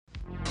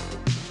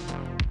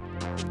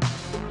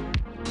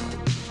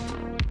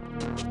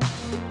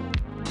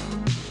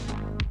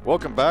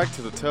Welcome back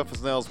to the Tough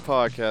as Nails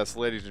podcast,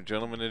 ladies and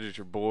gentlemen. It is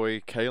your boy,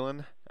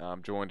 Kalen.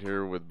 I'm joined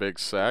here with Big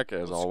Sack,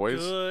 as always.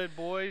 Good,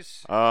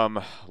 boys.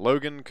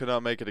 Logan could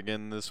not make it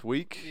again this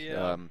week.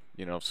 Yeah.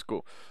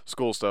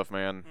 School stuff,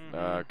 man.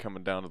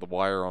 Coming down to the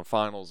wire on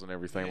finals and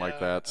everything like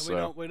that.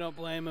 So we don't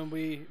blame him.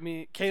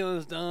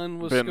 Kalen's done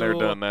with been school. there,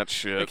 done that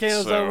shit.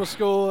 Kalen's done with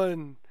school,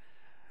 and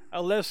I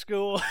left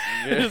school.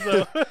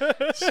 Yeah.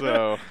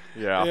 So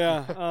yeah.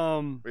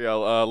 Yeah.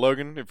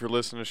 Logan, if you're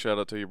listening, shout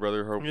out to you,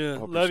 brother. Hope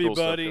love your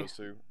school you, buddy. Stuff goes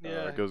too.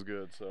 Yeah. It goes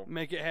good. So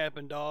Make it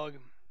happen, dog.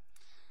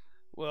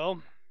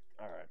 Well.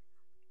 All right.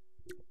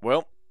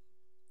 Well,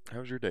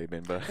 how's your day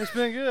been, bud? It's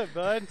been good,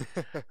 bud.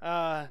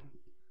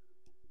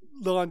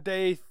 On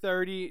day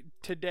 30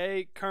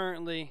 today,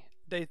 currently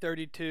day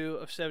 32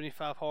 of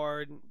 75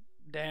 hard,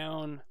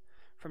 down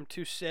from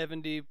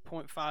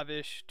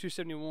 270.5-ish,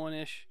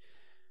 271-ish.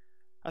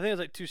 I think it was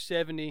like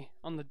 270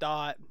 on the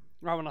dot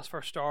right when I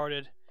first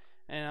started,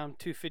 and I'm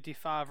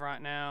 255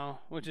 right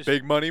now, which is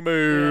big money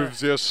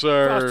moves, yes So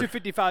I was sir.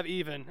 255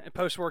 even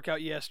post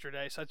workout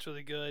yesterday, so that's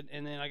really good.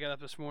 And then I got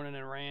up this morning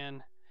and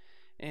ran,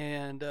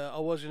 and I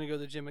was gonna go to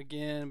the gym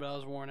again, but I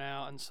was worn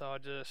out, and so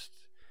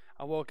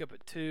I woke up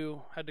at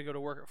 2, had to go to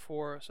work at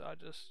 4, so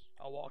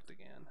I walked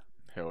again.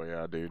 Hell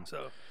yeah, dude.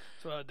 So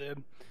that's what I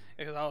did.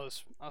 Because I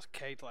was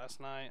caked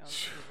last night. It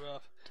was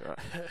rough.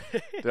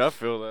 Dude, I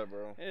feel that,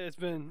 bro. It's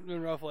been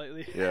rough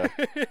lately. Yeah.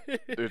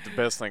 Dude, the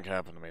best thing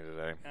happened to me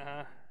today.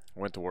 Uh-huh.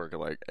 Went to work at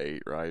like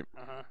 8, right?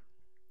 Uh-huh.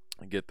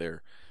 I get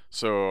there.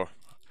 So,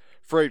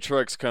 freight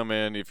trucks come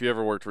in. If you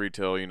ever worked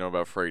retail, you know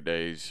about freight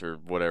days or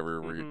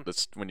whatever. Where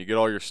when you get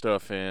all your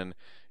stuff in,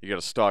 you got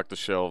to stock the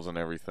shelves and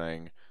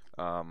everything.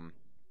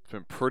 It's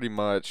been pretty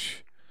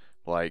much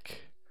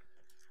like...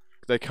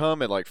 They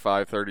come at like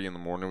 5:30 in the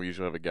morning. We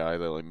usually have a guy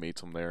that like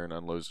meets them there and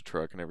unloads the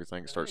truck and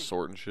everything, starts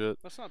sorting shit.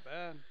 That's not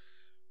bad.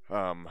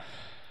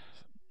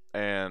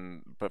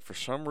 But for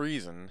some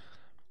reason,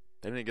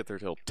 they didn't get there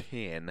till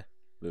 10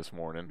 this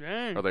morning.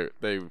 Dang. Or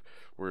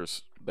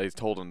they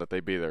told them that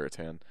they'd be there at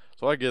 10.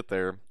 So I get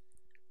there,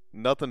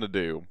 nothing to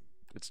do.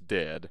 It's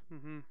dead.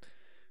 Mm-hmm.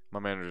 My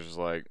manager's just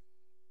like,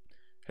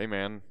 "Hey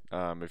man,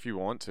 if you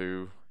want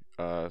to,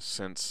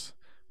 since."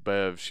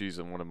 Bev, she's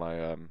one of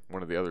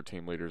the other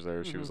team leaders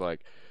there. She was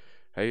like,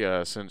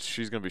 "Hey, since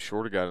she's gonna be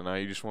short a guy tonight,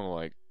 you just want to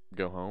like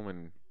go home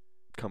and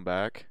come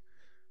back?"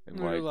 And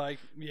yeah.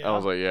 I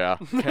was like, "Yeah."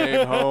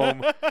 Came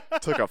home,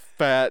 took a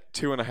fat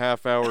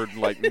 2.5 hour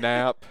like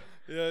nap.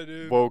 Yeah,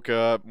 dude. Woke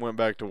up, went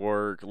back to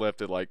work,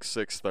 left at like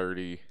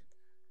 6:30.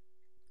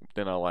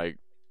 Then I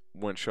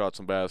went shot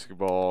some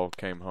basketball,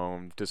 came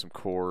home, did some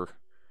core.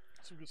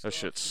 That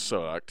shit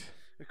sucked.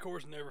 The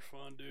core's never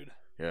fun, dude.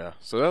 Yeah.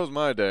 So that was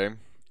my day.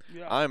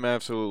 Yeah. I'm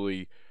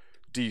absolutely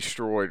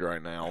destroyed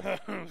right now.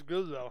 It was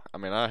good though. I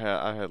mean, I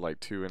had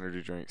like 2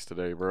 energy drinks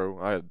today, bro.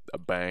 I had a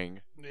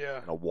Bang Yeah.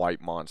 and a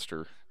White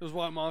Monster. Those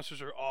White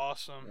Monsters are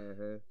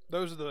awesome.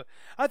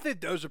 I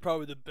think those are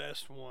probably the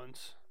best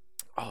ones.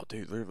 Oh,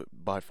 dude, they're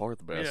by far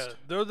the best. Yeah,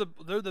 they're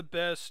the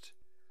best.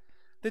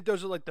 I think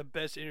those are like the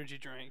best energy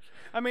drink.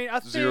 I mean,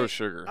 Zero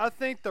sugar. I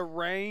think the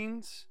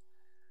Reigns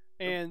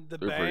and the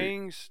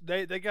Bangs,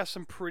 they got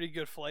some pretty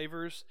good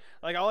flavors.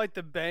 Like, I like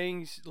the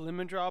Bangs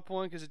lemon drop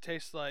one because it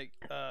tastes like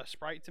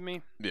Sprite to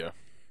me. Yeah.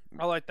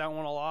 I like that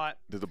one a lot.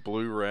 Did the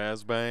Blue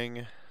Raz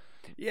Bang?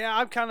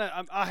 Yeah,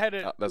 I had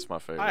it. That's my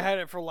favorite. I had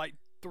it for like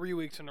 3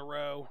 weeks in a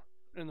row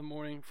in the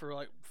morning for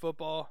like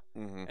football,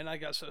 and I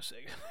got so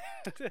sick.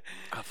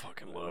 I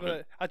fucking love but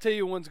it. I tell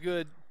you, one's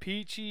good.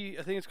 Peachy.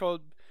 I think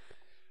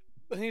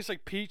it's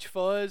like Peach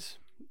Fuzz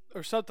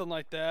or something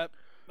like that,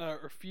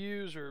 or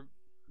Fuse or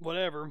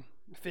whatever.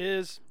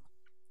 Fizz.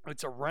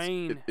 It's a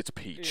Reign. It's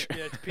peach.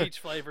 Yeah, it's peach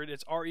flavored.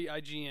 It's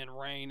REIGN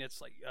Reign. It's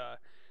like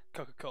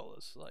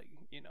Coca-Cola's, like,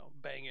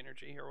 Bang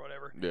Energy or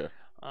whatever. Yeah.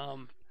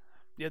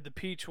 Yeah, the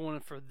peach one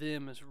for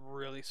them is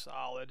really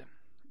solid.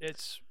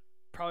 It's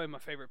probably my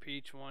favorite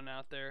peach one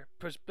out there.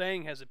 Because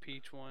Bang has a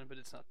peach one, but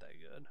it's not that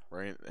good.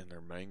 Rain and their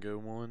mango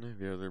one.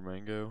 Have you had their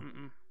mango?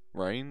 Mm-mm.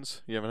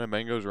 Rains? You haven't had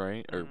Mango's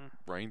Rain? Or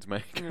Rain's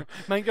Mango?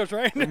 Mango's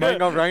Rain.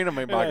 Mango's Rain, I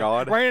mean, by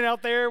God. Raining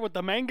out there with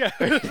the mangoes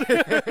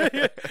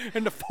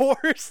in the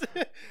forest.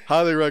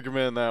 Highly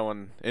recommend that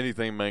one.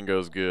 Anything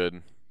mango's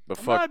good. But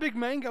I'm not a big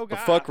mango guy.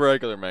 But fuck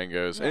regular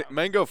mangoes. No.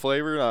 Mango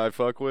flavored I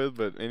fuck with,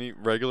 but any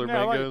regular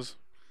mangoes,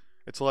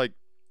 it's like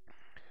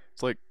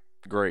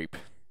grape.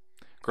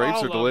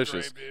 Grapes are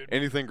delicious. Grape,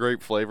 Anything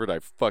grape flavored I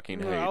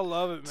fucking hate. I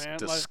love it, man.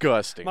 It's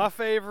disgusting. My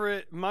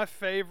favorite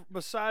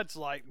besides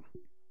like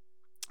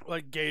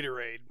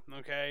Gatorade,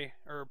 okay,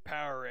 or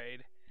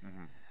Powerade.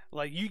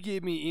 Like, you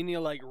give me any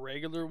like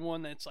regular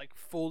one that's like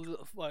full,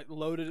 like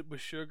loaded with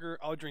sugar,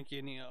 I'll drink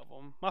any of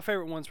them. My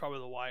favorite one's probably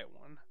the white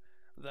one,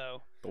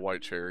 though. The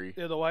white cherry.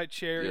 Yeah, the white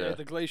cherry, Yeah.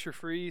 the Glacier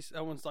Freeze.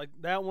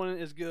 That one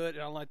is good,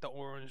 and I like the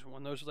orange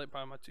one. Those are like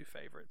probably my 2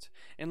 favorites.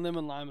 And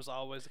lemon lime is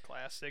always a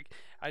classic.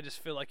 I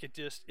just feel like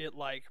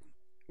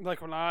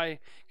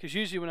because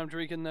usually when I'm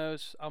drinking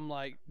those, I'm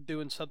like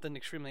doing something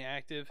extremely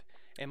active,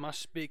 and my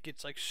spit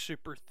gets like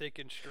super thick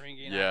and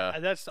stringy. And Yeah.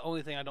 that's the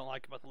only thing I don't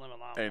like about the lemon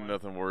lime. Ain't one.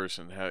 nothing worse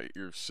than how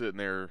you're sitting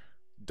there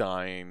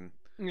dying.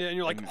 Yeah, and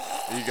you're like,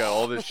 and you got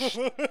all this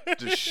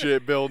just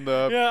shit building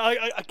up. Yeah,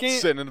 I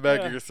can't. Sitting in the back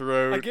yeah. of your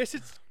throat. I guess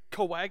it's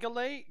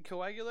coagulate,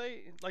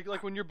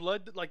 like when your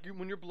blood,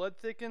 when your blood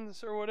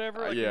thickens or whatever.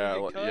 Like when you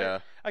get cut. Yeah.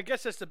 I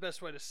guess that's the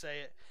best way to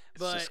say it.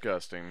 It's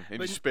disgusting. And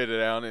but you spit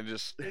it out and it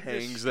just it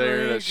hangs just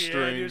there. That strings,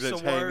 strings dude, that's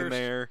it's the hanging worst.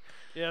 there.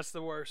 Yeah, it's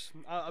the worst.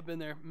 I've been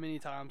there many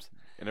times.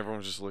 And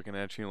everyone's just looking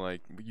at you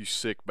like, you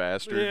sick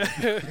bastard.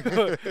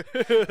 Yeah,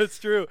 it's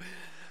true.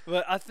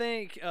 But I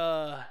think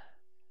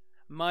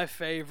my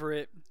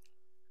favorite,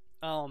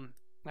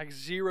 like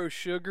zero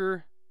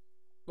sugar,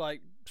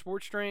 like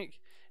sports drink,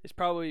 is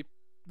probably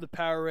the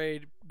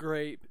Powerade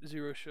Grape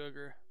Zero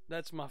Sugar.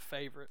 That's my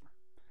favorite.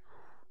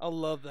 I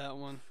love that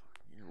one.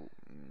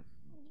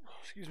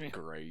 Excuse me.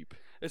 Grape.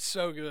 It's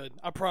so good.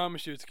 I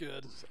promise you, it's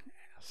good.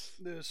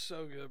 Dude, it's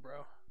so good,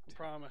 bro. I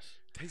promise.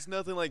 Tastes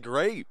nothing like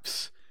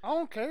grapes. I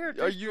don't care. It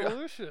tastes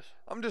delicious.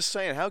 I'm just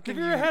saying, how can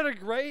Have you ever had a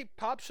grape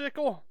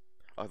popsicle?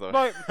 I thought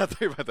Like, I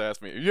thought you were about to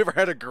ask me. You ever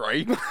had a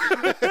grape? You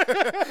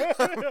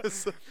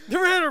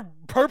ever had a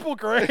purple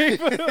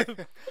grape?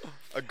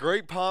 A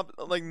grape pop?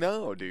 Like,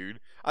 no, dude.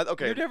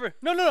 Okay. You never?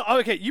 No.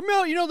 Okay, you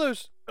know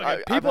those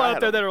people out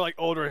there that are like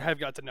older have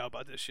got to know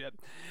about this shit.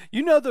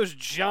 You know those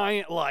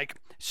giant like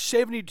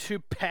 72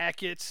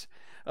 packets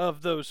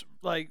of those,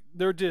 like,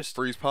 they're just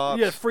freeze pops.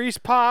 Yeah, freeze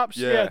pops.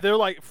 Yeah, they're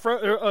like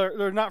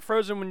they're not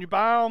frozen when you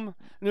buy them.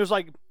 And there's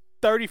like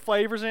 30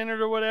 flavors in it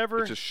or whatever.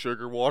 It's just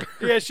sugar water.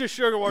 Yeah, it's just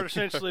sugar water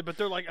essentially, but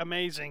they're like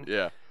amazing.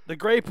 Yeah. The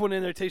grape one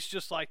in there tastes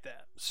just like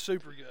that.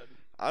 Super good.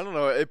 I don't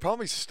know. It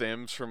probably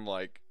stems from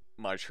like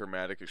my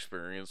traumatic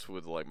experience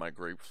with like my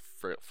grape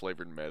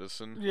flavored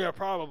medicine. Yeah,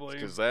 probably.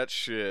 Because that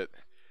shit,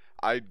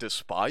 I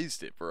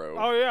despised it, bro.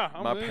 Oh yeah,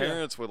 my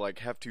parents would like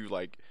have to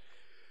like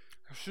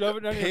shove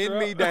it down your pin throat.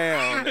 me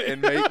down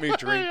and make me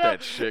drink Yeah.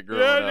 that shit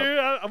growing Yeah, up.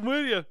 dude, I'm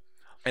with you.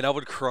 And I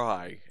would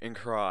cry and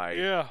cry.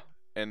 Yeah.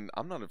 And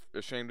I'm not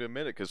ashamed to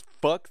admit it, because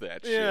fuck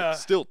that Yeah. shit.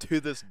 Still to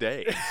this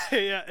day.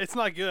 Yeah, it's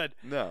not good.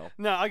 No.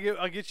 No, I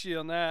get you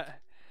on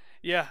that.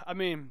 Yeah, I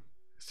mean,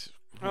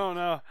 I don't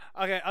know.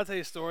 Okay, I'll tell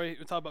you a story.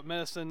 We talk about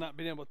medicine, not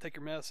being able to take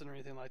your medicine or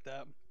anything like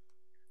that.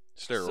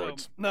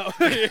 Steroids. So, no,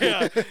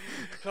 yeah.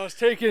 So I was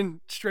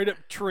taking straight up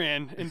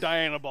Tren and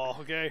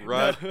Dianabol, okay?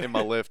 Right No. in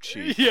my left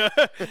cheek. Yeah.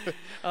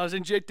 I was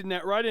injecting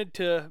that right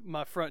into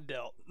my front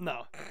delt.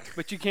 No,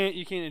 but you can't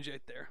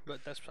inject there.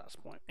 But that's besides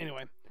the point.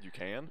 Anyway. You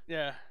can?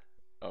 Yeah.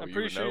 Oh, I'm you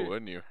pretty would know, sure.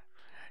 wouldn't you?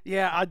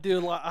 Yeah, I do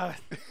a lot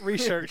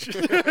research.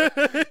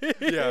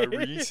 Yeah,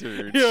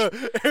 research. Yeah,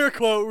 air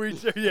quote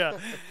research. Yeah,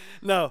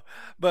 no,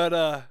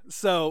 but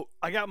so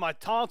I got my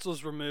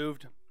tonsils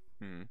removed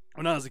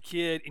when I was a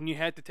kid, and you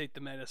had to take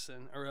the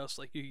medicine, or else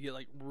like you could get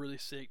like really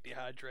sick,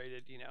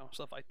 dehydrated,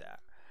 stuff like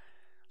that.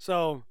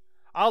 So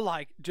I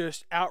like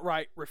just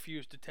outright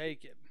refused to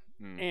take it,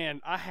 and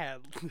I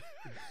had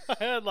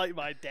like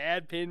my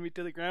dad pinned me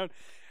to the ground.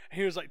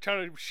 He was like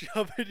trying to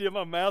shove it in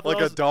my mouth. Like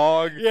a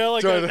dog. Yeah,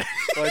 like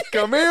like,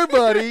 come here,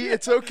 buddy.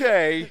 It's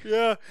okay.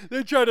 Yeah,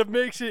 they try to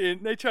mix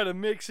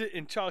it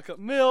in chocolate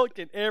milk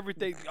and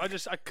everything. I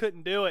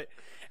couldn't do it.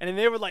 And then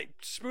they would like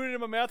spoon it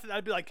in my mouth, and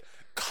I'd be like,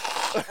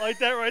 like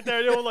that right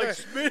there. They would like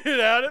spit it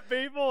out at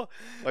people.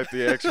 Like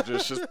the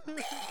Exorcist, just.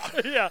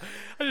 Yeah,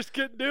 I just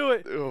couldn't do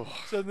it. Ugh.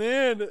 So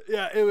then,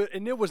 yeah,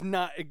 it was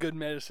not a good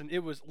medicine.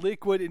 It was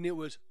liquid and it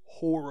was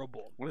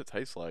horrible. What did it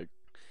taste like?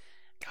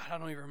 God, I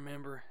don't even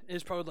remember.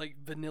 It's probably like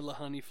vanilla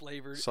honey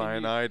flavored.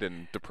 Cyanide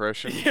and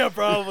depression. Yeah,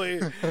 probably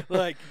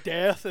like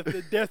death. If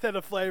the death had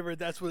a flavor,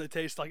 that's what it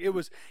tastes like. It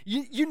was.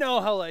 You know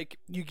how like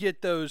you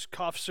get those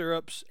cough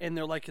syrups and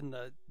they're like in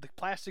the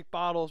plastic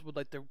bottles with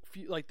like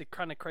the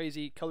kind of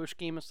crazy color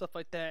scheme and stuff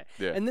like that.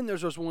 Yeah. And then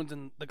there's those ones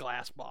in the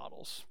glass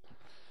bottles.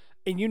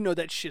 And you know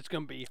that shit's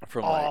gonna be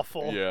From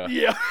awful. Like, yeah.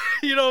 Yeah.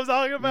 You know what I'm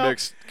talking about?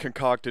 Mixed,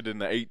 concocted in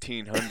the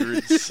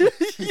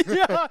 1800s.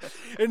 Yeah.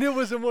 And it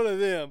wasn't one of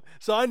them.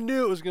 So I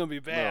knew it was gonna be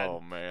bad. Oh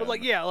man. But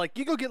like, yeah, like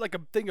you go get like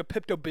a thing of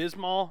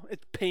Pepto-Bismol.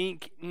 It's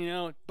pink,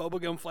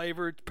 bubblegum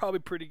flavor. It's probably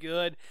pretty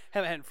good.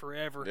 Haven't had it in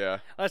forever. Yeah.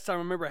 Last time I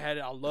remember I had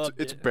it, I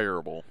loved It's it.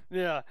 bearable.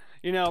 Yeah.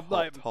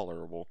 Like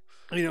tolerable.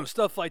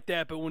 stuff like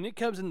that. But when it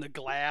comes in the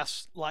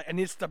glass, like, and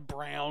it's the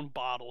brown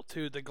bottle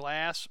too, the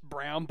glass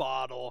brown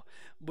bottle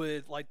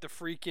with like the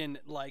freaking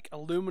like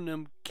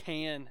aluminum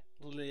can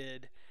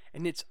lid,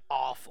 and it's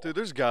awful. Dude,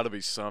 there's got to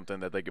be something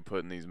that they could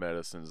put in these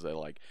medicines that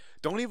like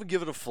don't even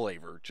give it a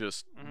flavor,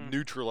 just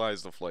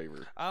neutralize the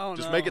flavor. I don't know.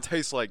 Just make it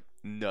taste like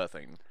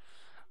nothing.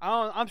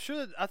 I'm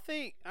sure. I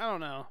don't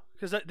know,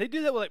 because they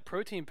do that with like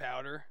protein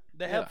powder.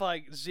 They have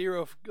like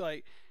zero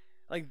like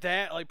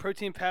that, like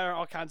protein powder,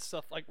 all kinds of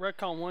stuff. Like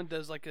Redcon One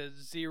does like a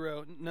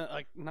zero, no,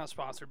 like not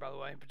sponsored by the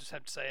way, but just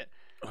have to say it.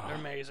 They're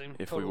amazing.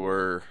 If Totally. we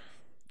were,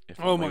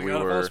 Oh my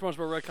god! If I was sponsored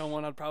by Redcon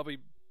One, I'd probably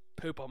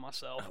poop on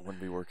myself. I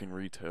wouldn't be working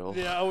retail.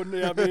 Yeah, I wouldn't.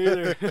 Yeah, me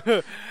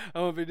either. I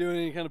wouldn't be doing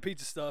any kind of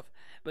pizza stuff.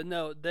 But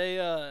no, they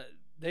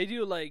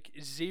do like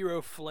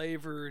zero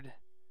flavored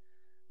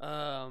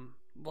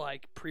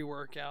like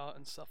pre-workout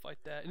and stuff like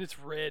that, and it's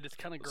red. It's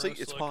kind of gross. See,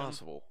 it's looking.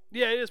 possible.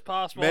 Yeah, it is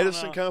possible.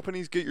 Medicine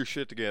companies, get your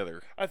shit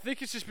together. I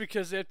think it's just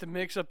because they have to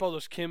mix up all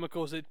those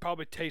chemicals. It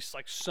probably tastes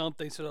like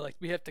something, so they're like,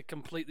 we have to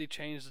completely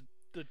change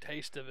the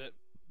taste of it.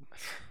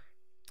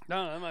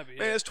 No, that might be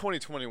Man, it. it's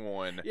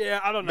 2021. Yeah,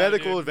 I don't know.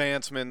 Medical dude.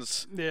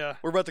 advancements. Yeah.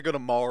 We're about to go to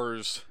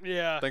Mars.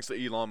 Yeah. Thanks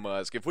to Elon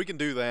Musk. If we can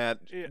do that,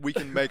 Yeah. we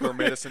can make our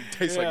medicine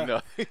taste Yeah. like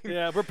nothing.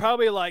 Yeah, we're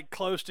probably like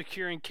close to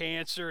curing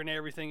cancer and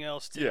everything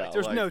else too. Yeah, Like,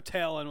 there's like, no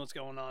telling what's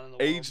going on in the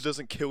world. AIDS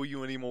doesn't kill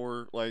you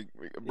anymore. Like,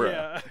 bruh,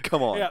 Yeah.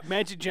 come on. Yeah,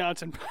 Magic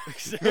Johnson, for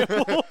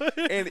example.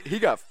 And he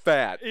got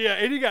fat. Yeah,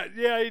 and he did.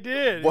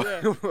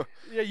 Yeah.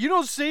 Yeah, you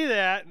don't see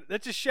that.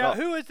 That's a shout.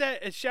 Oh. Who is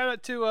that? A shout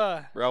out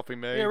to Ralphie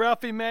May. yeah,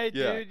 Ralphie May,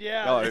 Yeah. dude.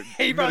 Yeah, Oh,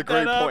 he you made a brought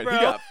great that up, point. bro.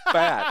 He got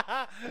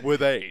fat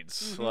with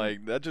AIDS. Mhm.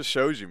 Like, that just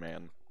shows you,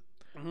 man.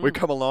 Mhm. We've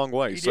come a long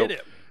way. He so did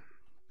it,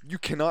 you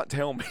cannot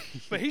tell me.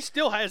 but he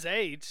still has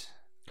AIDS.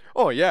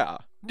 Oh, yeah.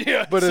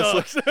 Yeah, But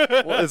it's sucks.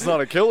 Well, it's not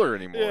a killer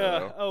anymore, Yeah.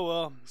 though. Oh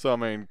well. So, I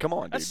mean, come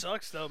on, That dude.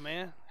 sucks though,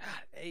 man.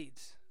 God,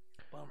 AIDS.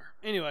 Bummer.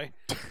 Anyway,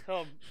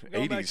 going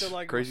back 80s, to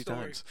like crazy my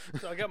story. times.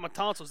 So I got my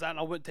tonsils out and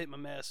I wouldn't take my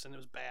mess and it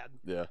was bad.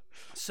 Yeah.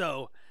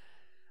 So,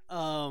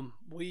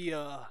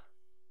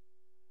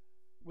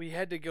 we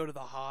had to go to the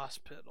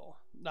hospital.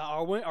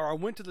 Now I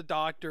went to the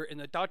doctor and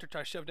the doctor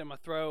tried to shove it down my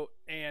throat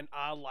and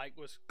I like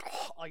was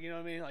like, you know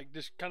what I mean, like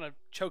just kind of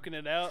choking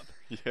it up.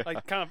 Yeah.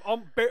 Like kind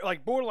of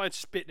like borderline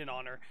spitting it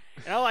on her,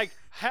 and I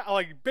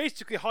like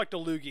basically hocked a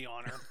loogie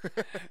on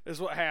her,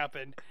 is what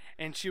happened.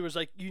 And she was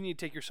like, "You need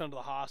to take your son to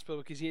the hospital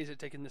because he hasn't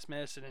taken this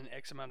medicine in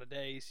X amount of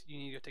days. You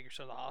need to go take your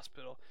son to the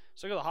hospital."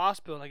 So I go to the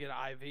hospital and I get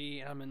an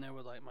IV, and I'm in there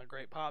with like my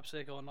great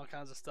popsicle and all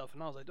kinds of stuff.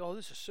 And I was like, "Oh,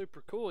 this is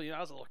super cool." You know, I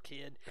was a little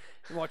kid,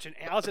 and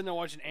I was in there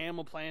watching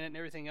Animal Planet and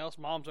everything else.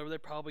 Mom's over there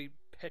probably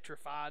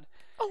petrified.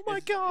 Oh, my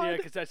It's- God. Yeah,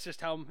 because that's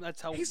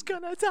how He's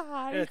gonna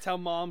die. that's how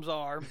moms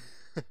are,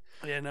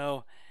 you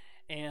know,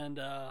 and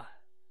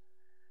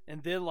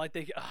then like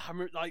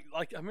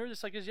I remember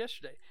this like it was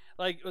yesterday.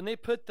 Like when they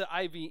put the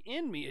IV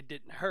in me, it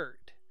didn't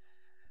hurt.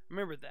 I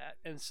remember that,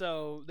 and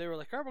so they were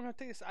like, "All right, we're gonna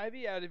take this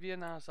IV out of you,"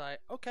 and I was like,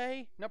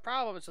 "Okay, no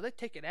problem." And so they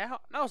take it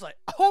out, and I was like,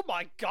 "Oh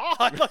my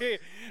God!" Like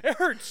it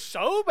hurt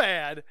so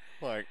bad.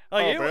 Like,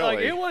 Like oh, it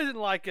really? it wasn't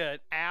like an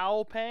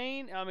ow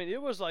pain. I mean,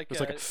 it was like It's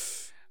like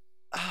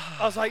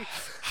I was like,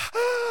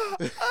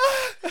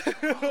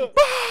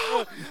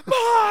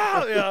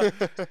 yeah.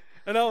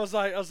 And I was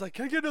like,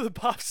 can I get another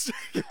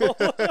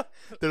popsicle?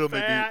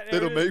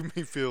 that'll make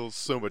me feel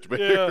so much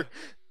better. Yeah.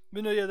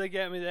 But no, yeah, they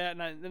gave me that,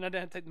 and then I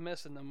didn't have to take the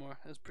medicine no more.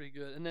 It was pretty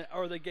good. And then,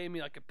 or they gave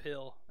me like a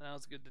pill, and I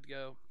was good to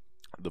go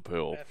The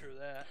pill. after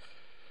that.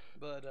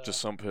 But Just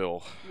some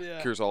pill.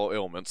 yeah, Cures all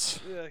ailments.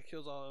 yeah, it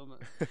kills all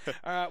ailments.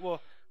 All right,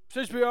 well,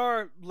 since we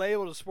are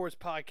labeled a sports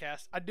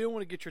podcast, I do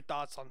want to get your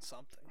thoughts on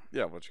something.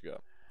 Yeah, what you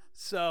got?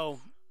 So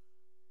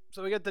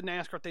we got the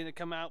NASCAR thing to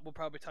come out. We'll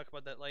probably talk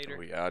about that later.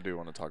 Oh, yeah, I do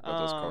want to talk about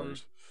those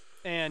cars.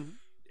 And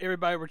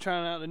everybody, we're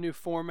trying out a new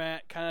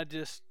format, kind of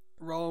just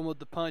rolling with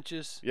the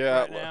punches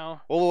Yeah, right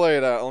now. Well, lay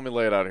it out. Let me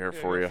lay it out here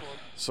Yeah, for go you. for it.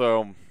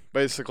 So,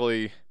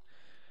 basically,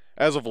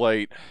 as of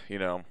late,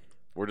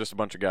 we're just a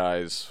bunch of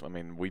guys. I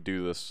mean, we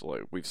do this,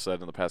 like we've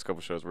said in the past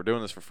couple shows, we're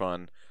doing this for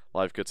fun.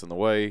 Life gets in the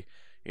way.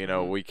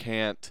 Mhm. We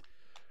can't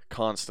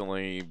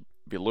constantly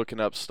be looking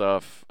up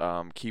stuff,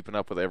 keeping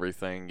up with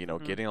everything,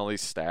 Mhm. getting all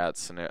these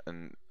stats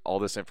and all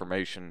this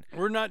information.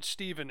 We're not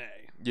Stephen A.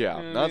 Yeah,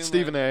 You know what I not mean?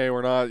 Stephen A.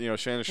 We're not,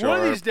 Shannon Sharp. One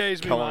of these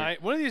days we Kellen-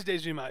 might. One of these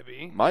days we might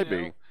be. Might you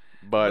be. know?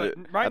 But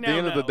right at the now,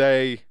 end of the no.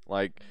 day,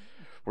 like,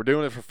 we're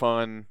doing it for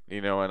fun,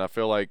 and I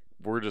feel like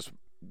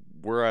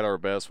we're at our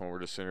best when we're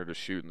just sitting here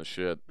just shooting the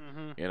shit,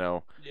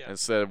 Mhm. Yeah.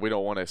 Instead, we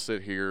don't want to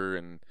sit here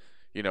and,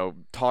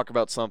 talk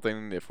about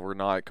something if we're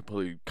not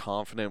completely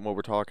confident in what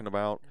we're talking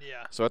about.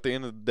 Yeah. So at the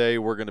end of the day,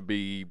 it's going to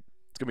be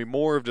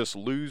more of just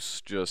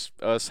loose, just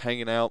us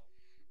hanging out,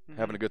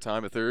 having a good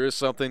time. If there is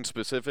something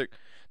specific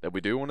that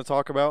we do want to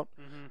talk about,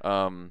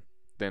 Mhm.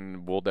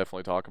 then we'll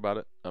definitely talk about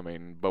it. I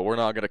mean, but we're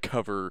not going to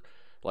cover,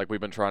 like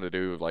we've been trying to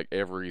do, like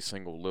every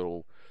single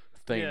little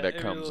thing Yeah, that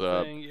every comes little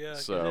up. thing, yeah,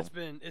 'cause So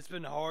it's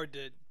been hard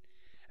to.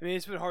 I mean,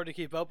 it's been hard to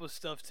keep up with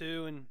stuff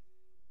too, and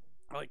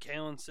like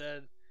Kalen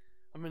said,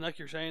 I mean, like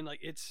you're saying,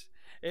 like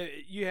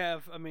you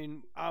have. I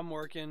mean, I'm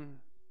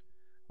working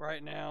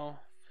right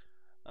now.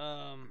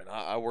 I mean,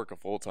 I work a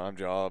full-time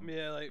job.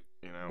 Yeah, like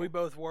You we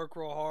both work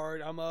real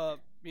hard. I'm up.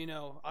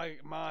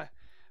 My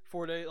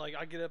 4 day, like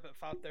I get up at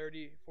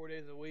 5:30 4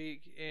 days a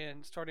week,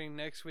 and starting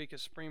next week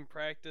is spring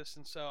practice,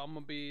 and so I'm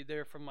gonna be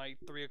there from like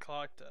 3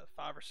 o'clock to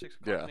 5 or 6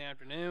 o'clock Yeah. in the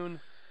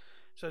afternoon.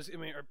 So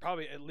or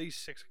probably at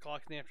least 6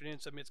 o'clock in the afternoon.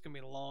 So I mean, it's gonna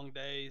be long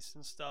days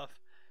and stuff,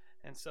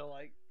 and so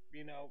like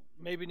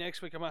maybe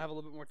next week I might have a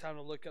little bit more time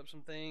to look up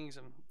some things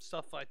and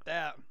stuff like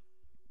that.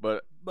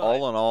 But But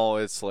all in all,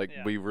 it's like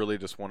yeah. we really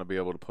just want to be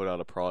able to put out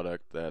a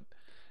product that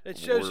it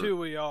shows we're- who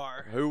we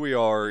are. we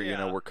are,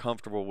 Yeah. we're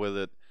comfortable with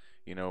it,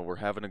 we're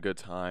having a good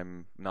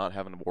time, not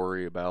having to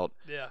worry about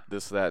Yeah.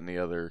 this, that, and the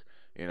other,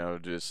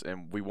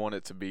 and we want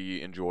it to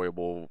be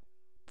enjoyable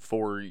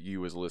for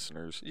you as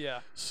listeners.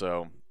 Yeah.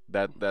 So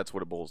That's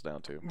what it boils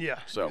down to. Yeah,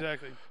 So,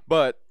 exactly.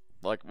 But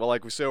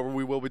like we said,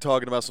 we will be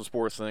talking about some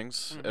sports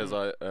things as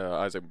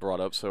Isaac brought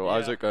up. So Yeah.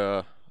 Isaac,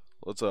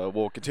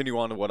 we'll continue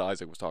on to what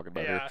Isaac was talking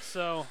about here.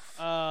 So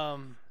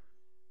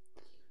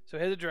we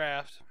had the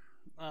draft,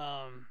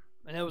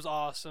 and it was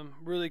awesome,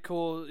 really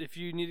cool. If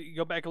you need to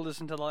go back and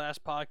listen to the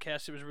last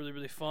podcast, it was really,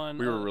 really fun.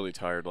 We were really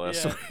tired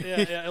last week.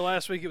 Yeah.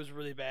 Last week it was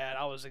really bad.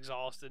 I was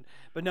exhausted,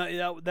 but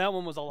no, that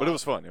one was a lot. But it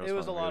was fun. It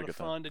was a lot of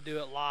fun to do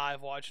it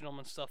live, watching them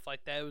and stuff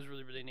like that. It was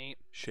really, really neat.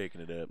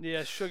 Shaking it up.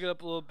 Yeah, shook it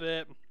up a little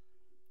bit.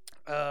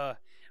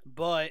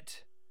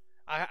 But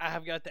I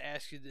have got to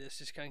ask you this,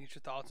 just kind of get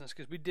your thoughts on this,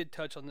 because we did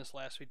touch on this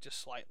last week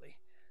just slightly.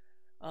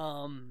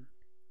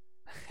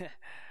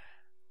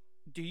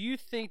 Do you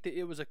think that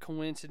it was a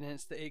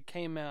coincidence that it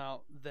came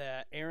out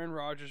that Aaron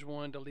Rodgers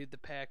wanted to lead the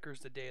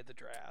Packers the day of the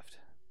draft?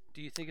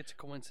 Do you think it's a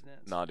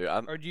coincidence? Nah, dude.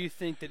 Or do you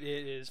think that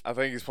it is? I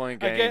think he's playing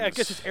games. I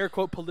guess it's air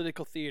quote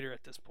political theater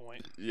at this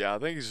point. Yeah, I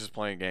think he's just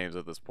playing games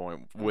at this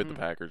point with the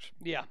Packers.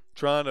 Yeah.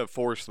 Trying to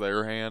force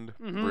their hand,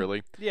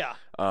 really. Yeah.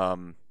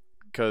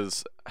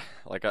 Because,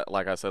 like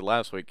I said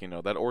last week,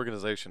 that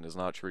organization has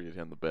not treated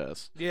him the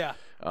best. Yeah.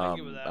 I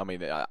agree with that. I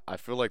mean, I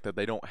feel like that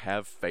they don't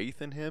have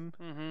faith in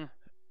him.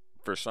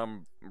 For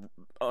some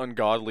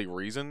ungodly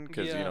reason,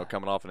 because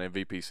coming off an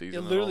MVP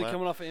season, literally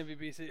coming off an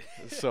MVP season,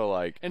 so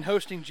like and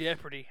hosting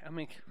Jeopardy. I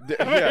mean,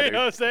 yeah, you know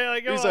what I'm saying?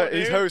 Like,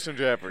 he's hosting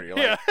Jeopardy.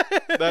 Like,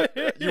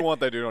 that you want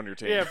that dude on your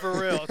team? Yeah, for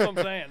real. That's what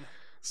I'm saying.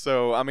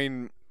 So I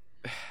mean,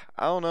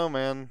 I don't know,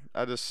 man.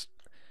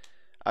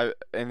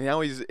 And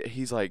now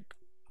he's like,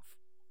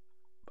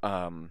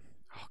 oh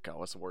God,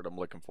 what's the word I'm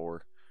looking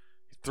for?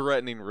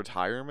 Threatening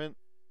retirement.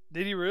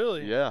 Did he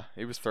really? Yeah,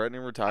 he was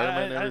threatening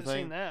retirement and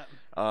everything. I hadn't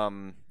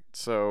seen that.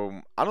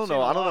 So I don't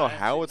know. I don't know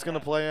how it's gonna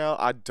play out.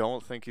 I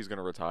don't think he's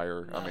gonna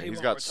retire. No, I mean, he he's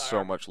won't got retire.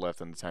 so much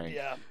left in the tank.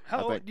 Yeah.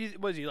 How old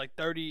was he? Like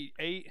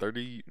 38?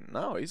 30?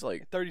 No, he's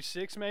like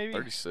 36 maybe.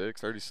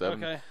 36,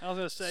 37. Okay, I was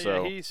gonna say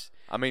So, he's.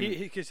 I mean,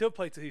 because he'll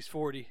play till he's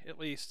 40 at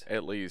least.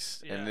 At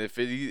least, Yeah. and if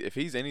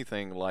he's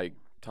anything like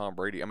Tom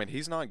Brady, I mean,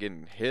 he's not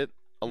getting hit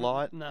a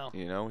lot. No.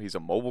 He's a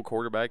mobile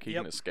quarterback. He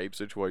can escape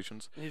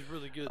situations. He's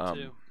really good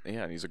too.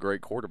 Yeah, and he's a great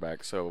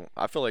quarterback. So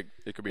I feel like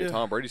it could be a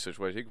Tom Brady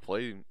situation. He could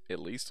play at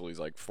least till he's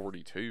like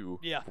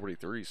 42,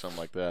 43, something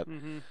like that.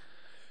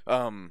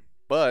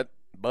 But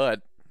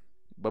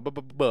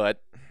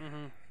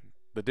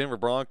the Denver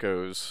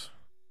Broncos,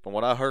 from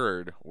what I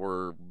heard,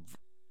 were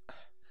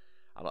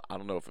I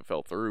don't know if it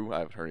fell through. I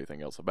haven't heard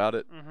anything else about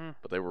it.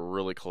 But they were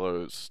really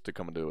close to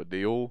coming to a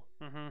deal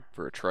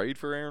for a trade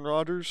for Aaron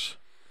Rodgers.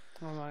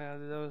 Oh my God,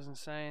 that was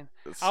insane.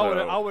 So,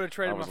 I would have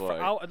traded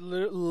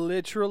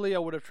literally, I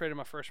would have traded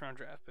my first round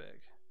draft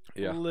pick.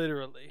 Yeah.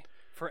 Literally.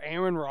 For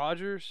Aaron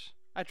Rodgers,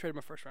 I traded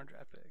my first round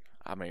draft pick.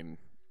 I mean,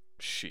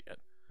 shit.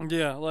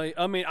 Yeah,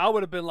 I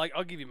would have been like,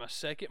 I'll give you my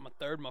second, my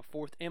third, my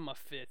fourth, and my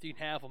fifth. You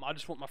can have them. I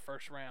just want my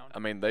first round. I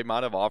mean, they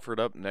might have offered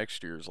up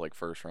next year's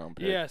first round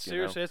pick. Yeah,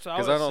 seriously, that's what I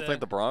would because I have don't said. think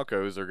the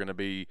Broncos are going to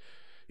be,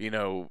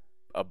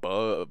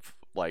 above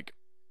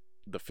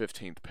the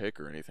 15th pick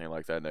or anything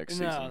like that next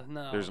season.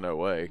 No, there's no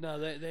way. No,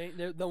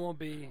 they won't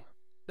be.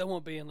 They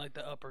won't be in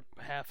the upper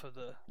half of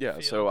the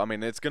field. So I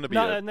mean, it's going to be.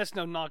 And that's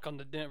no knock on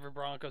the Denver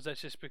Broncos. That's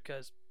just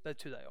because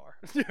that's who they are.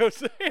 You know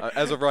what I'm saying?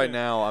 As of right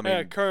now, I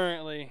mean,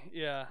 currently,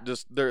 yeah.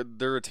 Just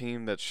they're a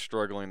team that's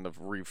struggling to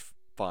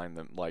find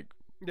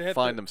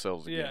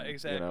themselves again. Yeah,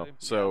 exactly.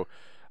 So,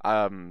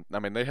 I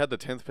mean, they had the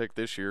 10th pick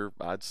this year.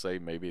 I'd say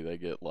maybe they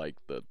get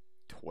the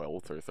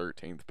 12th or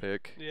 13th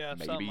pick. Yeah,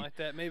 maybe. something like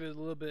that. Maybe a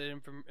little bit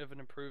of an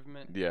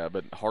improvement. Yeah,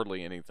 but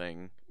hardly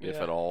anything, if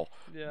Yeah. at all.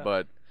 Yeah.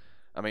 But,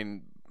 I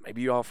mean,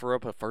 maybe you offer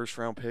up a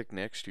first-round pick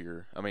next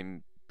year. I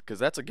mean, because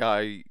that's a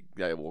guy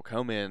that will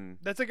come in.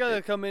 That's a guy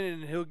that come in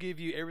and he'll give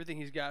you everything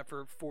he's got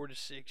for 4 to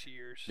 6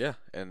 years. Yeah,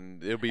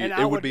 and it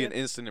I would would be an get-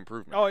 instant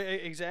improvement. Oh,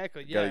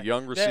 exactly. Yeah. Got a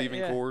young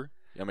receiving core.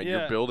 I mean, Yeah.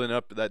 you're building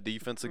up that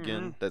defense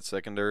again, that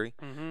secondary.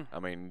 Mm-hmm. I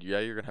mean, yeah,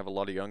 you're going to have a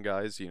lot of young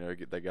guys.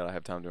 They got to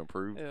have time to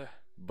improve. Yeah.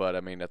 But,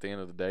 I mean, at the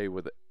end of the day,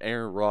 with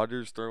Aaron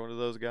Rodgers throwing to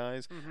those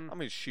guys, I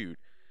mean, shoot.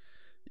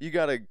 You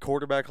got a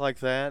quarterback like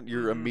that,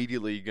 you're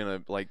immediately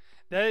going to,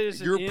 that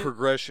is your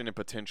progression and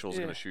potential is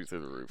Yeah. going to shoot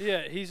through the roof.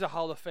 Yeah, he's a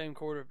Hall of Fame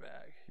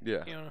quarterback.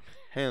 Yeah. You know what I mean?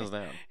 Hands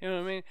down. You know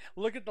what I mean?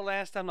 Look at the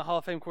last time the Hall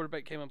of Fame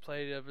quarterback came and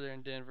played over there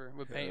in Denver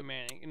with Peyton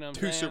Manning. You know what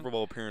I'm 2 saying? Super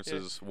Bowl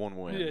appearances, 1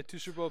 win. Yeah, 2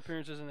 Super Bowl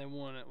appearances and they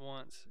won it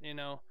once.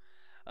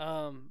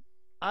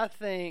 I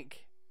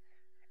think,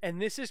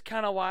 and this is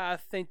kind of why I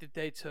think that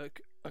they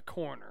took a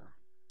corner,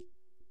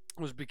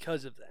 was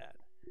because of that.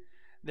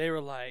 They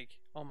were like,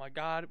 oh my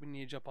God, we need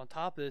to jump on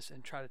top of this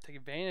and try to take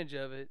advantage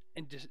of it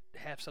and just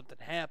have something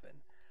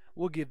happen.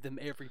 We'll give them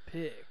every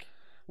pick.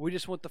 We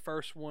just want the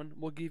first one.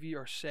 We'll give you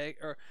our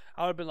or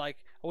I would have been like,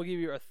 we'll give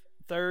you our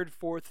third,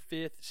 fourth,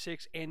 fifth,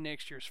 sixth, and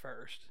next year's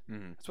first.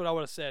 Mm-hmm. That's what I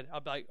would have said.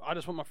 I'd be like, I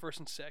just want my first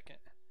and second.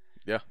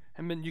 Yeah.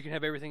 And then you can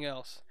have everything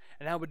else.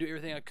 And I would do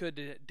everything I could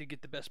to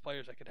get the best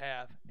players I could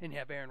have. And you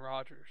have Aaron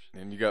Rodgers.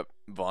 And you got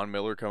Von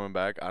Miller coming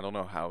back. I don't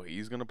know how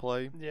he's going to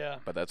play. Yeah.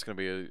 But that's going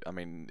to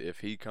be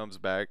if he comes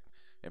back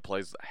and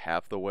plays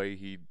half the way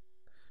he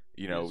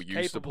used to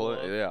capable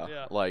play. of. Yeah.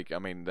 Yeah. Like, I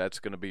mean, that's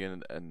going to be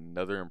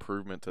another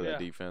improvement to that Yeah.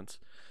 defense.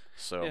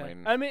 So, Yeah.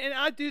 I mean, and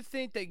I do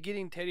think that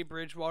getting Teddy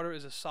Bridgewater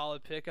is a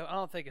solid pickup. I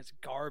don't think it's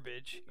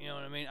garbage. You know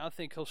what I mean? I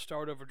think he'll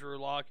start over Drew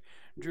Lock.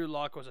 Drew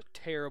Lock was a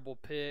terrible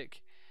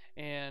pick,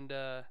 and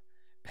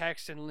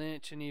Paxton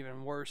Lynch an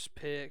even worse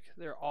pick.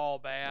 They're all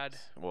bad.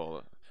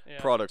 well, Yeah.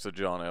 products of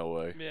John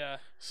Elway. Yeah.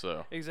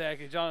 So,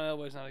 Exactly. John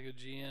Elway's not a good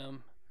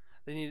GM.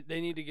 They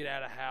need to get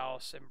out of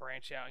house and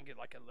branch out and get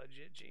like a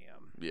legit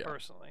GM. Yeah.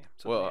 Personally.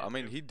 So well, I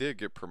mean, he did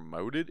get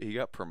promoted. He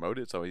got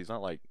promoted, so he's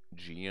not like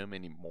GM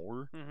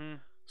anymore. Mm-hmm.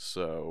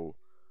 So,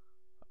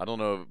 I don't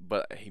know,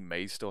 but he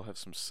may still have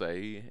some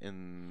say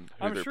in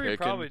who I'm they're sure picking. he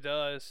probably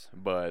does.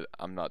 But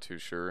I'm not too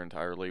sure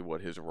entirely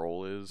what his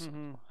role is.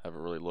 Mm-hmm.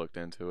 Haven't really looked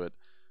into it.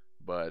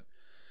 But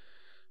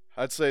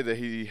I'd say that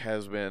he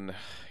has been,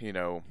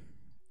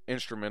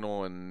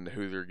 instrumental in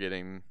who they're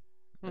getting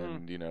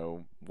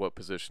and, what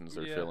positions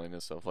they're Yeah. filling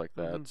and stuff like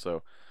that. Mhm.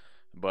 So,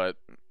 but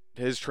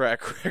his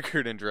track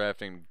record in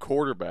drafting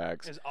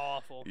quarterbacks It's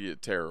awful. yeah,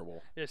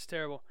 terrible. It's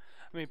terrible.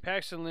 I mean,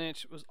 Paxton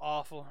Lynch was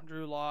awful.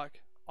 Drew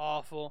Lock,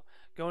 awful.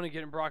 Going and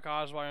getting Brock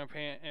Osweiler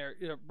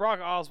Brock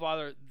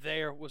Osweiler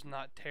there was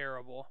not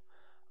terrible.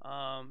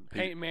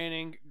 Peyton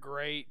Manning,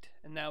 great,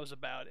 and that was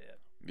about it.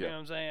 You know what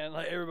I'm saying?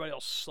 Like, everybody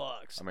else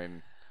sucks. I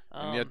mean,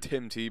 and you had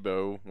Tim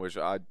Tebow, which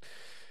I Tebow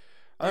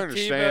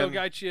understand.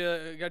 got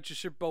you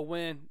Super Bowl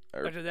win.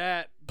 Or After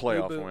that,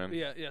 playoff boo-boo. win.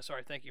 Yeah.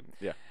 Sorry, thank you.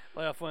 Yeah.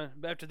 Playoff win.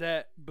 But after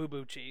that,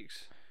 boo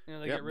cheeks. They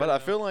Yeah, get rid but of I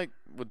him. feel like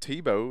with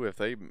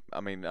Tebow,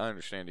 I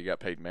understand you got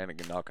Peyton Manning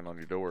knocking on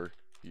your door.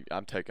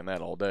 I'm taking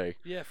that all day.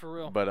 Yeah, for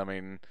real. But I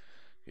mean,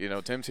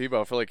 Tim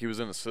Tebow, I feel like he was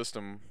in a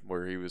system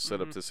where he was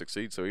set up to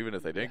succeed. So even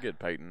if they did get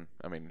Peyton,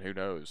 I mean, who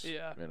knows?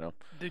 Yeah.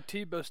 Dude,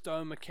 Tebow's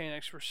throwing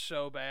mechanics were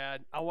so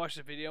bad. I watched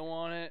a video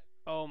on it.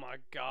 Oh my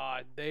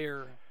God,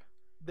 they're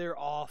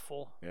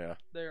awful. Yeah.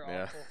 They're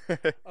Yeah.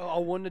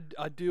 awful.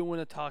 I do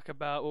want to talk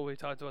about what we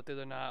talked about the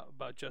other night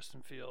about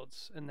Justin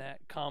Fields and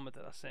that comment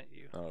that I sent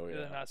you. Oh, The yeah.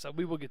 other night, so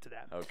we will get to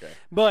that. Okay.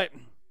 But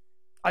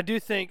I do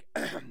think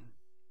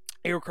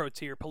air quotes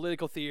here,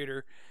 political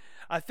theater.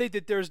 I think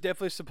that there's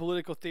definitely some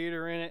political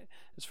theater in it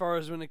as far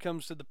as when it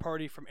comes to the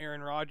party from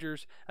Aaron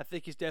Rodgers. I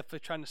think he's definitely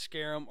trying to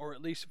scare them or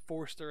at least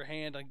force their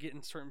hand on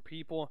getting certain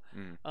people.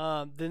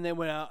 Then they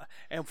went out.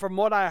 And from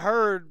what I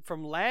heard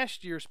from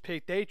last year's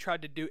pick, they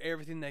tried to do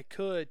everything they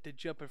could to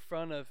jump in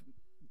front of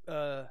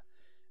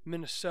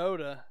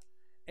Minnesota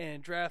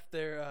and draft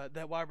their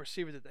that wide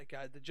receiver that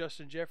guy, the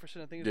Justin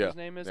Jefferson, I think is what his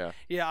name is.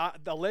 Yeah.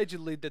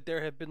 Allegedly that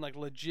there have been like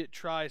legit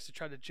tries to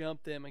try to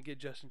jump them and get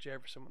Justin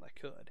Jefferson when they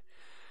could.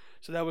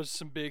 So that was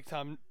some big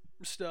time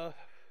stuff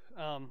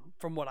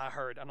from what I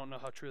heard. I don't know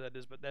how true that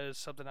is, but that is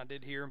something I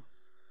did hear.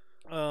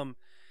 And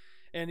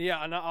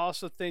I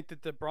also think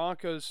that the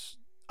Broncos.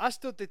 I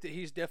still think that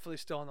he's definitely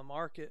still on the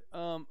market.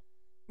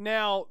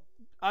 Now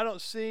I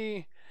don't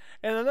see.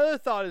 And another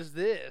thought is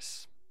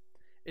this: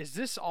 is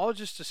this all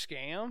just a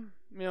scam?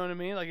 You know what I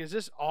mean? Like, is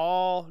this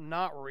all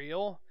not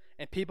real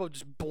and people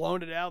just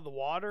blown it out of the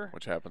water?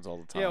 Which happens all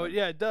the time.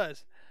 Yeah, it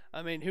does.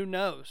 I mean, who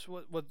knows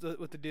what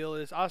the deal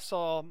is? I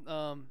saw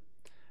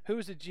who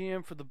was the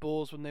GM for the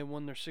Bulls when they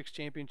won their 6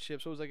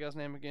 championships? What was that guy's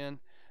name again?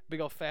 Big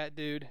old fat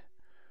dude.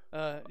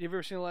 You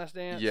ever seen The Last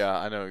Dance? Yeah,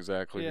 I know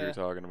exactly who you're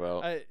talking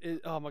about.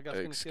 Oh my God,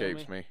 it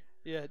escapes me.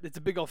 Yeah, it's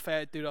a big old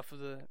fat dude off of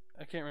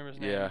I can't remember his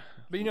name. Yeah.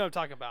 But you know what I'm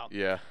talking about.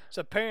 Yeah.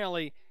 So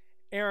apparently,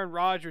 Aaron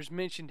Rodgers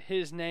mentioned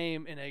his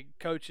name in a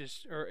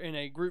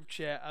group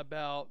chat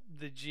about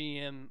the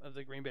GM of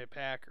the Green Bay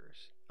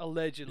Packers.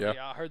 Allegedly,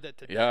 Yeah. I heard that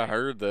today. Yeah, I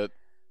heard that.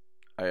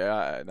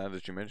 Now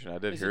that you mentioned, I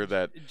did hear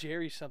that.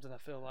 Jerry something. I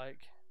feel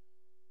like.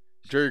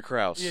 Jerry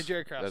Krause. Yeah,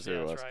 Jerry Krause. That's who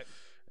it was. That's right.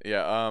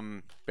 Yeah.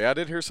 But I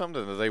did hear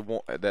something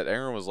that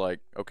Aaron was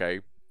like, okay,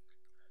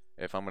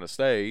 if I'm gonna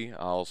stay, I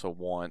also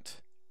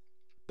want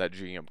that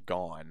GM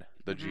gone,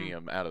 the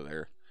GM out of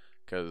there,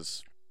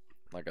 because,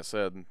 like I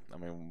said, I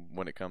mean,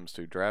 when it comes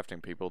to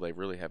drafting people, they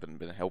really haven't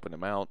been helping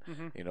him out.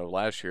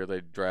 Last year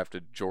they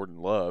drafted Jordan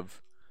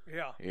Love.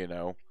 Yeah.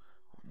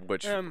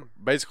 Which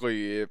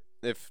basically,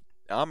 if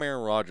I'm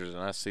Aaron Rodgers and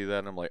I see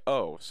that, I'm like,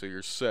 oh, so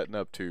you're setting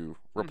up to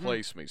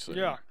replace me soon.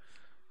 Yeah.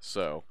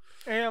 So.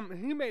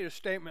 He made a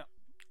statement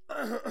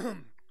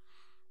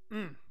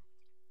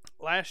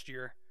last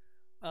year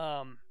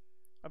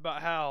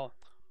about how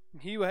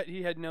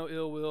he had no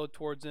ill will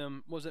towards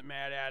him, wasn't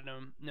mad at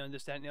him,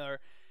 this, that, and the other.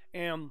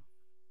 And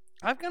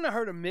I've kind of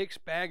heard a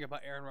mixed bag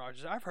about Aaron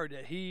Rodgers. I've heard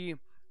that he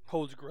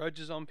holds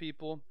grudges on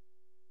people.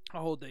 I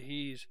hold that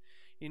he's,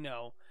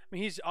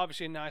 he's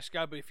obviously a nice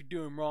guy, but if you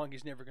do him wrong,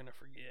 he's never going to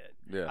forget.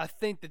 Yeah. I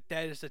think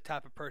that is the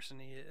type of person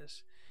he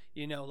is.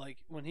 Like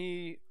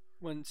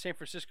when San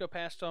Francisco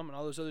passed on him and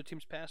all those other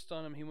teams passed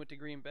on him, he went to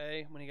Green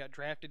Bay. When he got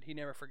drafted, he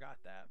never forgot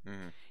that.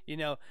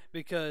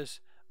 Because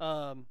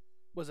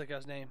what's that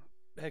guy's name?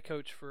 Head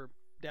coach for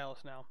Dallas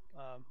now.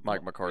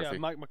 Mike McCarthy. Yeah,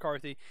 Mike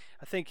McCarthy.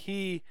 I think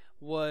he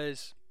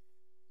was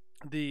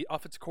the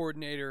offensive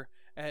coordinator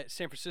at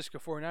San Francisco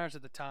 49ers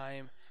at the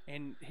time,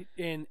 And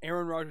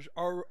Aaron Rodgers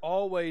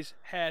always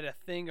had a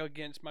thing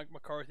against Mike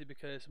McCarthy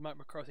because Mike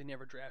McCarthy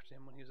never drafted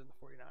him when he was in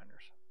the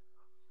 49ers.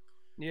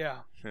 Yeah.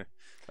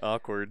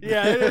 Awkward.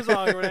 Yeah, it is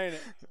awkward, ain't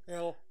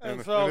it? And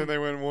then they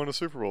went and won a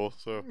Super Bowl.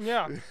 So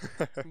yeah,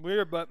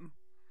 weird, but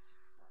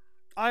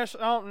I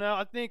don't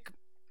know.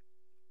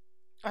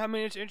 I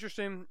mean, it's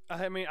interesting.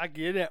 I mean, I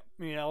get it.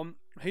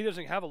 He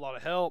doesn't have a lot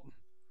of help.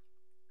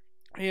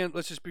 And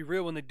let's just be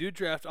real: when they do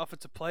draft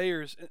offensive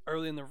players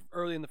early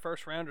in the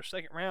first round or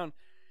second round,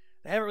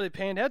 they haven't really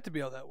panned out to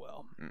be all that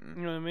well. Mm-mm.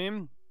 You know what I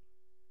mean?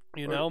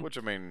 Which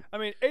I mean,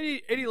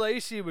 Eddie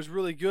Lacy was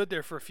really good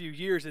there for a few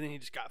years, and then he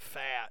just got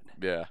fat.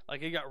 Yeah,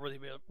 like he got really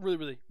bad,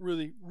 really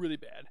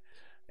bad.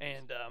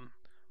 And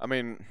I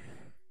mean,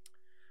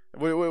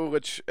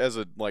 which as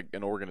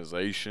an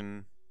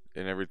organization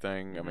and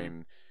everything, I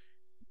mean,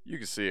 you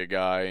can see a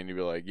guy and you'd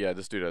be like, yeah,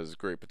 this dude has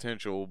great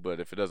potential,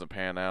 but if it doesn't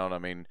pan out, I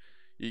mean,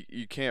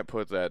 you can't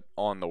put that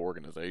on the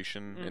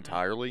organization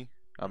entirely.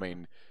 I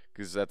mean,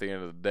 because at the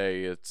end of the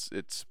day, it's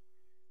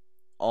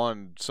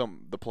on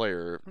the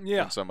player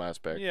in some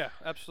aspect. Yeah,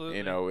 absolutely.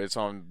 It's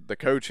on the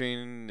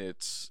coaching,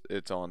 it's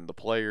on the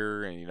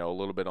player, and a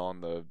little bit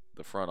on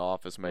the front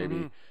office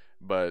maybe,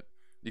 but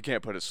you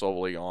can't put it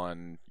solely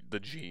on the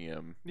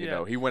GM.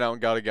 He went out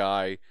and got a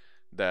guy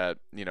that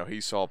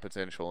he saw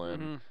potential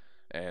in,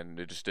 and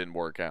it just didn't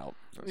work out.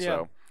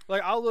 Yeah. So,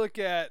 I'll look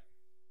at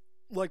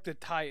the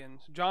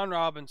Titans. John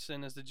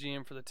Robinson is the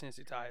GM for the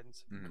Tennessee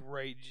Titans.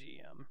 Great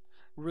GM.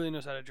 Really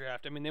knows how to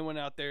draft. I mean, they went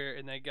out there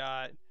and they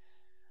got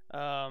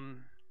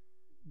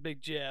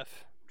Big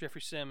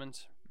Jeffrey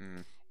Simmons,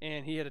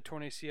 and he had a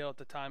torn ACL at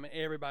the time, and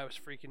everybody was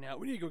freaking out.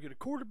 We need to go get a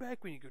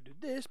quarterback. We need to go do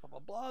this, blah, blah,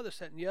 blah, this,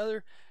 that, and the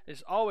other.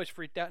 It's always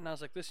freaked out, and I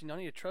was like, listen, I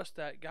need to trust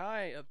that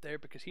guy up there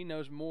because he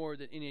knows more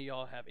than any of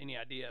y'all have any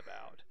idea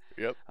about.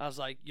 Yep. I was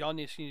like, y'all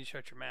need to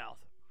shut your mouth.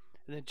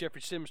 And then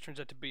Jeffrey Simmons turns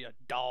out to be a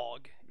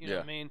dog. You know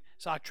what I mean?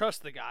 So I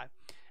trust the guy.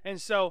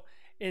 And so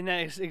in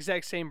that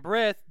exact same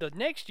breath, the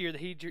next year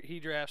that he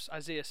drafts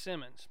Isaiah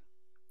Simmons,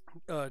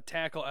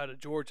 tackle out of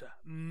Georgia,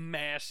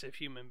 massive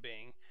human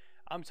being.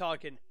 I'm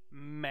talking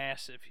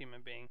massive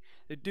human being.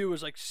 The dude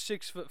was like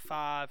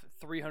 6'5",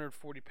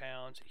 340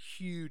 pounds,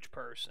 huge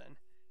person,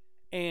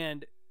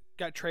 and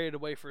got traded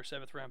away for a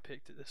 7th round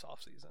pick this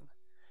offseason.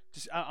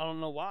 Just I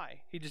don't know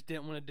why. He just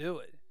didn't want to do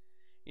it.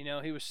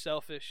 He was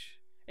selfish.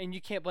 And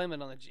you can't blame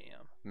it on the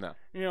GM.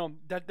 No.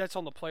 That's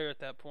on the player at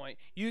that point.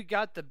 You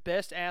got the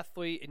best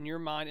athlete in your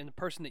mind, and the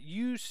person that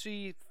you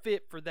see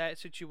fit for that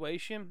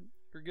situation,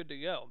 you're good to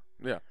go.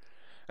 Yeah.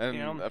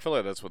 And I feel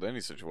like that's with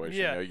any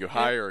situation. Yeah. You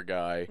hire a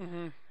guy,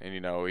 and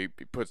he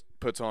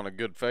puts on a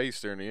good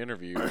face during the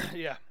interview.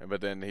 Yeah.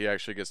 But then he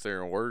actually gets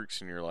there and works,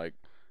 and you're like,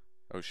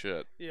 oh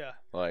shit. Yeah.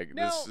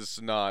 This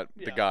is not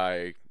the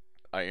guy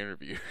I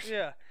interviewed.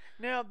 Yeah.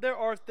 Now, there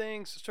are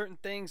certain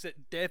things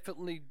that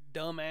definitely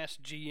dumbass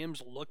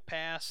GMs look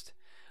past.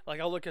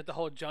 Like, I look at the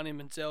whole Johnny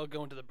Manziel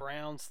going to the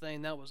Browns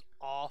thing. That was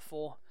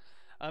awful.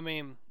 I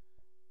mean,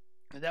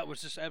 that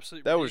was just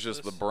absolutely ridiculous. Was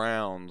just the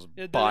Browns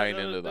buying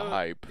into the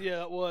hype. Yeah,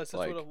 that was.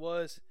 That's what it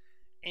was.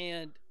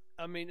 And,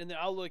 I mean, and then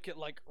I look at,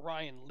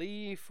 Ryan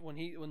Leaf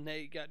when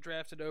they got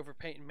drafted over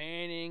Peyton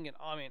Manning, and,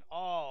 I mean,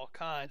 all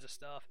kinds of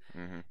stuff.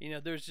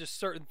 There's just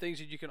certain things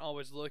that you can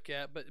always look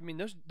at. But, I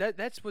mean,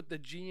 that's what the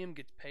GM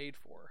gets paid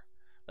for.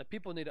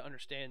 People need to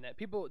understand that.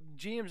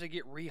 GMs that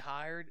get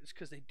rehired, it's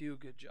because they do a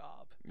good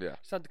job. Yeah.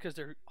 It's not because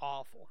they're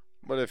awful.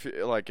 But if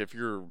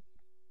you're,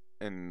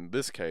 in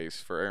this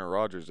case, for Aaron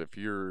Rodgers, if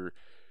you're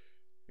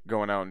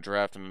going out and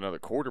drafting another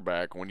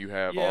quarterback when you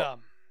have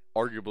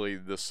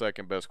arguably the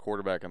second best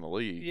quarterback in the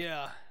league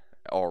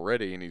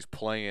already, and he's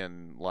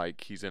playing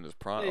like he's in his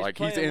prime.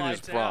 He's in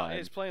his prime.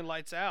 He's playing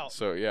lights out.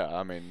 So, yeah,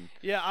 I mean.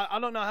 Yeah, I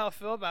don't know how I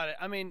feel about it.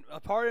 I mean, a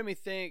part of me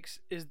thinks,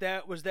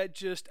 was that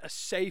just a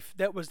safe,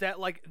 was that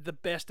the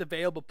best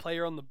available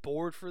player on the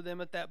board for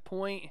them at that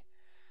point?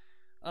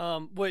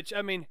 Which,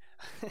 I mean,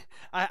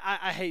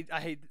 I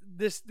hate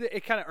this.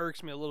 It kind of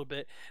irks me a little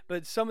bit.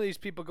 But some of these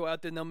people go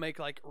out there and they'll make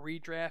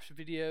redraft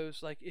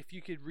videos. If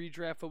you could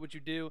redraft, what would you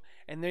do?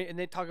 And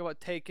they talk about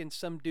taking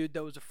some dude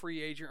that was a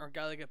free agent or a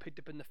guy that got picked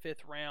up in the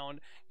 5th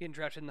round, getting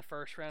drafted in the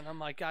 1st round. I'm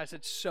like, guys,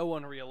 it's so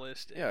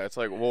unrealistic. Yeah, it's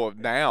well,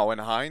 now in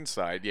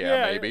hindsight, maybe.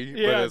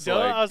 Yeah, but it's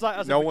I was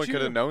like, no one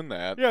could have known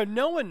that. Yeah,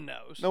 no one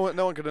knows. No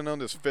one could have known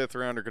this 5th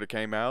rounder could have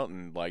came out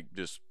and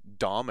just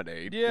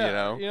dominate.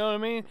 Yeah, you know what I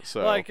mean.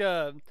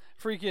 So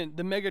freaking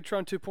the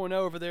Megatron 2.0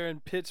 over there in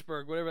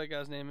Pittsburgh, whatever that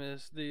guy's name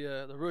is,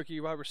 the rookie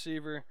wide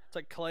receiver. It's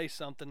like Clay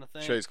something, I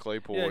think. Chase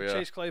Claypool, yeah.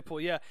 Chase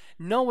Claypool, yeah.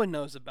 No one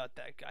knows about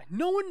that guy.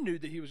 No one knew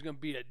that he was going to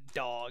beat a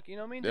dog. You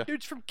know what I mean? The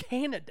dude's from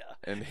Canada.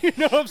 And you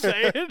know what I'm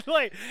saying?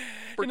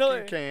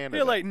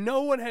 Canada. Yeah,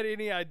 no one had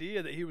any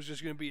idea that he was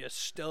just going to be a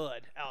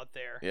stud out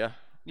there. Yeah.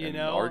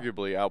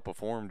 Arguably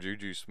outperformed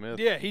Juju Smith.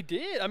 Yeah, he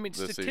did. I mean,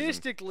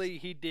 statistically,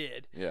 he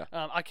did. Yeah.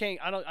 I can't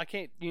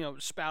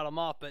spout him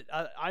off, but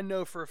I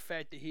know for a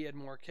fact that he had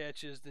more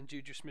catches than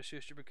Juju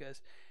Smith-Schuster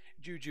because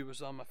Juju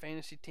was on my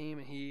fantasy team,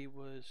 and he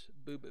was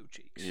Boo Boo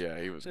Cheeks. Yeah,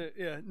 he was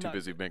too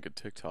busy making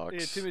TikToks. Yeah,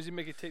 too busy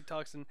making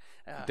TikToks and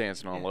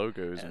dancing on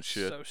logos and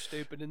shit. So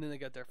stupid. And then they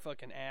got their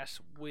fucking ass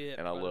whipped.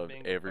 And I loved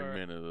every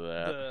minute of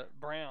that. The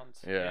Browns.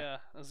 Yeah,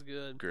 that's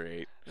good.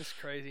 Great. That's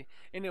crazy.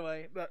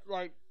 Anyway, but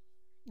like,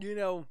 you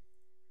know,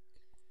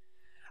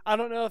 I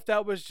don't know if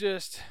that was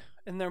just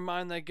in their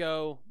mind. They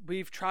go,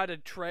 we've tried to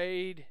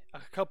trade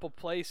a couple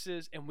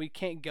places and we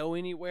can't go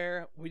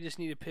anywhere. We just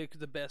need to pick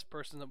the best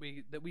person that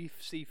we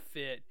see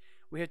fit.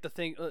 We have to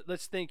think.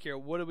 Let's think here.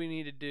 What do we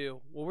need to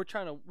do? Well,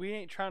 we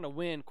ain't trying to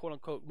win, quote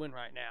unquote, win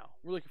right now.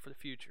 We're looking for the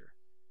future.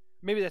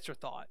 Maybe that's their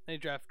thought. They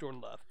draft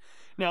Jordan Love.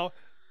 Now,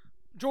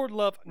 Jordan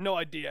Love, no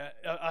idea.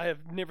 I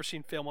have never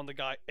seen film on the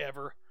guy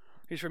ever.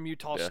 He's from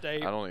Utah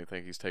State. I don't even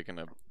think he's taken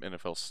an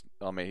NFL.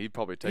 I mean, he'd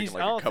probably taken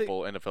like a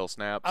couple NFL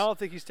snaps. I don't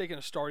think he's taken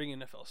a starting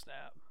NFL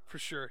snap for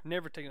sure.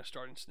 Never taken a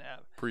starting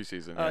snap.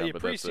 Preseason,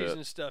 but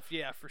preseason stuff,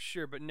 yeah, for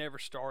sure, but never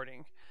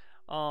starting.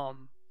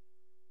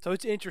 So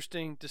it's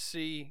interesting to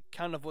see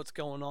kind of what's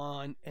going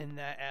on in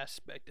that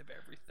aspect of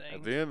everything.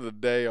 At the end of the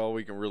day, all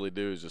we can really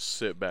do is just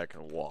sit back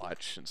and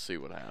watch and see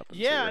what happens.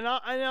 Yeah, and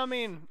I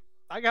mean,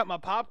 I got my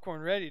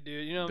popcorn ready,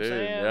 dude. You know what I'm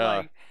saying? Yeah.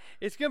 Like,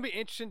 it's gonna be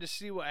interesting to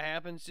see what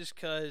happens, just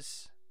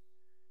because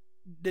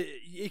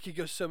it could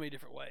go so many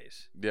different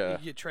ways. Yeah. He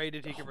could get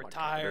traded. He could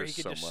retire. He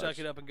could just suck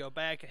it up and go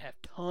back and have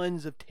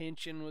tons of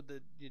tension with the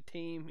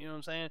team. You know what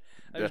I'm saying?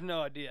 There's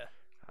no idea.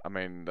 I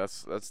mean,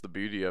 that's the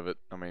beauty of it.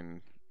 I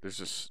mean,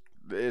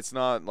 it's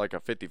not like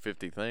a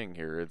 50-50 thing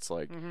here. It's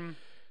like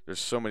there's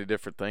so many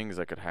different things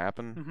that could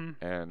happen,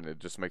 and it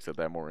just makes it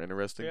that more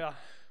interesting. Yeah.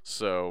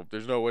 So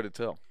there's no way to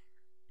tell.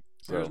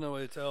 There's no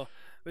way to tell.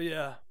 But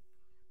yeah,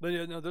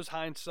 no, there's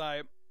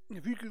hindsight.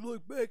 If you could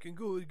look back and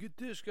go and get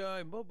this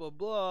guy, blah blah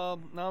blah.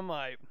 And I'm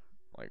like,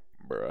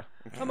 bruh.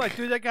 I'm like,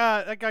 dude, that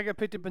guy got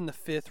picked up in the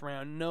 5th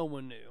round. No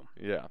one knew.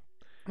 Yeah.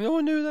 No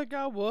one knew who that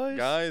guy was.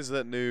 Guys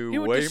that knew he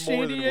went way to San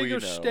more than we know. Diego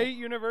State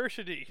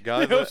University.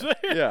 Guys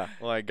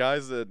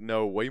guys that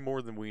know way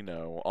more than we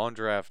know on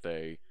draft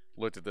day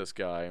looked at this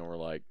guy and were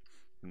like,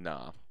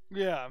 nah.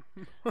 Yeah.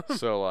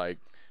 So like,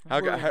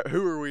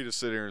 who are we to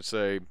sit here and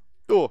say,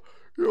 oh,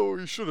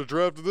 you should have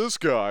drafted this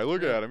guy.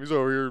 Look at him. He's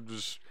over here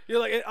just. You're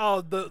like,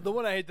 the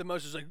one I hate the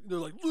most is like, they're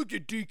like, look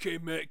at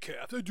DK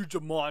Metcalf. That dude's a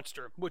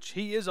monster, which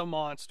he is a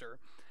monster.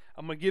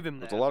 I'm gonna give him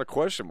that. There's a lot of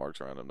question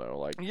marks around him though.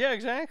 Like, yeah,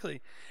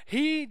 exactly.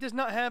 He does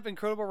not have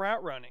incredible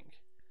route running.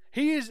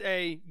 He is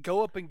a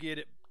go up and get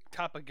it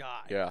type of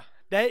guy. Yeah.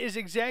 That is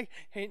exact.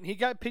 He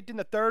got picked in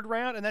the 3rd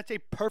round, and that's a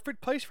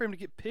perfect place for him to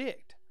get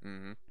picked.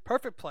 Mm-hmm.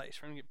 Perfect place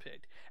for him to get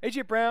picked.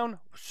 AJ Brown,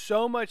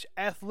 so much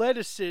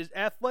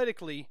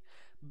athletically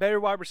better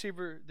wide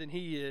receiver than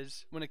he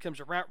is when it comes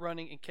to route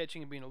running and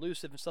catching and being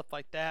elusive and stuff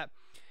like that.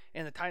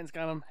 And the Titans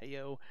got him. Hey,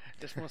 yo,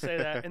 just want to say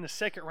that. In the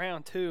 2nd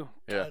round, too.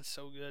 Yeah. God, that's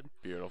so good.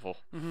 Beautiful.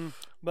 Mm-hmm.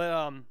 But,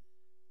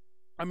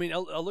 I mean,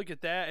 I'll look at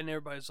that, and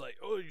everybody's like,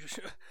 oh, you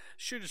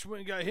should have just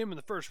went and got him in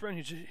the 1st round.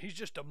 He's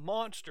just a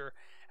monster.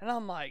 And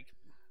I'm like...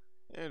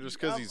 Yeah, just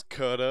because he's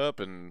cut up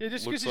and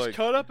just because he's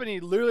cut up and he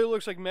literally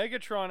looks like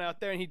Megatron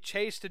out there, and he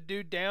chased a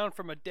dude down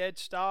from a dead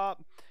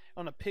stop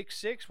on a pick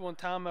 6 one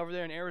time over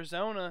there in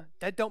Arizona,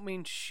 that don't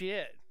mean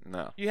shit.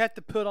 No. You have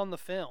to put on the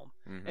film,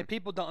 and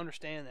people don't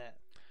understand that.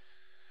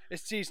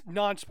 It's these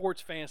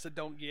non-sports fans that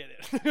don't get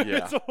it.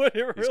 Yeah. That's what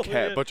it really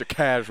is. Bunch of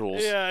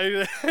casuals.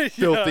 Yeah.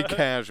 Filthy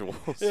casuals.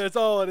 Yeah, that's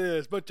all it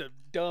is. Bunch of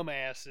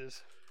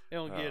dumbasses. They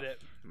don't get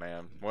it.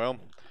 Man. Well,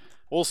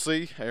 we'll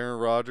see. Aaron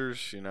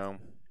Rodgers,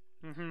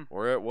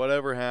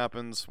 whatever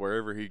happens,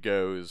 wherever he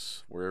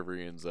goes, wherever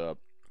he ends up,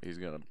 he's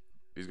gonna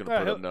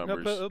put up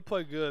numbers. He'll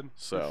play good.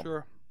 So, for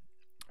sure.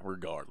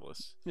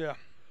 Regardless. Yeah.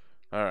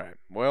 All right.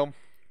 Well,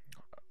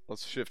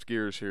 let's shift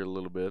gears here a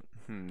little bit.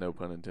 No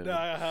pun intended.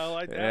 I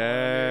like that.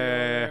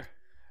 Yeah.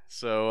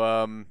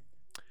 So,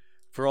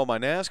 for all my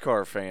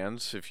NASCAR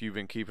fans, if you've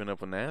been keeping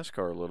up with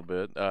NASCAR a little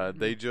bit,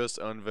 they just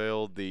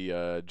unveiled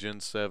the Gen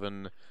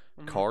 7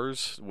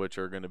 cars, which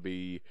are going to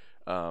be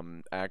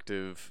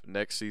active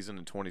next season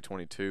in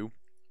 2022.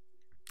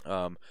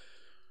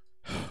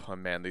 Oh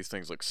man, these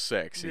things look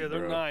sexy. Yeah, they're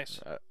bro. Nice.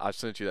 I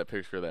sent you that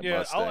picture of that Mustang.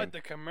 Mustang. I like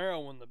the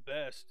Camaro one the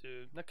best,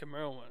 dude. That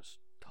Camaro one's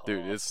tough.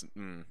 Dude, it's.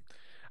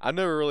 I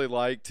never really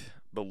liked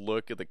the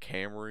look of the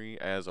Camry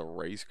as a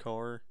race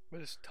car.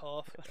 But it's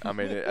tough. I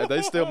mean,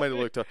 they still made it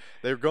look tough.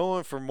 They're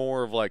going for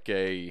more of like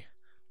a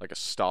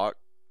stock,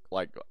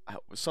 like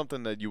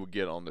something that you would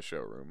get on the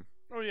showroom.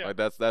 Oh yeah. Like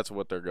that's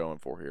what they're going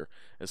for here.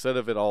 Instead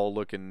of it all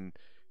looking,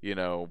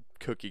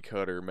 cookie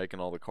cutter, making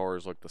all the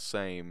cars look the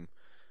same,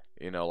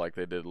 like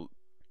they did,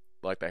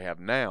 like they have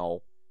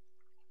now.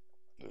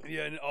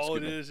 Yeah, and all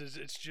it is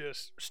it's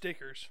just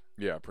stickers.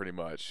 Yeah, pretty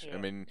much. Yeah. I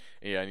mean,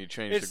 and you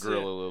change the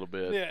grill a little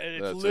bit. Yeah,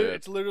 and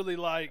it's literally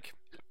like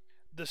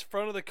this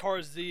front of the car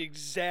is the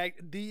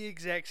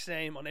exact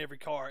same on every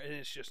car, and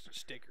it's just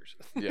stickers.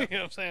 Yeah. You know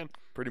what I'm saying?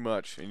 Pretty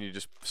much, and you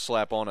just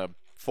slap on a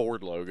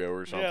Ford logo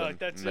or something. Yeah, like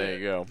that's and there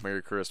you go.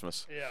 Merry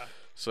Christmas. Yeah.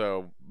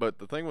 So, but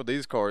the thing with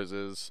these cars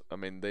is, I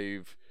mean,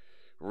 they've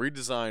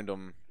redesigned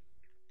them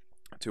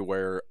to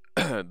where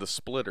the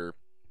splitter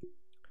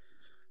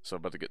So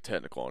about to get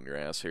technical on your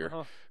ass here.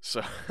 Uh-huh.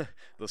 So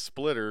the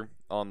splitter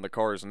on the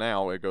cars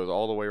now, it goes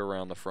all the way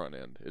around the front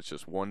end. It's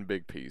just one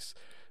big piece.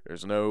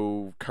 There's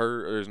no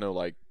there's no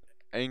like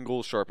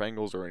angles, sharp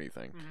angles or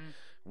anything.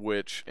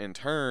 Which in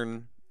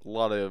turn, a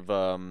lot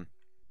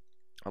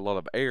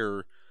of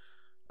air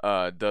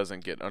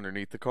doesn't get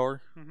underneath the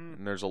car.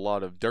 And there's a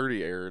lot of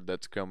dirty air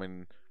that's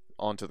coming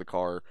onto the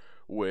car,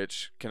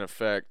 which can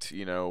affect,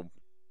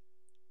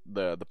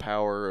 the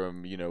power,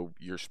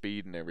 your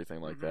speed and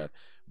everything like that.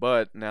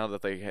 But now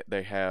that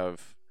they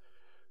have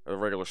a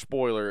regular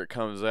spoiler, it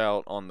comes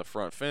out on the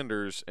front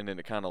fenders and then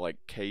it kind of like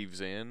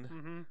caves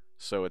in.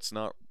 So it's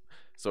not,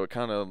 so it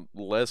kind of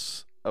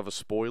less of a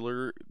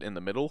spoiler in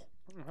the middle,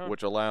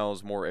 which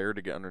allows more air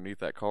to get underneath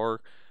that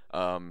car.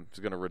 It's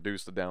going to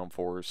reduce the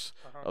downforce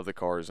of the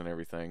cars and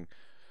everything.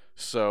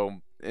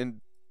 So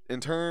in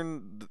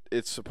turn,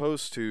 it's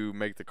supposed to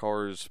make the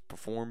cars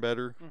perform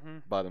better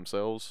by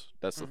themselves.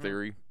 That's the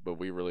theory, but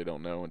we really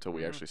don't know until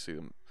we actually see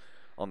them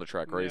on the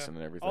track racing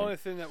and everything. Only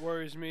thing that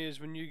worries me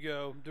is when you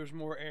go, there's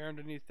more air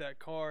underneath that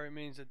car. It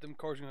means that them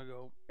cars are going to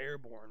go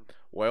airborne.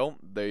 Well,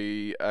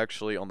 they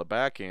actually, on the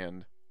back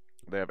end,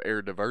 they have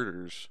air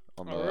diverters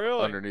on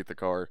underneath the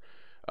car,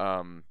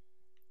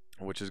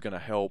 which is going to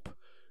help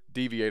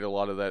deviate a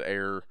lot of that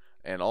air.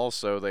 And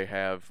also they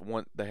have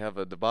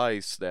a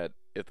device that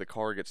if the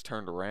car gets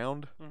turned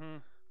around,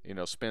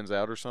 spins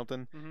out or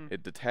something,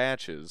 it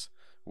detaches,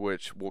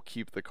 which will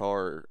keep the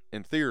car,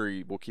 in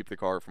theory,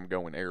 from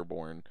going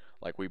airborne,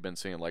 like we've been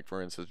seeing, like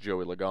for instance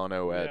Joey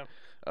Logano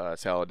at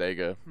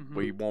Talladega.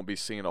 We won't be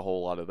seeing a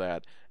whole lot of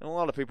that. And a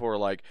lot of people are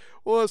like,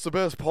 well, that's the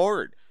best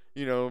part,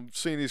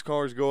 seeing these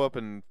cars go up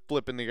and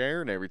flip in the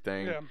air and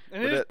everything. Yeah,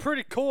 and it's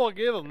pretty cool, I'll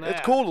give them that.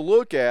 It's cool to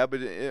look at,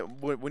 but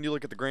when you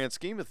look at the grand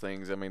scheme of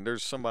things, I mean,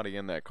 there's somebody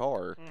in that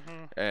car,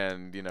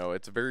 and,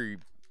 it's very,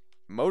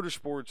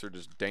 motorsports are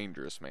just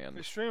dangerous, man.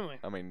 Extremely.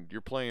 I mean,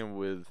 you're playing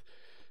with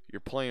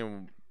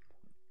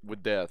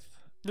death.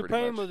 You're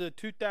playing with a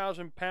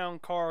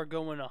 2,000-pound car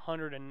going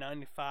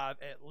 195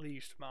 at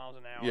least miles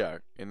an hour. Yeah,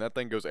 and that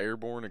thing goes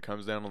airborne and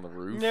comes down on the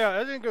roof. Yeah,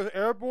 that thing goes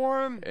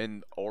airborne.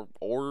 And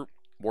or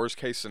worst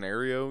case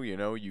scenario,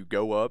 you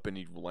go up and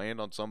you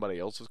land on somebody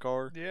else's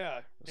car.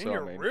 Yeah, so, and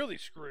you're really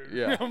screwed. Yeah.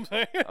 You know what I'm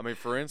saying? I mean,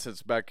 for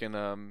instance, back in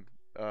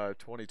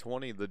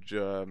 2020,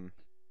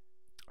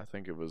 I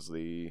think it was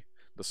the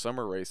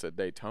summer race at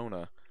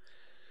Daytona,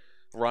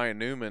 Ryan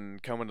Newman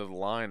coming to the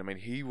line. I mean,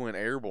 he went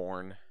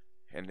airborne,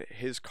 and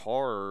his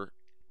car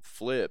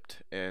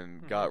flipped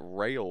and got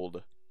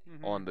railed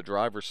on the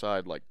driver's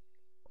side, like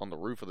on the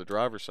roof of the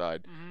driver's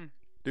side.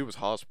 Dude was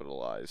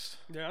hospitalized.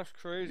 Yeah, that's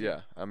crazy.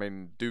 Yeah, I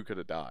mean, dude could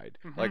have died.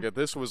 Like, if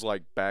this was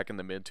like back in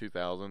the mid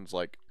 2000s,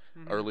 like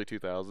early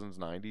 2000s,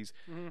 90s,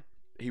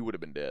 he would have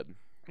been dead.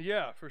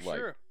 Yeah, for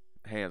sure.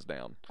 Hands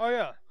down. Oh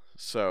yeah.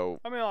 So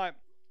I mean, like,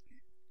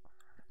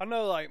 I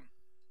know, like,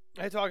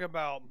 they talk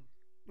about,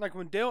 like,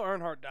 when Dale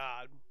Earnhardt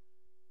died,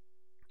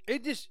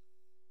 it just,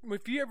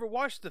 if you ever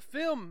watch the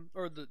film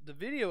or the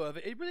video of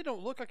it, it really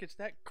don't look like it's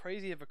that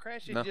crazy of a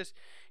crash.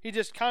 He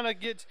just kind of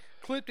gets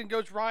clipped and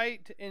goes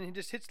right, and he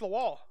just hits the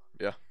wall.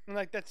 Yeah. And,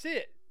 like, that's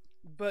it.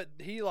 But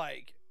he,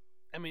 like,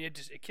 I mean,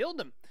 it killed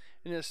him,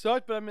 and it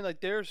sucked. But I mean,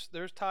 like, there's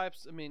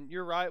types. I mean,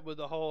 you're right with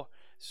the whole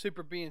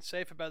super being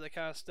safe about that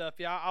kind of stuff.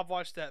 Yeah, I've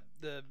watched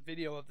the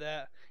video of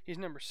that. He's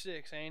number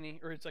 6, ain't he?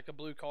 Or it's like a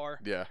blue car.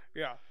 Yeah.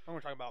 Yeah, I'm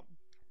gonna talk about.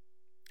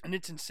 And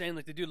it's insane.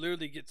 Like, the dude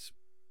literally gets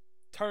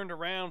turned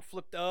around,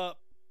 flipped up,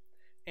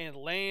 and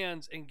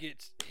lands and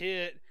gets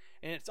hit,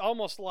 and it's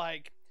almost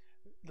like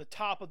the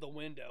top of the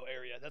window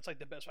area. That's like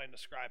the best way I can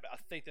describe it. I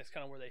think that's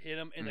kind of where they hit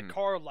him, and the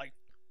car like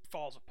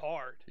falls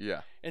apart.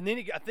 Yeah. And then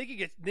he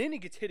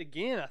gets hit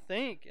again. I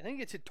think he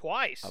gets hit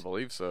twice. I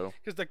believe so.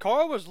 Because the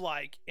car was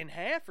like in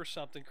half or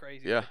something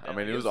crazy. Yeah, like I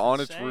mean, like, it was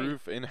on its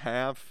roof in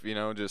half.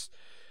 Just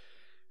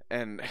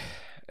and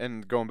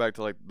going back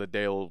to like the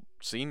Dale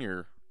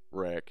Senior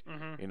wreck.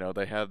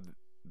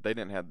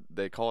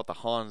 They call it the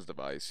Hans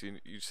device.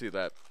 You see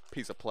that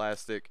piece of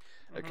plastic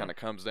that kind of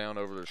comes down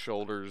over their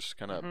shoulders,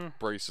 kind of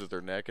braces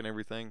their neck and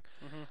everything.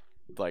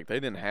 Like, they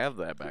didn't have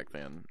that back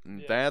then.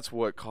 And that's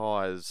what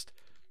caused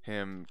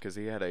him, because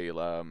he had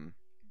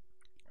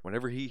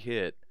whenever he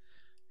hit,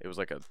 it was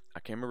like I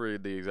can't remember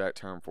the exact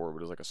term for it, but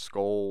it was like a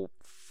skull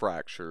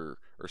fracture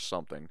or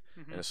something.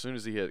 And as soon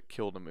as he hit, it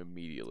killed him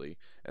immediately.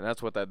 And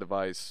that's what that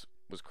device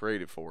was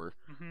created for,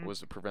 was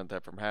to prevent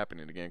that from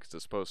happening again, because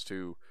it's supposed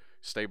to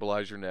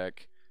stabilize your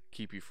neck,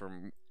 keep you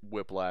from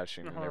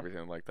whiplashing and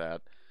everything like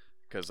that.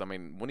 Because, I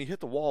mean, when he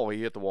hit the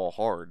wall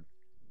hard.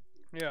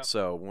 Yeah.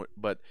 So,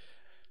 but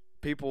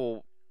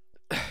people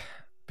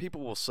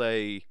will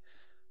say,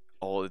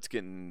 oh, it's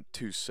getting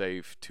too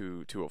safe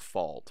to a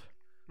fault.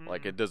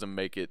 Like, it doesn't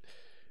make it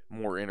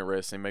more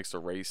interesting. It makes the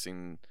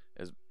racing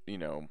as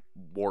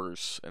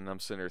worse. And I'm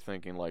sitting there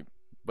thinking, like,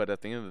 but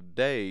at the end of the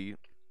day,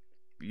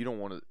 you don't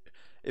want to.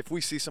 If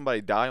we see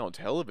somebody die on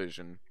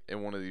television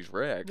in one of these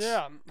wrecks,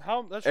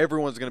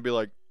 everyone's gonna be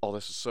like, "Oh,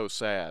 this is so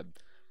sad."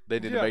 They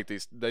need to make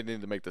these. They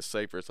need to make this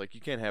safer. It's like,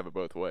 you can't have it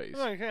both ways.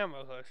 No, you can't have it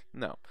both ways.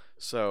 No.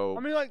 So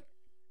I mean, like,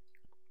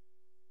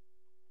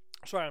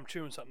 Sorry, I'm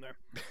chewing something there.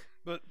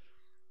 But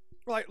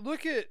like,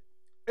 look at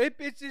it.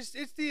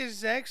 It's the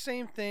exact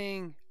same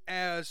thing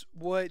as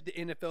what the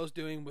NFL is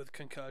doing with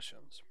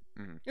concussions.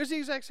 Mm-hmm. It's the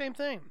exact same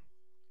thing.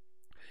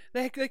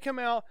 They come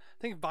out.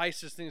 I think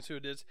Vice is who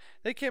it is.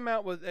 They came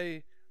out with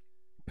a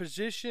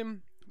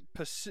position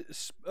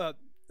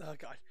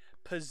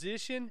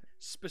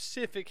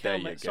specific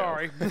helmet.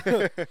 Sorry,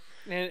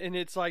 and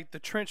it's like the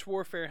trench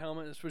warfare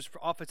helmet. This was for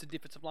offensive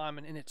defensive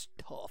linemen, and it's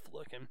tough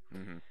looking.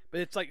 Mm-hmm.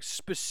 But it's like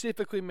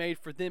specifically made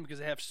for them because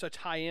they have such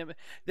high end.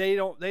 They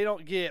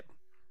don't get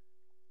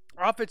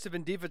offensive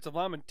and defensive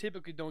linemen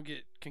typically don't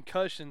get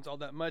concussions all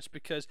that much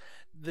because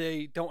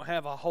they don't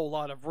have a whole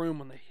lot of room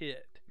when they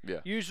hit.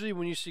 Yeah. Usually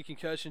when you see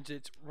concussions,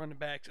 it's running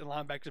backs and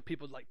linebackers and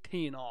people like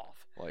teeing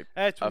off. Like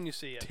that's when you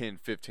see it. 10,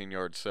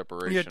 15-yard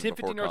separation. Yeah, 10,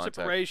 15-yard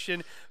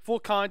separation, full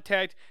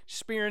contact,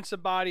 spearing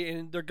somebody,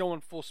 and they're going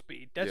full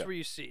speed. That's where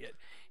you see it.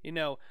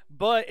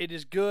 But it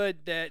is good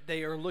that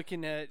they are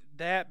looking at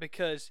that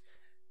because,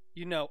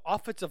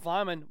 offensive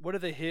linemen, what do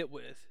they hit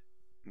with?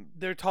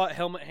 They're taught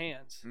helmet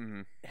hands.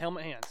 Mm-hmm.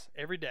 Helmet hands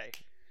every day.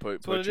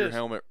 Put your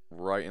helmet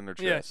right in their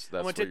chest. Yeah.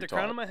 I'm going to take the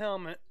crown of my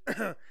helmet,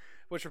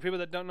 which for people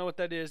that don't know what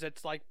that is,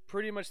 it's like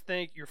pretty much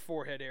think your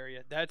forehead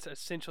area. That's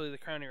essentially the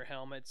crown of your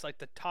helmet. It's like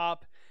the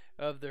top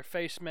of their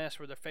face mask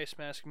where their face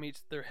mask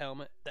meets their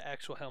helmet, the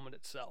actual helmet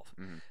itself.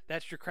 Mm-hmm.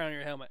 That's your crown of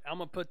your helmet. I'm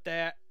going to put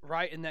that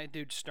right in that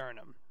dude's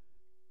sternum.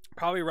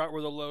 Probably right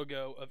where the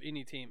logo of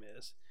any team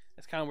is.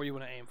 That's kind of where you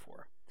want to aim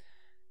for.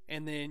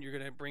 And then you're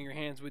going to bring your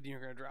hands with you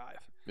and you're going to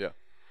drive. Yeah.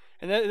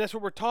 And that's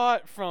what we're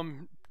taught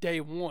from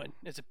day one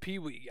as a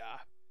peewee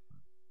guy.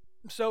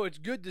 So it's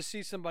good to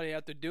see somebody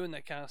out there doing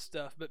that kind of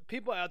stuff. But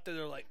people out there,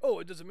 they're like, oh,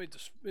 it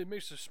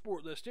makes the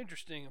sport less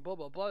interesting and blah,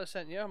 blah, blah. This,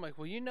 that, and the other. I'm like,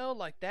 well,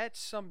 like that's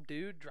some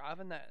dude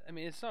driving that. I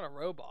mean, it's not a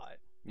robot.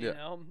 You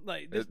know?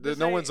 Like this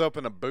no one's up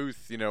in a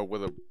booth,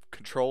 with a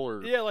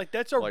controller. Yeah, like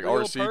that's a like real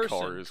RC person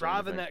cars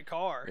driving that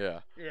car. Yeah.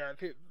 Yeah.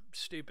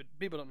 Stupid.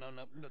 People don't know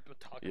what we're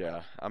talking about.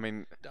 Yeah, I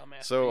mean,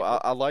 dumbass so people.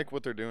 I like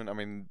what they're doing. I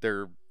mean,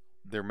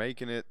 they're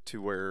making it to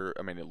where,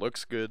 I mean, it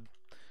looks good.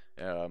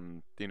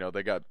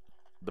 They got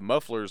the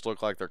mufflers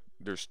look like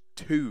there's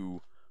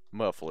two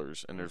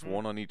mufflers and there's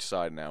one on each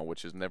side now,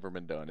 which has never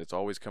been done. It's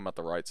always come out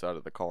the right side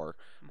of the car.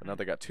 But now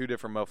they got two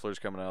different mufflers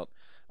coming out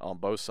on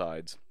both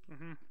sides.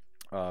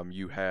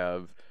 You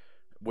have,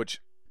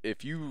 which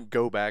if you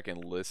go back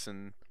and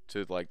listen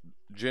to like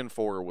Gen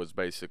 4 was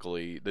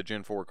basically, the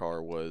Gen 4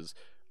 car was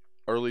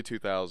early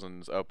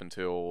 2000s up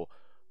until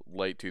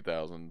late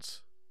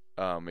 2000s.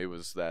 It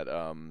was that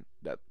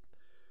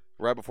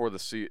right before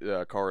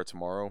the Car of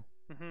Tomorrow,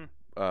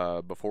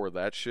 before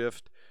that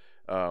shift,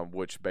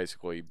 which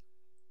basically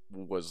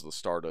was the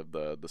start of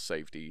the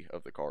safety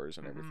of the cars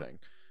and everything.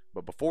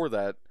 But before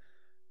that,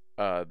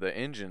 the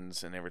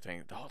engines and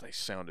everything, they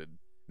sounded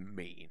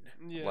mean.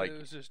 Yeah, like it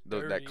was just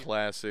dirty. That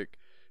classic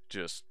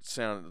just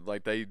sounded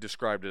like they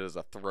described it as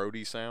a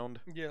throaty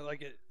sound. Yeah,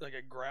 like it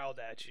growled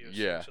at you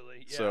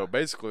essentially. Yeah. So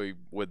basically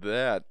with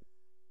that,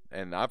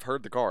 and I've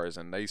heard the cars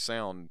and they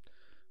sound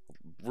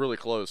really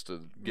close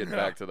to getting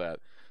back to that.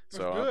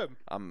 So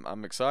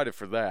I'm excited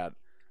for that.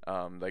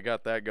 They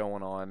got that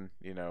going on,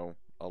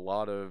 a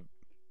lot of,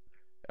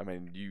 I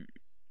mean,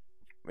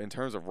 in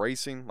terms of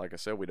racing, like I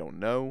said, we don't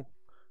know.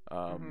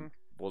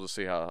 We'll just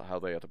see how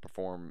they have to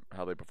perform,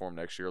 how they perform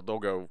next year.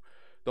 They'll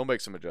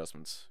make some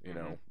adjustments,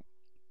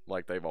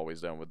 like they've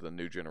always done with the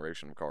new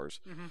generation of cars.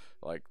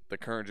 Like the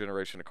current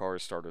generation of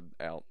cars started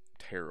out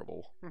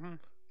terrible,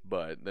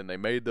 but then they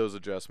made those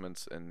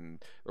adjustments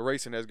and the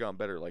racing has gone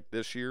better. Like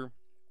this year,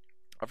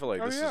 I feel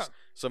like this is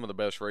some of the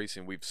best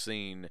racing we've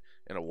seen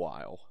in a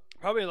while.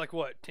 Probably like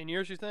what, 10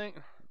 years you think?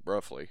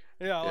 Roughly.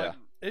 Yeah, like,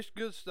 it's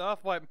good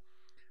stuff. Like,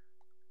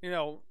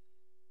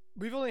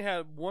 we've only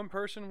had one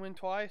person win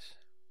twice.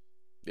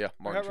 Yeah,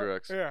 Martin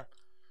Truex. Yeah.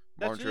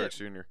 Martin Truex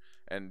Jr.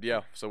 And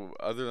so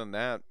other than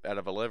that, out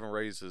of 11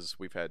 races,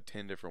 we've had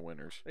 10 different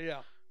winners. Yeah.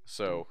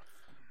 So,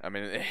 I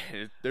mean,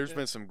 there's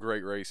been some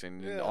great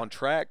racing on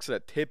tracks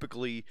that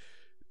typically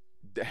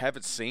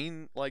haven't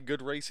seen like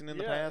good racing in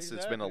the past. Exactly.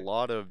 It's been a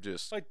lot of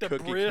just like the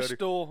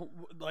Bristol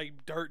like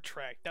dirt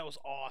track. That was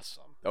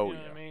awesome. Oh, you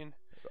know what I mean?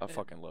 I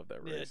fucking love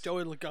that race. Yeah,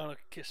 Joey Logano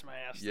could kiss my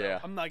ass. Yeah.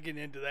 I'm not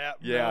getting into that.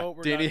 Yeah. No,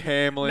 Denny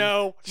Hamlin.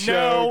 No,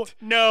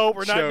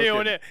 we're not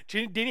doing it.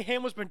 Denny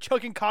Hamlin's been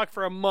chucking cock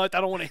for a month.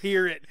 I don't want to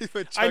hear it.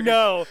 I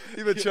know.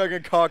 He's been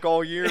chugging cock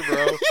all year,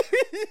 bro.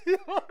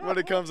 When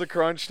it comes to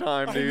crunch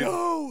time, dude. I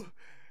know.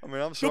 I mean,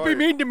 I'm sorry. Don't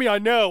be mean to me, I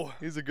know.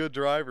 He's a good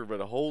driver,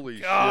 but holy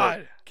God.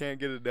 Shit, can't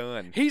get it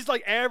done. He's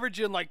like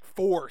averaging like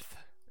fourth,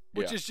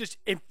 which is just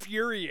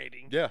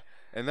infuriating. Yeah,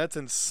 and that's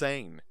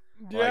insane.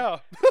 Yeah,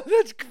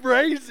 that's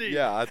crazy.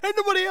 Yeah. Ain't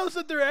nobody else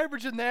that they're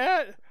averaging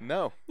that.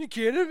 No. You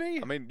kidding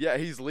me? I mean, yeah,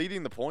 he's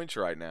leading the points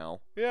right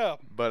now. Yeah.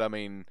 But, I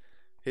mean,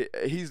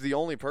 he's the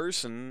only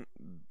person,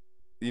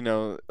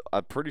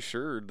 I'm pretty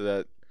sure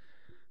that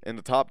in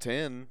the top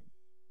 10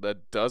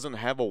 that doesn't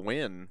have a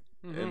win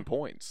in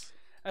points.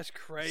 That's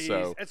crazy.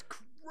 That's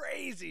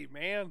crazy,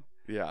 man.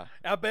 Yeah.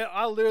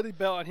 I literally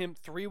bet on him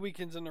 3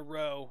 weekends in a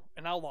row,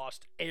 and I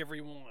lost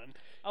every one.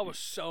 I was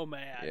so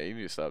mad. Yeah, you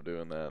need to stop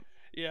doing that.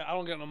 Yeah, I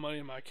don't got no money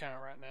in my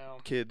account right now.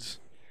 Kids.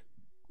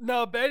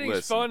 No,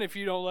 betting's fun if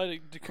you don't let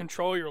it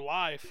control your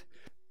life.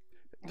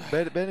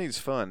 Betting's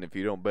fun if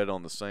you don't bet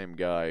on the same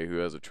guy who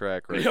has a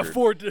track record. Yeah,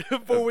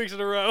 4 weeks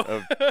in a row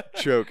of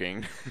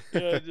choking.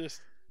 Yeah,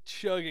 just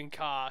chugging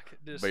cock.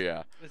 Just, but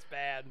yeah, it's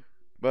bad.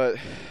 But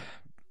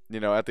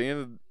at the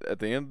end of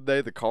the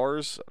day, the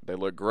cars, they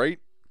look great.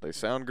 They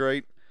sound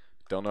great.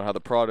 Don't know how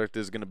the product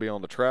is going to be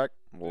on the track.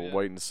 We'll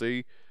wait and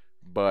see.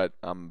 But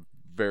I'm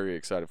very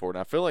excited for it.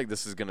 And I feel like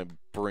this is going to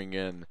bring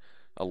in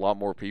a lot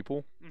more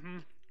people.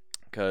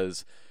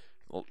 Because,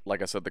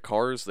 like I said, the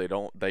cars,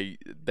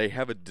 they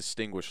have a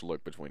distinguished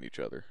look between each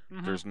other.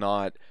 There's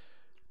not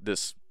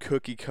this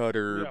cookie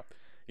cutter,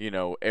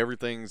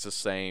 everything's the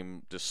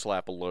same, just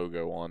slap a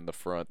logo on the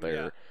front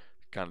there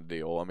kind of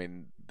deal. I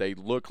mean, they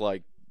look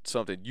like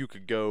something you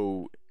could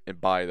go and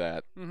buy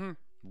that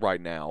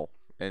right now.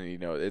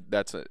 And,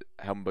 that's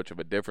how much of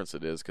a difference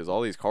it is, because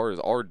all these cars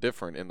are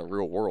different in the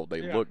real world.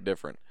 They look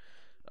different.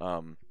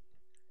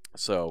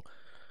 So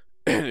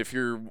if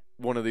you're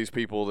one of these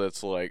people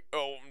that's like,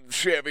 oh,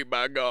 Chevy,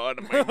 by God,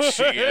 I mean,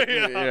 shit,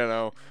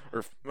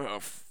 or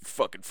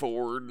fucking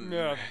Ford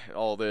and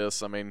all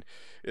this, I mean,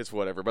 it's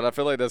whatever. But I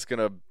feel like that's going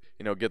to,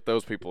 get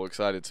those people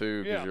excited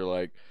too, because you're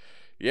like,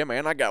 yeah,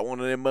 man, I got one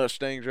of them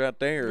Mustangs right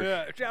there.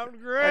 Yeah, it sounds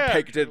great. I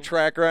take it to the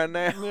track right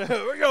now.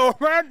 We're going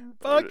right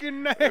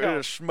fucking now. We're going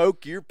to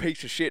smoke your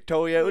piece of shit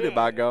Toyota,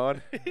 by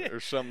God, or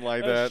something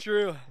like that. That's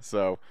true.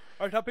 So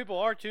that's how people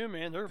are too,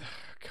 man. They're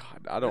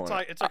God, I don't.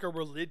 It's like a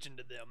religion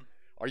to them.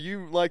 Are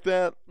you like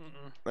that?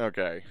 Mm-mm.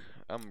 Okay.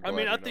 I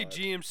think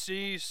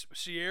GMC's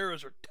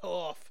Sierras are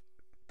tough.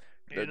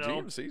 The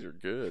GMCs are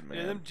good, man.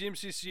 Yeah, them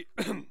GMC,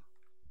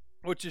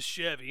 which is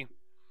Chevy.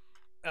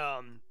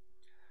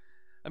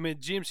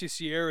 GMC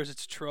Sierras,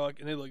 it's a truck,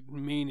 and they look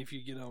mean if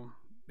you get them.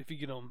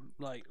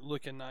 Like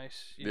looking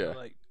nice,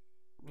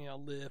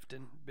 lift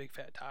and big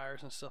fat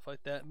tires and stuff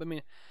like that. But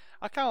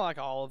I kind of like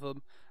all of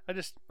them. I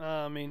just,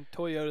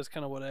 Toyota's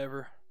kind of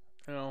whatever.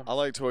 I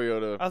like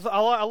Toyota.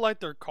 I like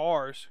their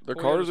cars. Their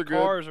cars are good.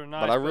 Cars are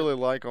nice, but I really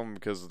like them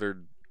because they're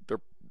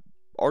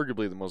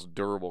arguably the most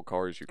durable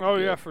cars you can get. Oh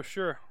yeah, for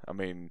sure. I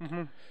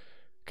mean,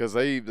 because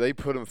they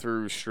put them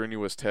through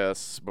strenuous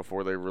tests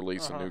before they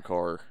release a new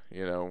car.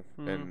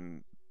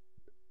 And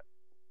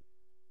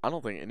I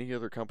don't think any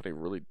other company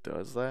really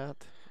does that.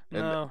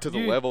 And no, to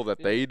the level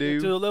that they do.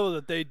 To the level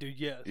that they do,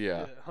 yes.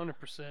 Yeah. 100%.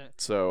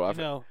 So I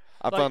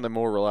found them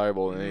more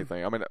reliable than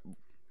anything. I mean,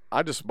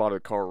 I just bought a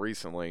car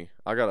recently.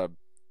 I got a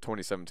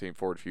 2017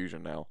 Ford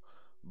Fusion now.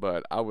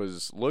 But I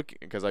was looking,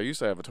 because I used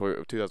to have a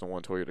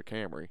 2001 Toyota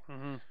Camry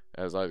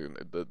as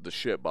the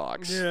shit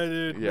box. Yeah,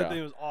 dude. Yeah. That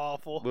thing was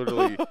awful.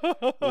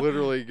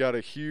 Literally got a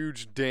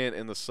huge dent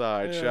in the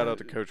side. Shout out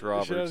to Coach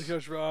Roberts. Shout out to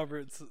Coach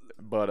Roberts.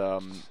 But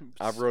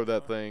I've rode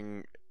that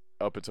thing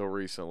up until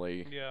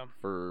recently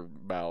for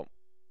about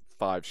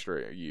 5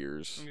 straight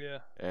years. Yeah.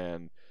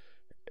 And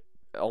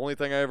the only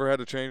thing I ever had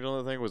to change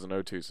on the thing was an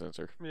O2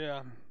 sensor.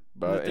 Yeah.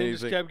 But it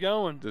just kept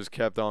going. Just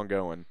kept on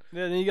going.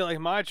 Yeah, then you get like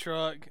my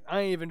truck. I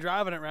ain't even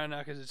driving it right now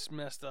because it's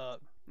messed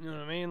up. You know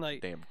what I mean?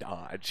 Like damn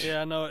Dodge. Yeah,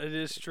 I know it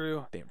is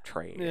true. Damn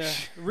trash. Yeah.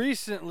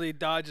 Recently,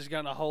 Dodge has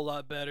gotten a whole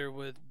lot better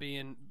with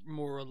being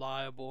more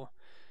reliable,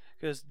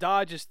 because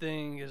Dodge's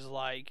thing is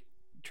like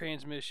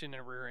transmission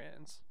and rear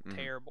ends,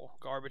 terrible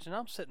garbage. And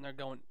I'm sitting there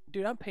going,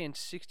 dude, I'm paying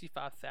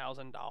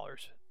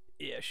 $65,000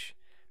 ish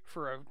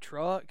for a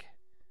truck.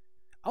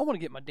 I want to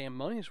get my damn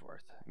money's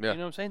worth. Yeah. You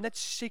know what I'm saying? That's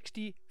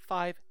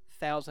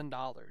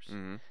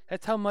 $65,000.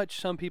 That's how much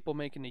some people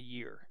make in a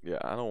year. Yeah,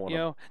 I don't want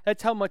to.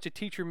 That's how much a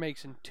teacher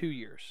makes in 2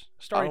 years.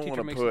 Starting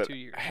teacher makes in 2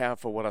 years.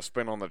 Half of what I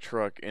spent on the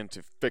truck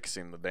into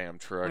fixing the damn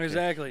truck.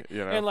 Exactly.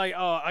 And like,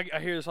 I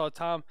hear this all the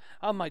time.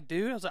 I'm like,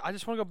 dude, I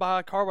just want to go buy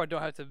a car where I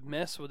don't have to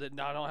mess with it,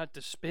 and I don't have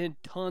to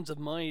spend tons of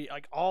money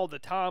like all the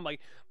time, like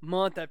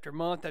month after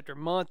month after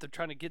month of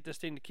trying to get this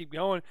thing to keep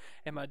going.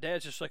 And my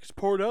dad's just like, it's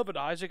part of it,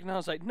 Isaac. And I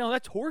was like, no,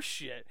 that's horse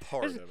shit.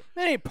 That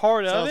ain't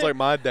part of it. Sounds like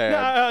my dad.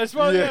 That's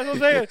what I'm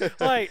saying.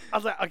 Like, I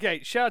was like,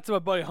 okay, shout out to my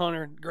buddy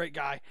Hunter, great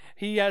guy.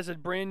 He has a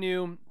brand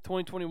new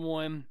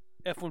 2021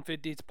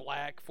 F-150. It's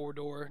black,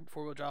 4-door,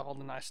 4-wheel drive, all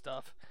the nice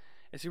stuff.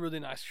 It's a really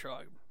nice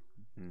truck.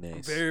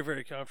 Nice. Very,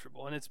 very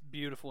comfortable, and it's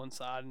beautiful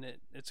inside, and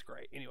it's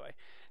great. Anyway,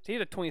 so he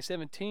had a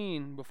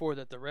 2017 before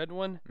that, the red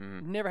one.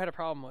 Never had a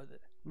problem with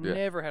it.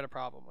 Never had a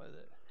problem with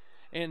it.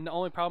 And the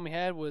only problem he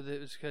had with it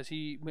was because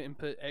he went and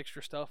put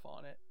extra stuff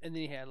on it, and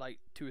then he had like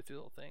 2 or 3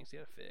 little things he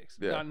had to fix.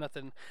 Yeah. Not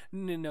nothing.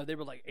 No, they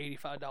were like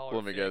 $85.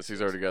 Let me guess,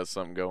 he's already got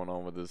something going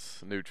on with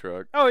this new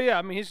truck. Oh yeah,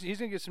 I mean he's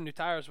gonna get some new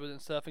tires with it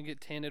and stuff, and get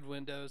tinted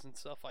windows and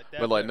stuff like that.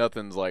 But like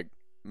nothing's like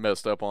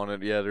messed up on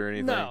it yet or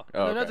anything. No,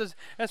 nothing's.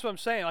 That's what I'm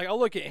saying. Like I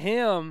look at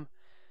him,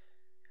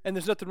 and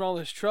there's nothing wrong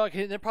with his truck.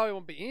 There probably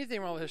won't be anything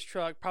wrong with his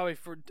truck, probably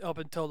for up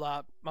until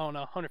like, I don't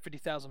know,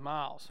 150,000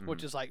 miles,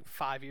 which is like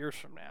 5 years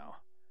from now.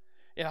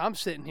 Yeah, I'm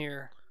sitting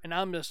here. And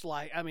I'm just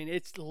like, I mean,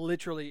 it's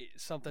literally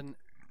something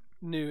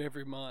new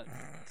every month.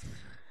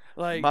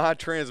 Like my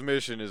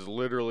transmission is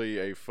literally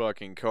a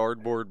fucking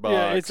cardboard box.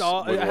 yeah, it's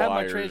all. With I had my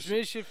wires.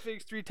 transmission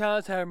fixed 3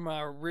 times. I had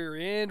my rear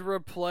end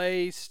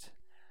replaced.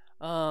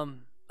 I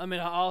mean,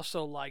 I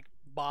also like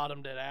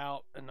bottomed it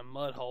out in the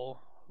mud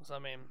hole. So, I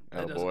mean,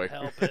 that doesn't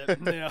help it.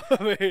 You know,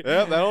 I mean,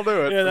 Yeah, that'll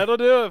do it. Yeah, that'll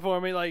do it for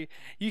me. Like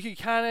you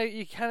kind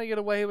of get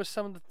away with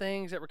some of the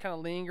things that were kind of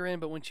lingering,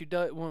 but once you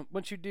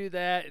do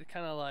that, it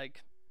kind of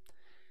like,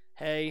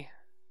 hey,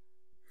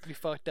 you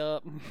fucked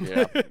up.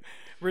 Yeah.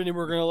 Really,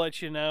 we're gonna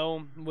let you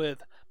know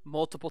with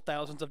multiple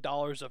thousands of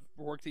dollars of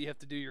work that you have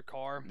to do your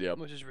car,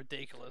 which is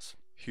ridiculous.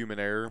 Human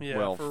error. Yeah,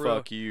 well, for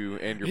fuck real. you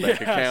and your bank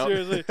account.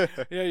 Seriously.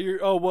 Yeah,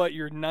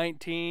 you're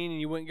 19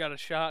 and you went and got a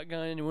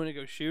shotgun and you want to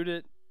go shoot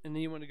it. And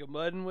then you want to go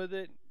mudding with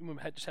it. You want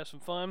to just have some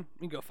fun.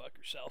 You can go fuck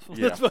yourself.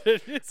 Yeah. That's what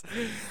it is.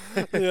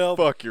 You know,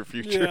 Fuck your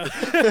future.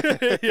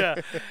 Yeah.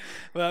 Yeah.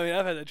 Well, I mean,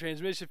 I've had the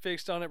transmission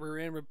fixed on it, rear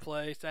end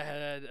replaced. I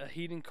had a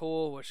heating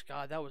coil, which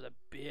God, that was a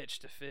bitch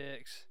to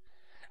fix.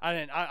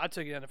 I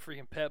took it down to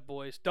freaking Pep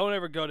Boys. Don't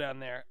ever go down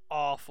there.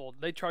 Awful.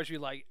 They charge you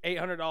like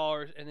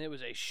 $800, and it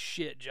was a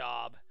shit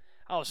job.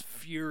 I was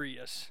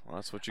furious. Well,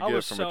 that's what you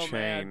get from a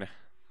chain. Mad.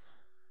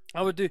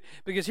 I would do,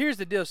 because here's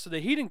the deal. So the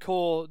heating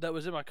coil that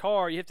was in my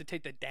car, you have to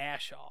take the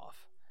dash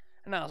off.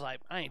 And I was like,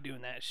 I ain't doing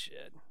that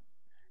shit.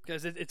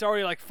 Because it's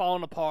already like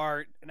falling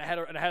apart. And I had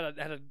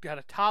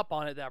a top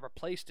on it that I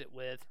replaced it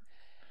with.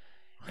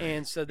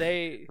 And so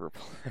they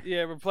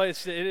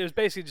replaced it. It was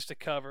basically just a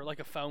cover,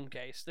 like a phone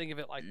case. Think of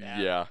it like that.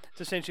 Yeah.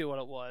 It's essentially what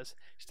it was,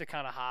 just to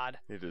kind of hide.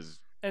 It is.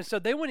 And so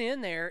they went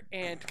in there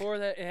and tore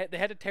that. They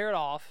had to tear it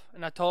off.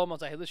 And I told them, I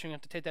was like, hey, listen, you're going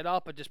to have to take that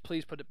off, but just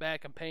please put it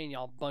back. I'm paying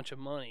y'all a bunch of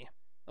money.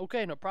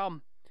 Okay, no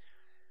problem.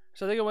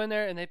 So they go in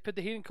there and they put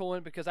the heating coil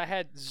in because I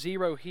had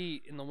zero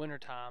heat in the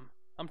wintertime.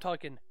 I'm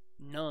talking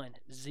none.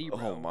 Zero.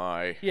 Oh,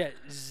 my. Yeah,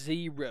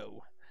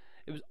 zero.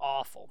 It was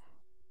awful.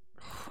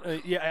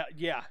 Yeah.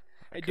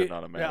 I could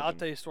not imagine. Yeah, I'll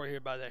tell you a story here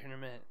about that in a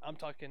minute. I'm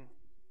talking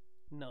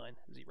none.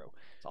 Zero.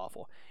 It's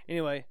awful.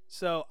 Anyway,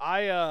 so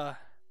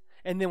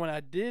and then when I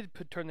did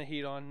turn the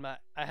heat on,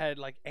 I had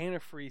like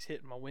antifreeze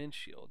hitting my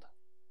windshield.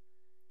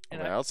 On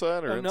the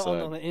outside or inside?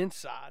 No, on the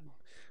inside.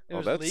 It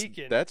was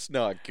leaking. That's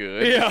not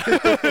good. Yeah,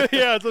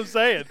 yeah, that's what I'm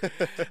saying.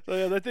 So,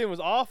 yeah, that thing was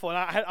awful, and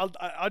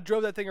I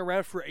drove that thing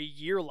around for a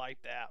year like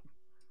that.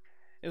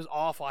 It was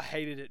awful. I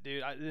hated it,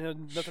 dude. There was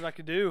nothing I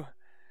could do,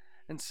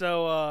 and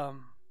so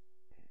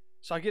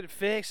I get it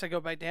fixed. I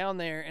go back down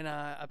there, and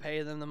I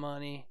pay them the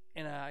money,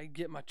 and I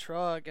get my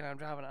truck, and I'm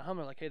driving a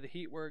Hummer. Like, hey, the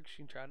heat works.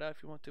 You can try it out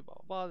if you want to. Blah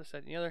blah blah. This,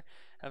 that, and the other.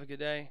 Have a good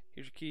day.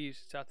 Here's your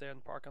keys. It's out there in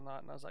the parking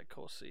lot. And I was like,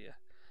 cool, see ya.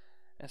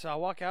 And so I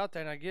walk out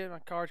there and I get in my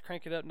car,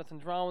 crank it up,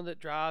 nothing's wrong with it,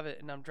 drive it,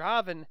 and I'm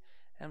driving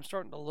and I'm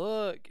starting to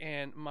look,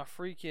 and my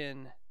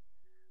freaking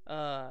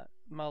my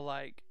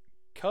like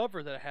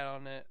cover that I had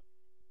on it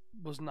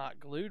was not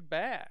glued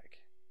back.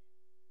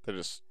 They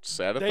just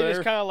sat it there? there? They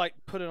just kind of like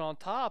put it on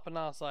top, and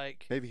I was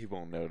like, maybe he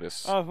won't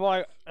notice. I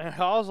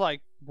was like,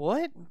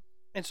 what?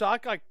 And so I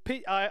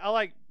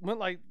went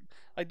like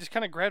just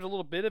kind of grabbed a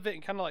little bit of it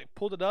and kind of like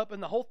pulled it up,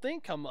 and the whole thing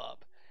come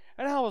up,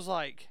 and I was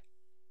like,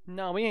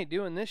 no, we ain't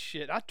doing this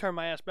shit. I turned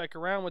my ass back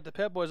around with the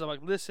Pep Boys. I'm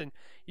like, listen,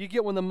 you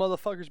get one of the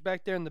motherfuckers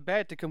back there in the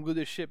back to come glue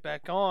this shit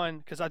back on,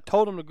 because I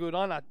told them to glue it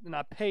on, and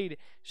I paid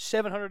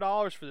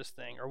 $700 for this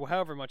thing, or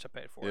however much I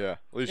paid for it. Yeah, at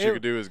least you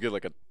could do is get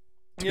like a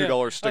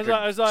 $2 sticker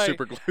I was like,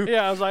 super glue.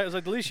 Yeah, I was like,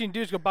 the least you can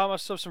do is go buy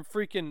myself some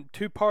freaking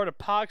 2-part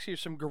epoxy or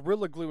some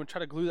Gorilla Glue and try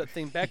to glue that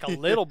thing back a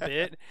little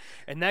bit.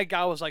 And that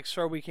guy was like,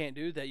 sir, we can't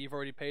do that. You've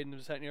already paid him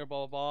this, that, and the other,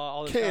 blah, blah, blah.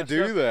 All this Can't kind of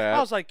do stuff. that. I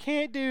was like,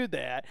 can't do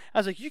that. I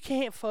was like, you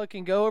can't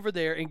fucking go over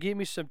there and give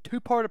me some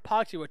 2-part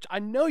epoxy, which I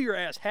know your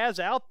ass has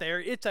out there.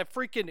 It's a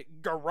freaking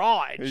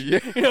garage. Yeah.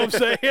 You know what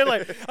I'm saying?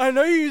 Like, I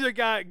know you either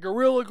got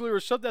Gorilla Glue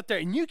or something out there,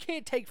 and you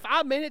can't take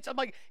 5 minutes. I'm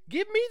like,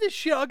 give me the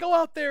shit. I'll go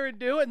out there and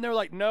do it. And they're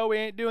like, no, we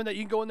ain't doing that.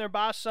 You can go in there and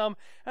buy some.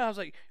 And I was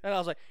like,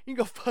 you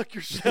can go fuck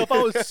yourself.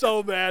 I was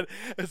so mad.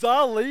 And so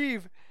I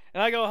leave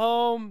and I go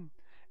home,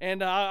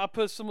 and I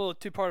put some little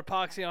 2-part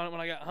epoxy on it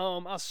when I got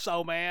home. I was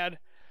so mad.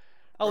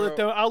 I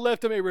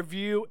left them a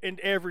review and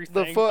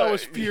everything. I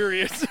was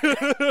furious. Yeah,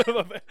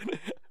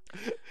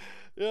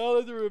 I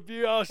left a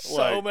review. I was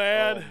so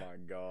mad. Oh my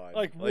god!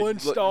 Like 1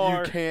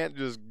 star. You can't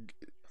just.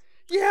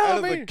 Yeah,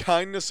 out of the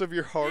kindness of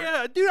your heart.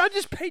 Yeah, dude, I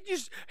just paid you.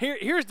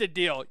 Here's the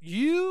deal.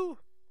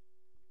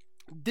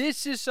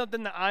 This is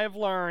something that I've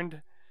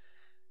learned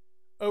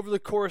over the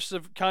course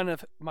of kind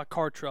of my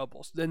car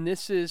troubles. Then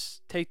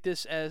take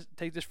this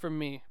from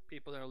me,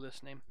 people that are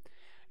listening.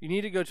 You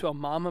need to go to a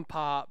mom and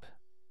pop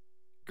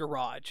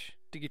garage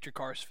to get your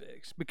cars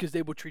fixed, because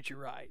they will treat you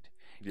right.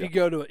 If you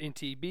go to an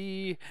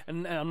NTB,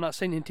 and I'm not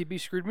saying NTB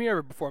screwed me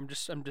over before. I'm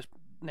just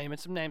naming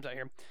some names out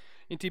here.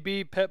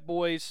 NTB, Pep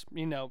Boys,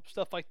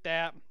 stuff like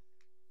that.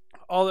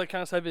 All that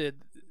kind of stuff.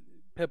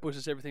 Pep Boys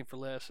is everything for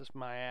less. Is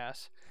my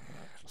ass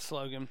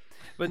slogan.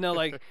 But no,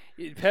 like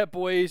Pep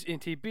Boys,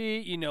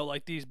 NTB,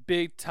 like these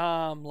big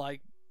time,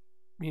 like,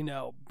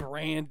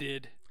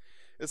 branded.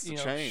 It's the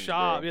chains,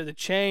 shop. bro. Yeah, the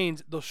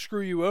chains, they'll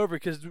screw you over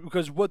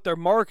because what their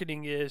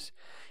marketing is,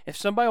 if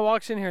somebody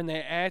walks in here and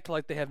they act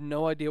like they have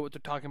no idea what they're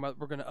talking about,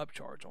 we're going to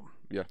upcharge them.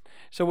 Yeah.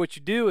 So what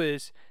you do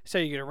is,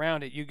 say you get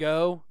around it, you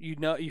go, you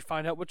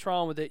find out what's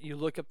wrong with it, you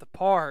look up the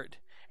part,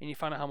 and you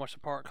find out how much the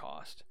part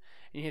cost.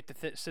 And you have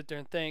to sit there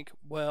and think,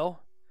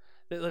 well,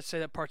 let's say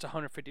that part's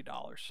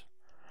 $150.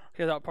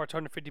 Okay, that part's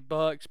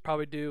 $150,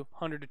 probably do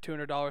 $100 to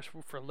 $200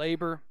 for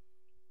labor.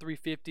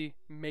 $350,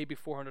 maybe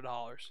 $400.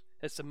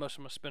 That's the most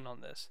I'm gonna spend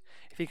on this.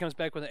 If he comes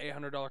back with an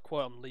 $800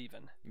 quote, I'm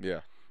leaving.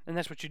 Yeah. And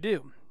that's what you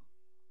do.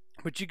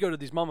 But you go to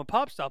these mom and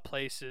pop style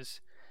places,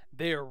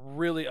 they are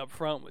really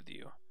upfront with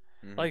you.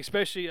 Mm-hmm.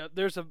 Like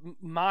there's a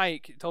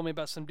Mike told me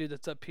about some dude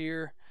that's up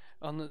here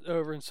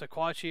over in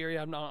Sequatchie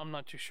area. I'm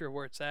not too sure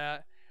where it's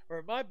at, or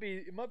it might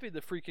be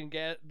the freaking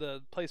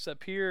the place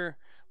up here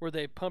where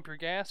they pump your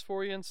gas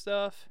for you and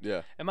stuff.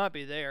 Yeah. It might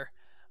be there.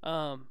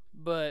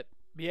 But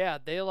yeah,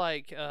 they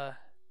like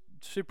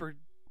super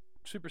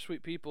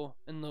sweet people,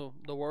 and they'll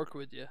work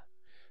with you.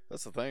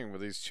 That's the thing with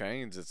these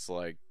chains. It's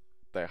like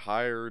they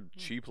hired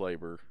cheap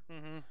labor.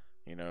 Mm-hmm.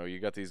 You know, you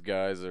got these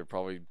guys that are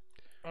probably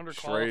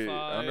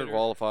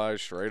Underqualified,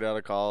 straight out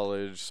of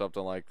college,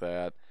 something like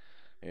that.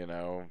 You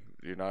know,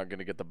 you're not going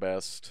to get the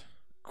best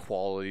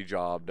quality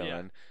job done.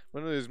 Yeah.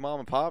 When these mom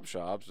and pop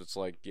shops, it's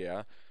like,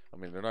 yeah, I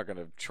mean, they're not going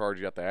to charge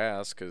you at the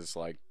ass because,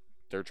 like,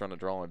 they're trying to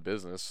draw in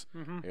business,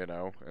 mm-hmm. you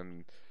know,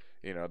 and,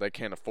 you know, they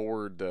can't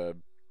afford to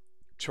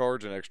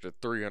charge an extra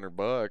 $300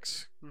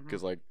 because, Mm-hmm.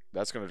 like,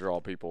 that's going to draw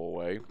people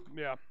away.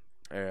 Yeah.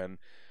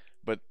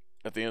 But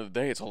at the end of the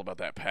day, it's all about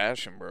that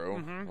passion, bro.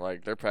 Mhm.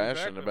 Like, they're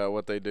passionate Exactly. about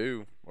what they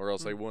do, or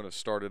else they wouldn't have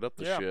started up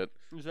the Yeah. shit.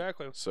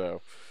 Exactly.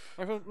 So,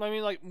 I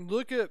mean, like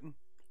look at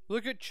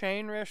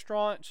chain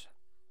restaurants,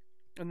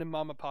 and then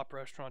mom and pop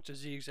restaurants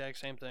is the exact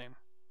same thing.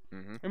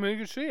 mm-hmm. I mean, you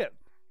can see it.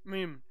 I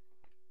mean,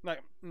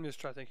 like, let me just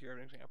try to think here of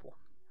an example.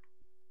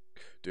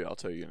 Dude, I'll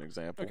tell you an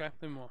example. Okay,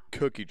 then more.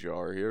 Cookie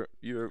jar here.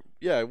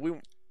 Yeah,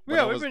 when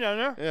Yeah, I we've was- been down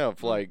there. Yeah,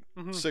 for like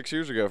Mhm. 6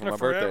 years ago for my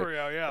Forever,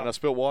 birthday. yeah. And I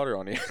spilled water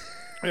on you.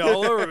 Yeah,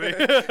 all over me.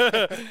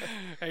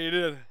 Hey, you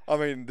did. I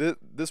mean,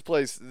 this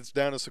place, it's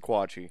down in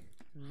Sequatchie.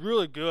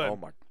 Really good. Oh,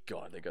 my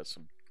God. They got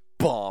some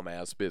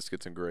bomb-ass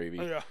biscuits and gravy.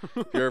 Yeah.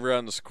 If you're ever out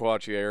in the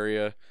Sequatchie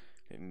area,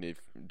 and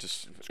if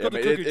just, go to I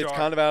mean, Cookie it's Jar.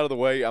 kind of out of the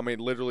way. I mean,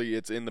 literally,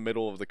 it's in the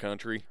middle of the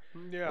country.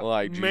 Yeah.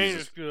 Like, Man,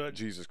 Jesus, it's good.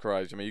 Jesus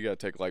Christ. I mean, you got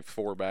to take like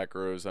 4 back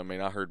rows. I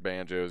mean, I heard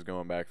banjos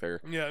going back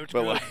there. Yeah, it's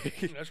But, good.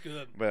 like- That's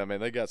good. But, I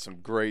mean, they got some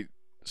great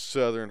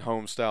Southern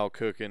home-style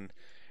cooking.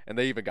 And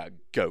they even got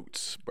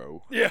goats,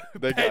 bro. Yeah,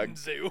 They petting got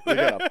zoo. They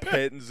got a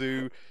petting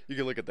zoo. You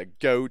can look at the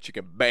goats. You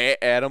can bat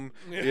at them.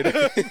 You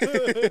know,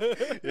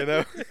 you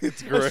know?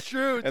 It's great. That's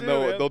true, And too,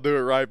 they'll man. they'll do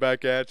it right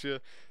back at you.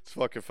 It's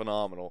fucking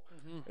phenomenal.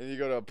 Mhm. And you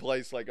go to a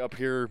place like up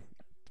here,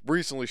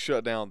 recently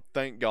shut down.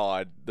 Thank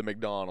God, the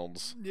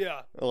McDonald's.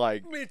 Yeah.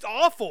 Like I mean, it's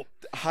awful.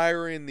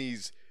 hiring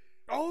these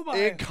Oh my.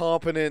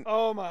 incompetent.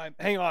 Oh my.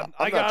 Hang on. I'm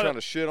I not got trying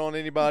to shit on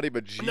anybody,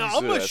 but Jesus. No,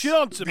 I'm gonna shit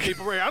on some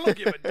people right here. I don't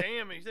give a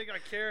damn. You think I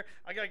care?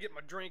 I gotta get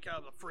my drink out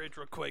of the fridge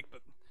real quick,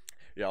 but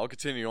Yeah, I'll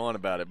continue on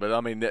about it. But I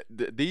mean,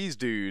 these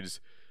dudes.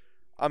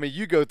 I mean,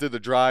 you go through the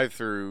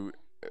drive-through.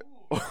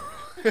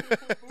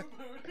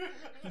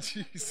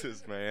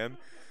 Jesus, man.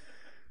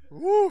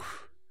 Woo. I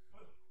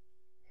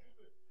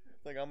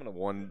think I'm gonna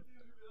one.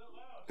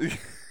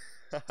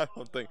 I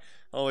don't think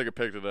I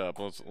picked it up.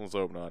 Let's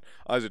hope not.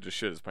 Isaac just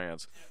shit his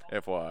pants,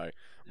 FYI.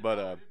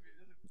 But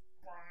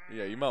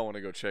yeah, you might want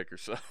to go check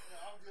yourself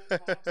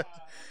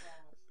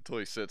until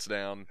he sits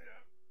down.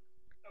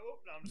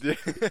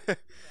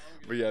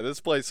 But yeah, this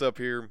place up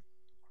here.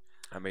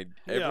 I mean,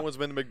 Yeah. everyone's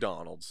been to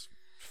McDonald's,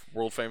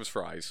 world famous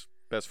fries,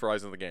 best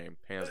fries in the game,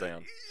 hands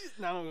down.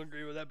 No, I don't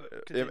agree with that.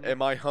 But continue. In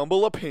my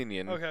humble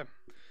opinion, Okay.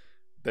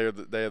 they are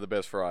the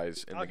best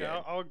fries in the Okay,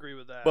 game. I'll agree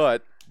with that.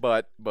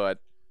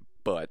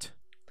 But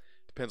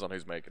depends on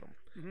who's making them.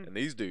 Mhm. And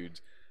these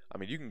dudes, I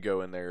mean, you can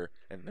go in there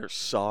and they're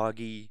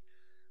soggy,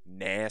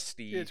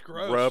 nasty, It's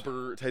gross.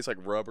 rubber. It tastes like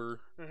rubber.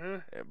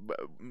 Like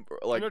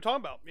Like they're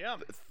talking about, yeah.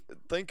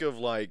 think of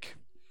like,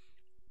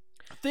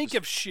 Think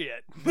of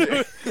shit.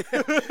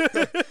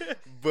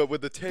 but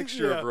with the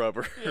texture Yeah. of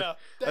rubber. Yeah,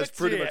 That's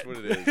pretty much what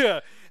it is. Yeah,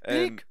 And-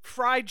 think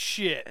fried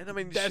shit. And I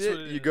mean, that's shit,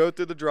 what it you is. go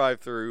through the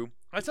drive-through.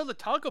 That's how the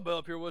Taco Bell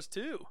up here was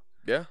too.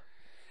 Yeah.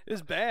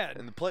 It's bad.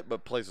 And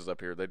but places up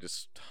here, they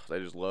just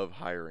love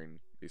hiring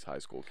these high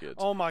school kids.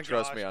 Oh my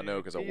Trust gosh, me, I know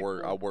dude. because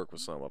I work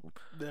with some of them.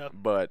 Yeah.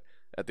 But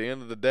at the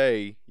end of the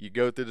day, you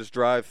go through this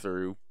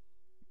drive-through.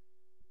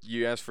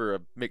 You ask for a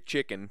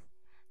McChicken.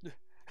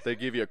 They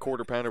give you a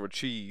quarter pounder with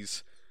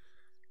cheese.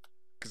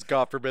 Because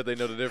God forbid they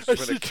know the difference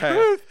That's between the a cow.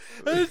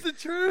 truth. That's the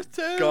truth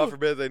too. God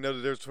forbid they know the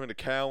difference between a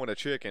cow and a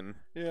chicken.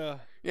 Yeah.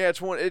 Yeah, it's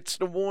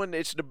the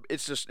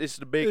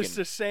big It's one.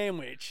 the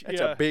sandwich.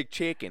 It's yeah. a big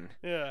chicken.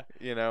 Yeah.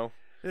 You know.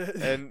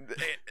 And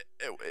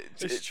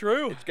It's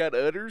true. It's got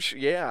udders,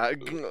 yeah,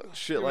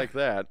 shit like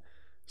that.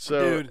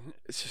 So, Dude.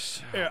 it's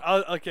just,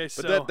 Yeah, okay,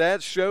 so but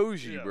that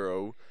shows you, Yeah.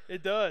 bro.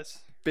 it does.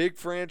 Big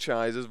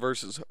franchises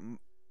versus,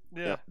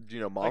 Yeah.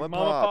 mom Like and mom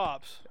pop.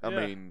 pops. I Yeah.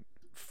 mean,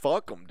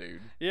 fuck them,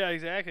 dude. Yeah,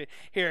 exactly.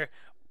 Here,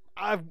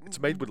 It's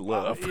made with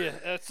love. yeah,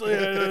 that's a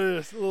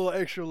little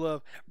extra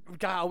love.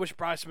 God, I wish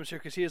Bryson was here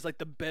because he has like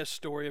the best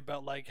story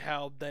about like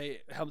how the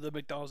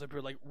McDonald's up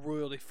here like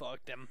royally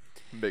fucked him.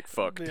 Big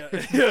fuck. Yeah,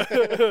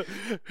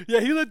 yeah.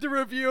 He let the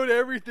review and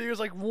everything. It was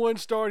like 1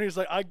 star, and he's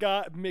like, "I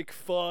got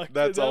McFucked."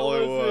 That's all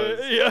it was.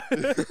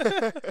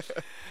 Yeah.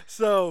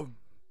 So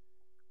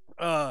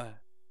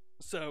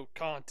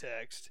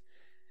context.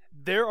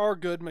 There are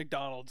good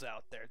McDonald's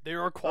out there.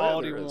 There are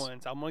quality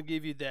ones. I'm gonna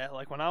give you that.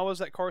 Like when I was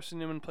at Carson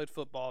Newman and played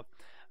football,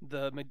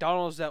 the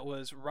McDonald's that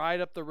was right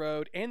up the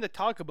road and the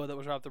Taco Bell that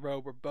was right up the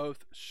road were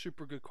both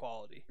super good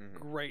quality,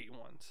 great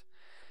ones.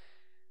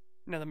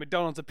 Now the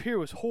McDonald's up here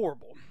was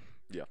horrible.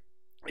 Yeah.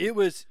 It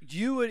was,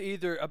 you would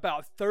either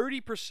about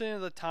 30%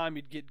 of the time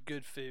you'd get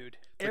good food.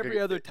 Every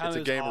other time it's it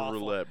was a game awful.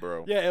 of roulette,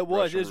 bro. Yeah, it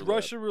was. Russian It was roulette.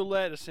 Russian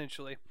roulette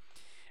essentially,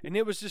 and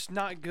it was just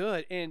not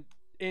good. And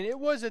it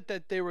wasn't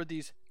that they were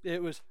these.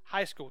 It was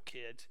high school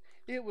kids.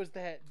 It was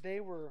that they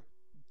were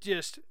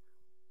just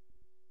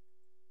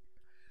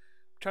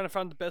trying to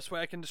find the best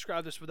way I can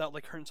describe this without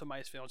like hurting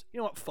somebody's feelings. You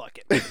know what? Fuck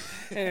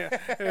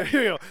it.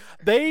 You know,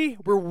 they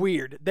were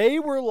weird. They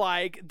were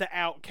like the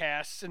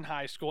outcasts in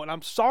high school, and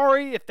I'm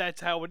sorry if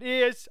that's how it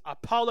is. I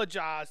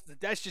apologize.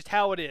 That's just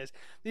how it is.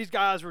 These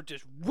guys were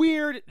just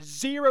weird,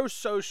 zero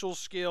social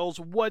skills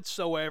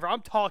whatsoever.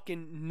 I'm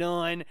talking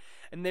none,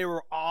 and they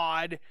were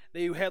odd.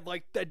 They had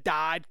like the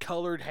dyed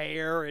colored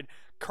hair and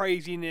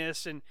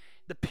craziness and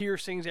the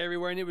piercings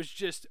everywhere, and it was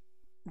just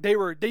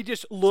they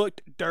just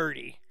looked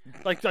dirty.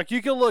 Like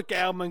you can look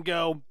at them and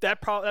go,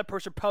 that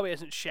person probably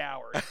hasn't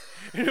showered.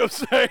 You know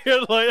what I'm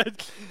saying?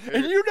 Like,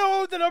 and you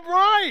know that I'm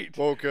right.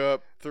 Woke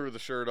up, threw the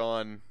shirt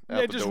on, out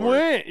Yeah, the just door.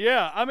 went.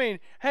 Yeah, I mean,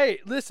 hey,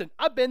 listen,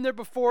 I've been there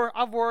before.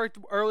 I've worked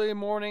early in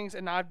mornings,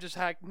 and I've just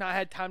not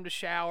had time to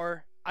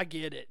shower. I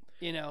get it.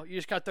 You know, you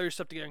just got to throw your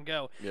stuff together and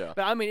go. Yeah.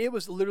 But I mean, it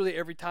was literally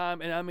every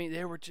time, and I mean,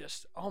 they were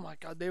just, oh my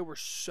God, they were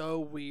so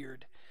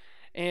weird.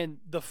 And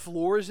the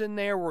floors in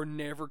there were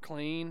never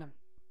clean.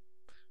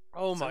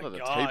 Oh my Some of the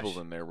gosh. tables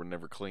in there were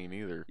never clean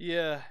either.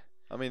 Yeah.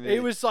 I mean,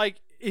 It was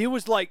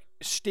like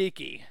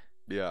sticky.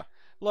 yeah,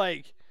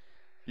 Like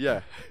yeah,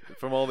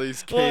 from all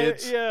these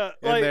kids in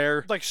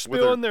there like with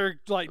spilling their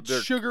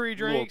their sugary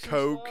little drinks.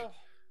 Coke. And stuff.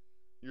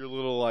 your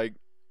little like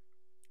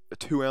a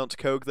 2-ounce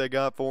Coke they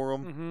got for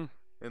them,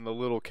 Mhm. and the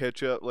little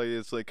ketchup, like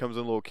it comes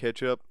in a little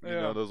ketchup. You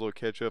Yeah. know those little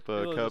ketchup The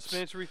little cups.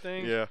 dispensary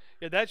things. Yeah,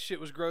 Yeah, that shit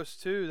was gross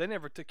too. They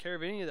never took care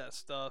of any of that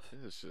stuff.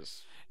 it's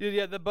just Dude,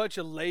 yeah, the bunch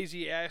of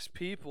lazy ass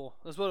people.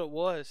 That's what it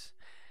was.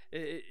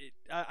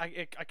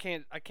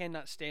 I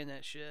cannot stand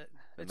that shit.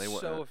 And It's they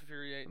want- so and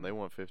infuriating. they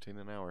want 15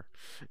 an hour.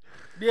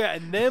 Yeah,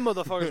 and them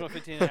motherfuckers want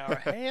 15 an hour.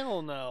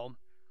 Hell no.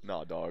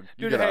 Nah, dog.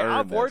 You Dude, gotta hey, earn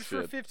I've that worked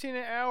for shit. 15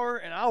 an hour,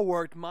 and I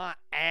worked my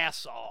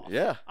ass off.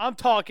 Yeah. I'm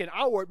talking,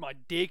 I worked my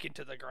dick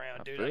into the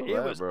ground, dude. feel Like, it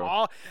that, was bro.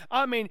 all,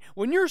 I mean,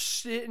 when you're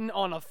sitting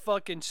on a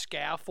fucking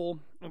scaffold,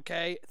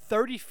 okay,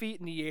 30 feet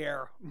in the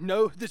air,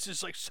 no, this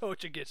is like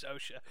such against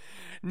OSHA.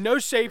 No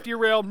safety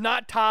rail,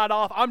 not tied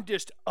off. I'm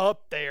just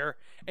up there,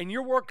 and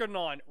you're working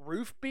on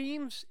roof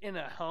beams in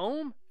a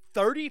home,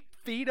 30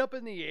 feet up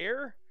in the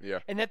air, Yeah.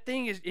 and that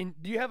thing is, and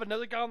you have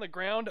another guy on the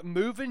ground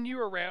moving you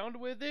around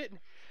with it.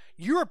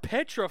 You're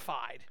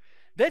petrified.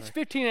 That's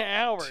 15 an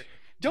hour.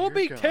 Don't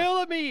Dear be God.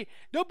 telling me.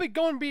 Don't be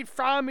going to be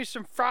frying me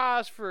some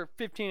fries for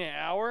 15 an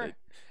hour.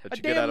 That A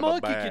you get out damn of a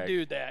monkey could bag.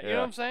 do that. You know Yeah.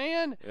 what I'm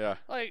saying? Yeah.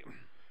 Like,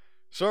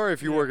 Sorry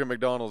if you work at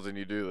McDonald's and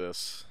you do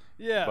this.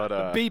 yeah,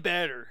 But, be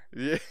better.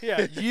 Yeah.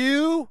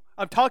 Yeah,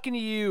 I'm talking to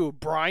you,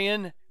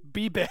 Brian.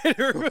 Be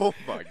better. Oh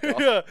my God.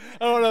 Yeah,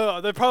 I don't know.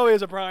 There probably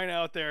is a Brian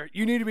out there.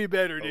 You need to be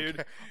better,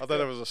 dude. Okay. I thought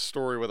that was a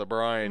story with a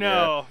Brian.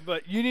 No,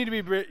 but you need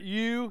to be.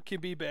 You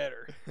can be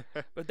better.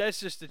 But that's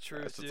just the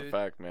truth, That's just dude. a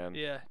fact, man.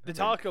 Yeah, the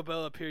Taco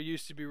Bell up here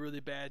used to be really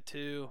bad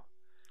too.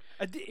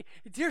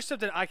 There's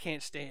something I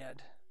can't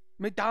stand.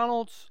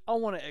 McDonald's, I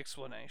want an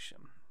explanation.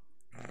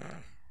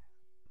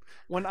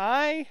 When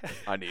I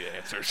need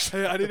answers.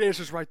 I need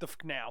answers right the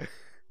now.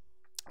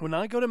 When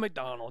I go to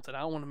McDonald's and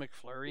I want a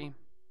McFlurry,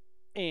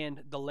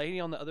 and the lady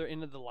on the other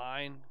end of the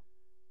line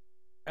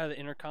out of the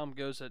intercom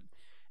goes that,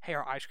 "Hey,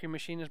 our ice cream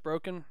machine is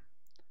broken."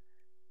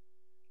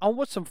 I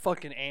want some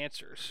fucking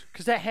answers,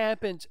 because that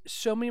happens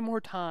so many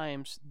more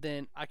times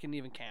than I can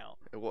even count.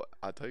 Well,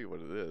 I'll tell you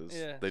what it is.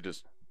 Yeah. They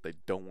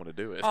don't want to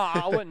do it. Oh,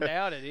 I wouldn't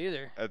doubt it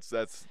either.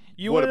 That's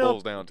You what it wanna know-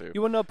 boils down to.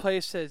 You want to know a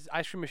place that says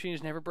ice cream machine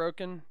is never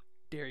broken?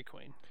 Dairy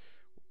Queen.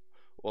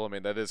 Well, I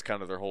mean, that is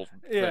kind of their whole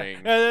Yeah,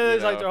 thing. that you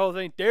is like know? their whole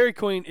thing. Dairy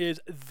Queen is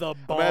the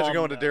bomb. Imagine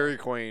going to though. Dairy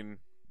Queen,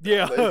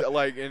 Yeah.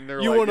 like, and they're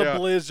You like, want yeah, a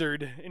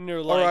Blizzard, and they're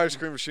our like, ice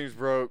cream machine's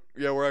broke.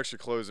 Yeah, we're actually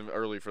closing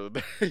early for the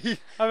day.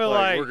 I mean, like,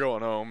 like, we're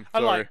going home.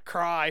 I'd Sorry. like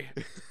cry.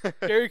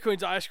 Dairy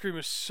Queen's ice cream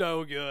is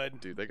so good.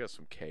 Dude, they got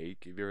some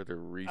cake. Have you heard their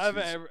Reese's? I've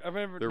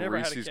never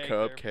Reese's had a cake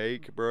cup there.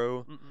 cake,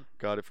 bro. Mm-mm.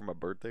 Got it for my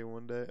birthday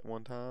one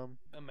time.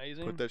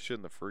 Amazing. Put that shit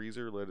in the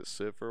freezer, let it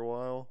sit for a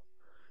while.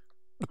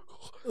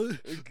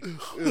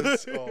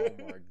 It's Oh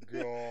my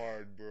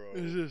god, bro.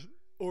 just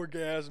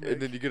orgasmic.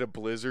 And then you get a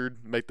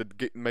Blizzard, make the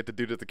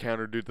dude at the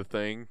counter do the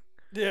thing.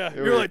 Yeah,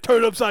 you're like,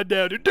 turn it upside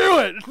down, dude.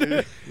 Do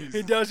it.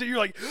 He does it. You're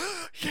like,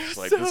 yes. It's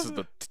like, this is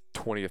the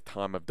 20th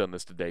time I've done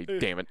this today.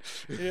 Damn it.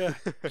 Yeah.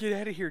 Get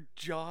out of here,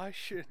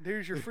 Josh.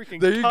 There's your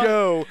freaking. There you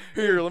go.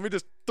 Here, let me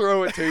just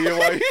throw it to you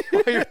while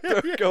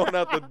you're going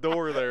out the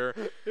door there.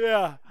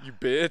 Yeah. You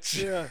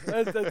bitch. Yeah.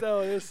 That's how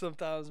it is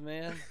sometimes,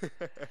 man.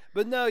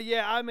 But no,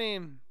 yeah, I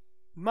mean,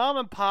 mom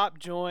and pop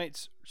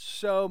joints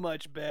so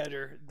much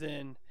better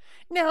than.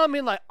 Now, I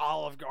mean, like,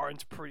 Olive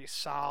Garden's pretty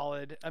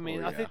solid. I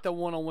mean, I think the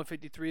one on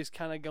 153 is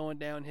kind of going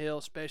downhill,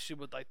 especially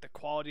with, like, the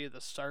quality of the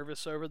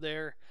service over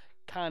there.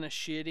 Kind of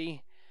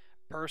shitty,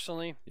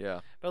 personally. Yeah.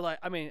 But, like,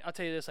 I mean, I'll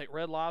tell you this, like,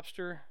 Red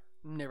Lobster,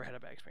 never had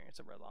a bad experience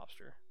at Red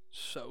Lobster.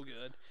 So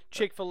good.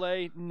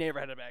 Chick-fil-A, never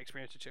had a bad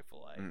experience at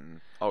Chick-fil-A.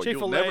 Oh,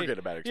 you'll never get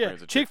a bad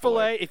experience at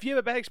Chick-fil-A. If you have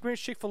a bad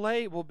experience at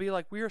Chick-fil-A, we'll be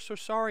like, we are so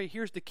sorry.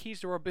 Here's the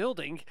keys to our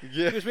building.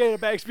 Yeah. Because we had a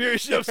bad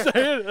experience, you know what I'm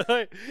saying?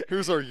 Like,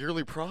 here's our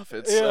yearly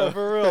profits. Yeah,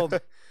 for real.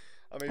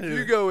 I mean, if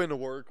you go into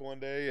work one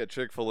day at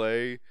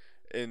Chick-fil-A,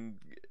 and,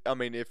 I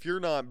mean, if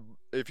your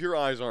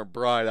eyes aren't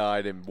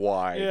bright-eyed and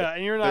wide. Yeah,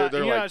 and you're not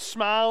they're you're like, not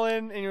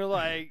smiling, and you're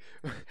like,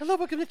 hello,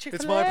 welcome to Chick-fil-A.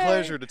 It's my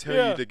pleasure to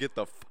tell you to get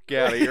the fuck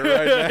out of here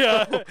right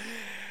now. Yeah.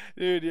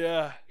 Dude,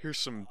 yeah.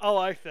 I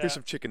like that. Here's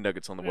some chicken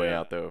nuggets on the way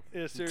out, though.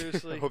 Yeah,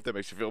 seriously. I hope that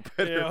makes you feel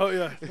better. Yeah,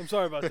 yeah. I'm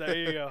sorry about that.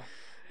 Here you go.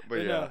 But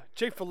yeah. No,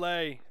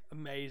 Chick-fil-A,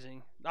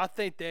 amazing. I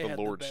think they had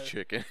Lord's the best.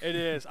 chicken. It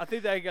is. I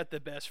think they got the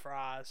best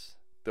fries.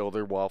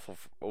 Their waffle.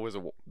 What was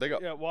it? They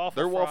got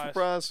waffle fries. Waffle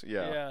fries.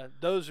 Yeah. Yeah,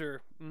 those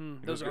are.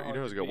 Those are. You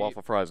know who's got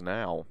waffle fries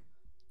now?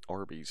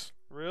 Arby's.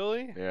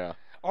 Really? Yeah.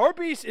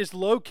 Arby's is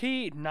low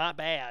key not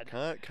bad.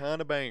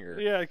 Kind of banger.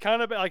 Yeah,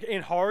 kind of like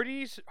in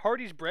Hardee's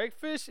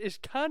breakfast is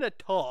kind of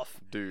tough,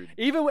 dude.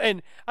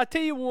 And I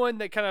tell you one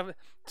that kind of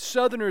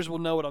Southerners will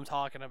know what I'm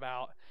talking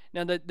about.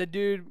 Now the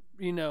dude,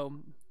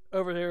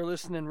 over there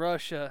listening in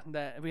Russia,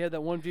 that we had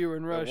that one viewer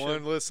in Russia.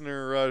 One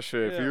listener in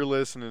Russia. If you're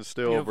listening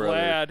still, brother,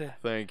 Vlad,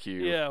 thank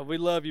you. Yeah, we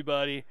love you,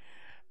 buddy.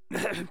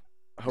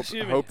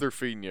 Hope they're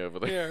feeding you over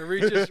there. Yeah,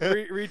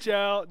 reach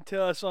out and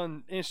tell us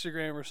on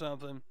Instagram or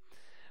something.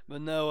 But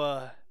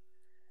no,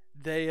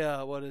 they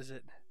what is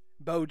it?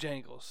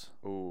 Bojangles.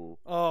 Ooh.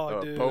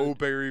 Oh, dude.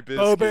 Bowberry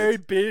biscuit.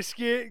 Bowberry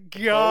biscuit.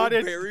 God,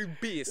 Bowberry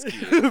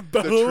biscuit.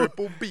 The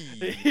triple B.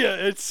 Yeah,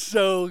 it's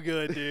so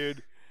good,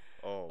 dude.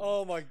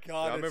 Oh my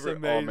God, yeah, it's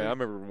amazing. Oh man, I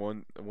remember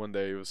one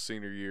day it was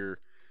senior year.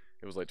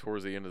 It was like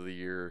towards the end of the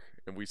year,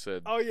 and we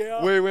said, "Oh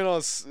yeah." We went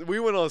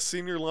on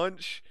senior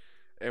lunch,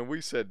 and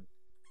we said,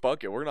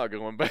 fuck it, we're not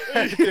going back.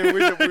 And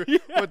we went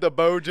to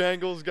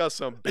Bojangles, got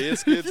some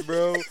biscuits,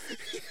 bro.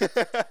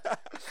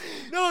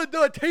 No,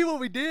 I tell you what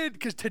we did,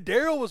 because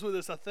Tadero was with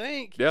us, I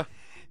think. Yeah.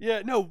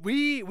 Yeah, no,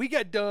 we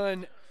got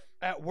done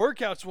at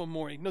workouts one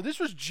morning. No, this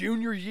was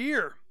junior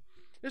year.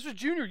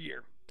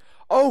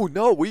 Oh,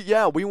 no, we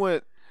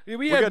went.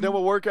 We got done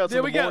with workouts in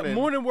the morning. We got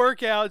morning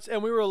workouts,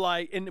 and we were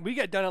like, and we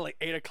got done at like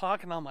 8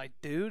 o'clock, and I'm like,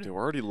 dude,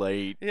 we're already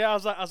late. Yeah, I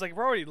was like,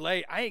 we're already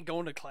late. I ain't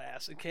going to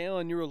class. And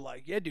Kayla and you were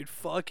like, yeah, dude,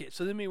 fuck it.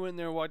 So then we went in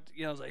there and watched.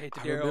 I was like, hey,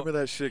 Tadero. I remember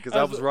that shit because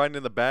I was riding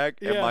in the back,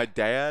 and my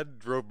dad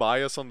drove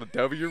by us on the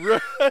W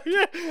road.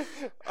 Yeah.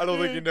 I don't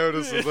think he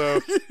notices though.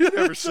 He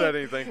never said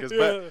anything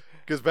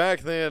because back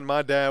then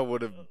my dad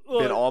would have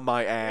been on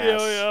my ass.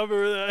 Yeah, I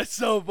remember that. It's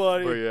so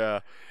funny. But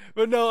yeah.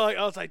 But no, I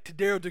was like,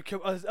 Tadero,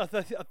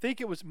 I think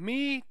it was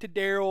me,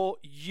 Tadero,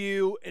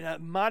 you, and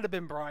it might have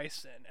been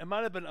Bryson. It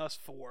might have been us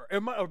four.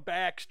 Or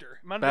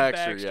Baxter. It might have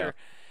been Baxter. Yeah.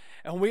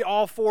 And we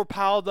all four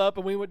piled up,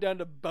 and we went down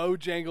to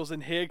Bojangles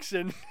and Hicks,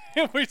 and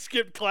we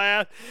skipped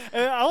class.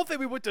 And I don't think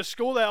we went to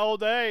school that whole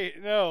day.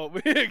 No,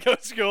 we didn't go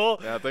to school.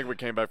 Yeah, I think we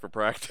came back for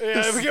practice.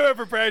 Yeah, we came back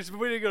for practice, but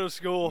we didn't go to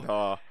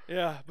school.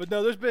 Yeah, but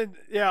no, I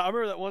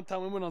remember that one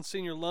time we went on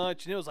senior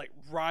lunch, and it was like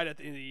right at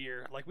the end of the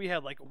year. Like we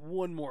had like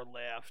one more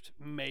left,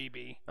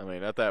 maybe. I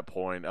mean, at that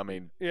point, I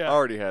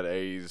already had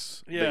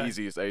A's, the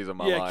easiest A's of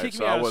my life,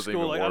 so I wasn't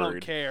even worried. I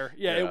don't care.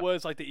 Yeah, it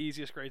was like the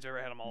easiest grades I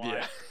ever had in my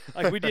life.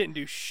 Like we didn't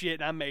do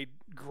shit, and I made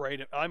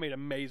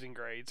amazing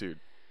grades. Dude,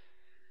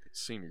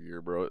 senior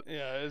year, bro.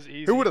 Yeah, it was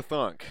easy. Who would have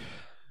thunk?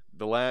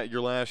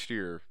 Your last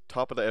year,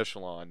 top of the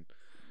echelon.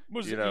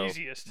 Was the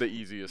easiest. The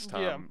easiest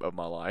time of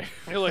my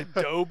life. Like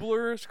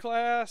Dobler's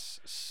class,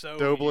 so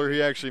Dobler, easy.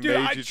 He actually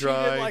made you try.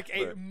 I cheated like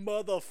a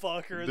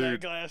motherfucker in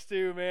that class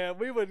too, man.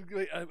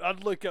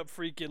 I'd look up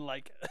freaking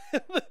like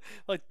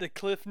the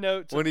cliff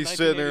notes. When he's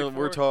sitting there,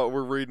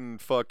 we're reading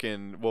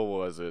fucking, what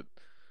was it?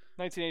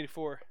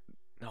 1984.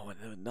 No,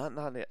 not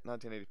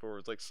 1984.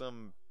 It's like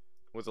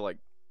was it like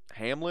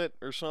Hamlet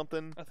or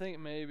something? I think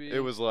maybe.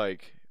 It was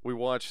like, we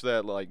watched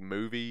that like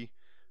movie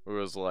where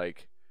it was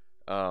like,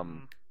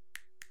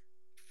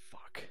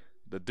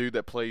 the dude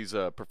that plays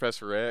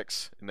Professor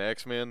X in the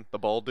X-Men, the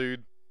bald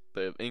dude,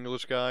 the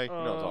English guy. You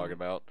know what I'm talking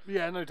about?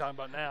 Yeah, I know what you're talking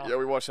about now. Yeah,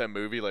 we watched that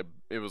movie. Like,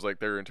 it was like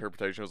their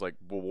interpretation was like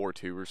World War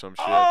II or some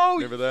shit. Oh,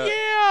 remember that?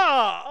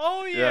 Yeah.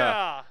 Oh,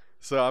 yeah.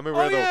 So I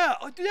remember. Oh, yeah.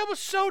 Dude, that was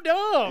so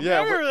dumb.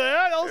 Yeah, remember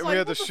that? I was we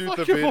had to shoot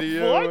the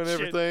video and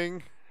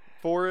everything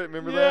for it.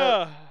 Remember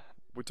that?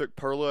 We took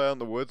Perla out in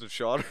the woods and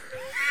shot her.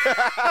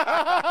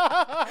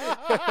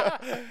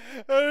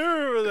 I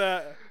remember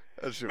that.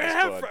 That shit was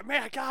Man,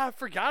 fun. God, I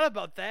forgot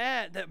about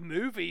that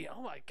movie.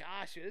 Oh my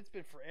gosh, it's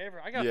been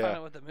forever. I gotta find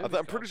out what the movie.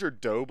 I'm pretty sure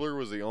Dobler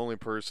was the only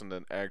person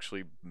that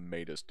actually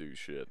made us do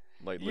shit.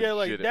 Like yeah,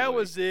 like that legitimately.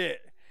 was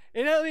it.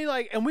 And I mean,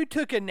 like, and we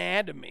took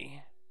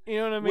anatomy. You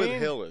know what I mean?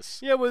 With Hillis.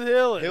 Yeah, with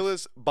Hillis.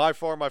 Hillis, by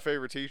far my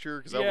favorite teacher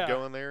because I would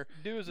go in there.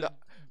 Dude was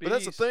but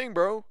that's the thing,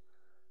 bro.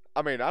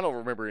 I mean, I don't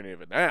remember any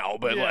of it now,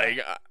 but like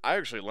I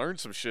actually learned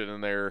some shit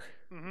in there.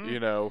 You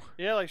know.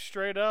 Yeah, like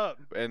straight up.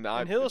 And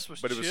Hillis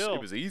was chill.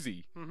 It was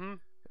easy.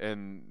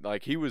 And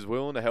like he was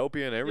willing to help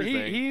you and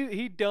everything.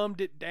 He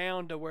dumbed it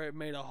down to where it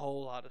made a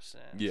whole lot of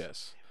sense.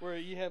 Yes. Where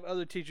you have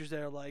other teachers that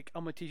are like,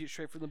 I'm gonna teach it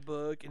straight from the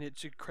book, and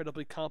it's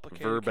incredibly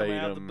complicated verbatim coming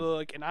out of the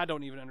book, and I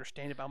don't even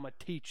understand it, but I'm gonna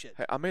teach it.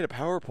 Hey, I made a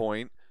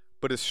PowerPoint,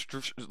 but it's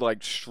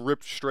like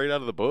stripped straight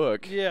out of the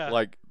book. Yeah.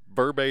 Like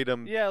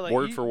verbatim, like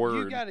word for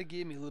word. You gotta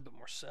give me a little bit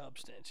more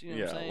substance. You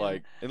know what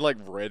I'm saying? like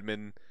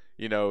Redmond,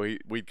 you know,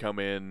 we'd come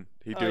in,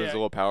 he'd do his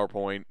little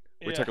PowerPoint.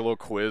 We'd take a little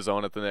quiz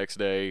on it the next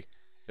day,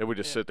 and we'd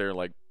just sit there and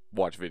like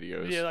watch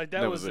videos. Yeah, like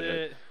that was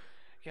it.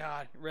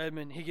 God,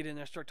 Redmond, he get in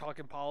there, start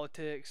talking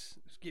politics,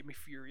 just get me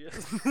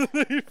furious.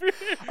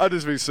 I'd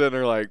just be sitting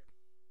there like,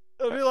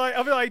 I'll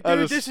be like,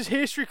 dude, this is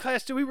history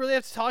class. Do we really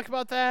have to talk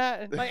about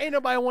that? And, like, ain't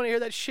nobody want to hear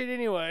that shit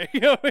anyway.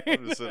 You know what I mean?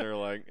 I'm just sitting there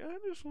like, I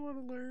just want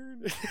to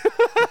learn.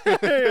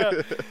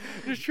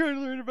 Just trying to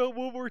learn about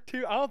World War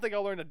II. I don't think I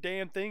learned a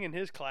damn thing in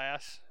his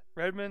class.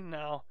 Redmond,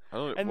 no. I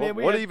don't. And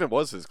what even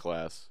was his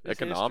class?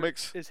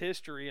 Economics. His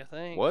history, I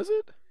think. Was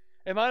it?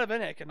 It might have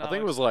been economics. I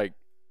think it was like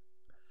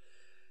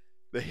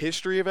the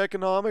history of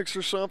economics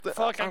or something.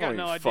 Fuck, I got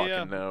no idea.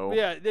 Fucking know.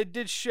 Yeah, it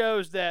did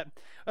shows that.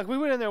 Like we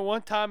went in there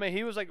one time and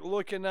he was like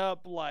looking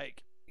up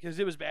like because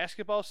it was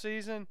basketball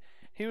season.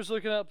 He was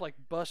looking up like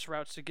bus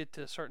routes to get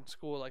to a certain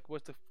school, like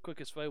what the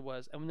quickest way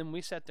was, and then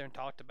we sat there and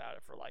talked about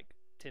it for like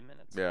 10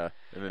 minutes. Yeah,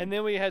 and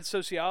then we had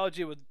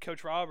sociology with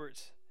Coach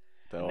Roberts.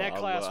 And that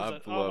class was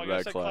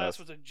that class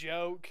was a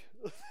joke.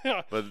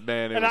 But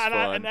man, it was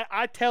fun. And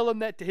I tell him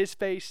that to his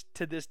face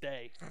to this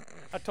day.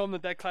 I told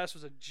him that class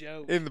was a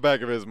joke. In the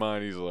back of his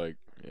mind, he's like,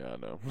 "Yeah, I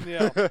know.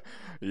 Yeah,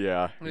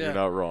 yeah, you're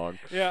not wrong."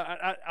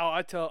 Yeah,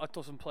 I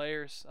told some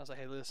players. I was like,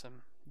 "Hey,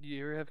 listen, do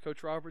you ever have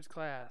Coach Roberts'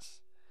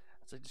 class?"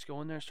 I was like, "Just go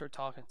in there and start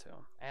talking to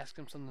him. Ask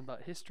him something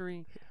about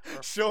history.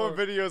 Show him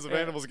videos of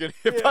animals getting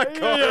hit by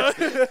cars.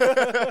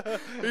 Yeah.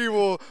 He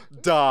will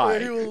die.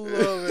 He will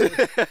love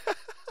it."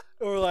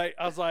 Or like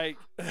I was like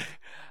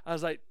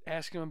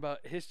ask him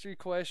about history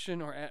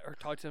question or start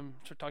talking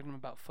to him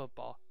about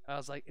football. I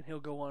was like, and he'll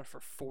go on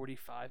for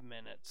 45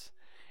 minutes,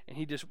 and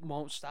he just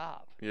won't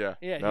stop. Yeah.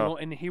 No.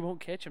 He won't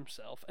catch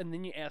himself. And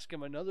then you ask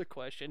him another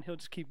question, he'll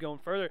just keep going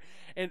further.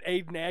 And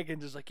Abe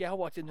Naggins is like, yeah, I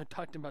watched it and they're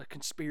talking about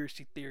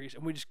conspiracy theories,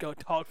 and we just go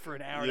talk for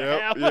an hour and a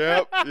half.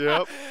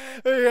 Yep.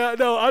 Yeah,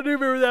 no, I do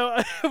remember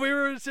that. We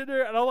were sitting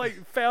there, and I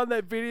like found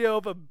that video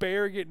of a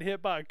bear getting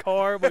hit by a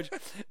car, which,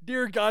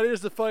 dear God, it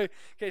is the funny.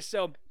 Okay,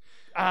 so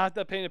I have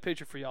to paint a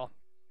picture for y'all.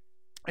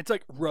 It's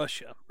like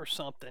Russia or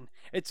something.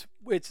 It's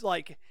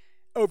like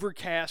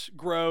overcast,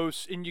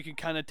 gross, and you can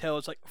kind of tell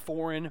it's like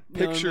foreign.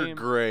 Picture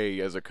Gray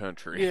as a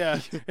country. Yeah,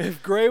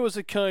 if Gray was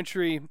a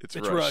country, it's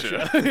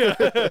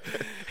Russia.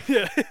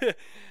 Yeah.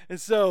 And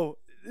so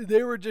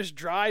they were just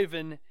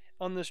driving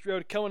on this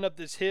road, coming up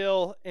this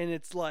hill, and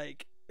it's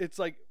like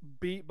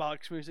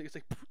beatbox music. It's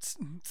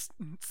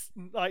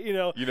like you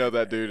know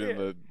that dude in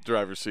the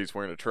driver's seat's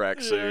wearing a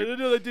tracksuit. Yeah, you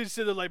know that dude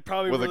sitting like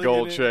probably with a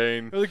gold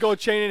chain. With a gold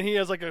chain, and he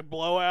has like a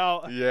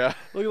blowout. Yeah,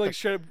 looking like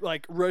straight up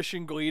like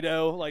Russian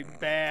Guido, like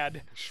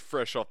bad.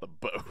 Fresh off the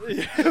boat.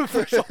 Yeah,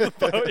 fresh off the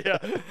boat.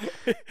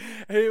 Yeah.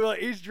 And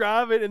he's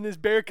driving, and this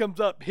bear comes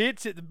up,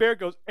 hits it. The bear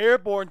goes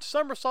airborne,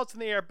 somersaults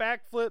in the air,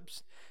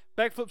 backflip,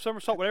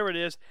 somersault, whatever it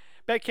is.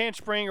 Back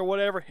handspring or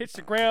whatever, hits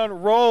the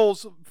ground,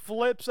 rolls,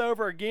 flips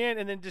over again,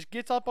 and then just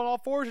gets up on all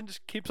fours and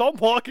just keeps on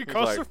walking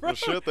across the road. Well,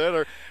 shit,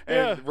 that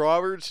and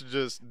Roberts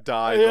just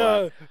died.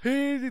 Yeah,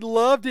 he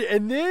loved it.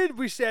 And then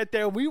we sat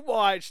there and we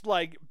watched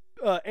like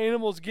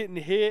animals getting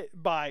hit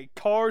by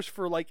cars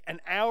for like an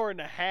hour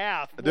and a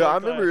half. Dude, I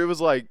remember it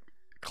was like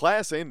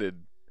class ended.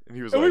 And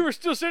he was like, we were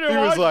still sitting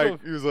there watching.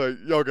 He was like,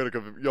 y'all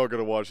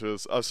gotta watch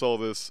this. I saw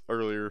this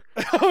earlier.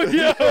 Oh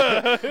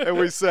yeah. And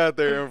we sat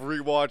there and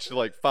rewatched it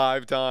like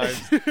 5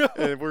 times,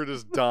 and we're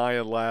just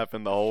dying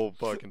laughing the whole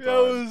fucking time.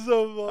 That was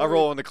so funny. I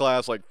roll into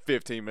class like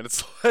 15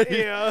 minutes late.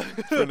 Yeah.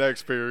 The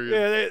next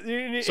period.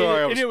 Yeah.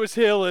 Sorry, and it was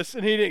Hillis,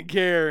 and he didn't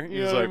care. He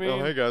was like, "Oh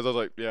hey guys," I was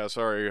like, "Yeah,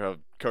 sorry."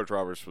 Coach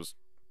Roberts was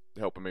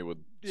helping me with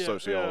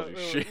sociology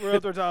shit. We're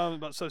out there talking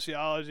about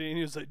sociology, and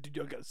he was like, "Dude,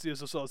 y'all got to see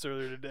this. I saw this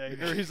earlier today."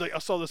 Or he's like, "I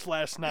saw this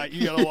last night.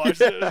 You gotta watch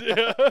this."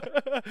 Yeah.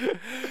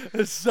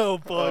 It's so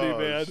funny,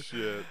 man.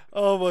 Shit.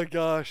 Oh my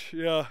gosh,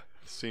 yeah.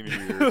 Senior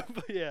year.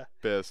 Yeah.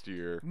 Best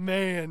year.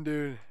 Man,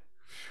 dude.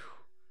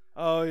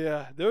 Oh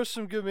yeah, there was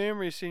some good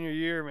memories senior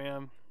year,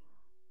 man.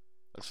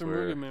 Some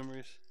real good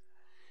memories.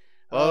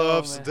 A lot of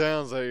ups and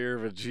downs that year,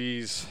 but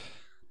geez.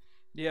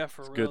 Yeah,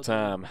 for real. Good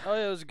time. Oh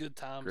yeah, it was a good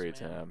time. Great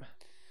time.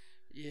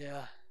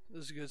 Yeah, it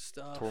was good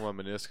stuff. Tore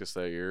my meniscus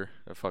that year.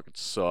 That fucking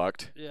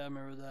sucked. Yeah, I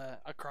remember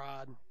that. I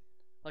cried.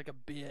 like a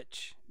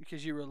bitch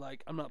because you were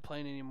like, I'm not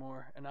playing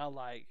anymore, and I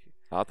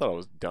thought I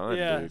was done,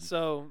 dude.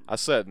 So I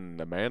sat in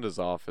Amanda's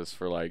office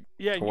for like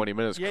yeah, 20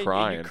 minutes yeah,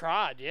 crying. you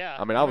cried, yeah.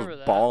 I mean, I was remember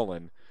that.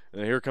 bawling. And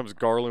then here comes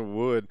Garland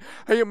Wood.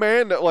 Hey,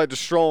 Amanda, like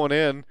just strolling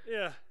in.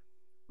 Yeah.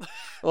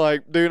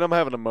 Like, dude, I'm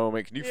having a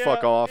moment. Can you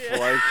fuck off?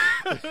 Yeah.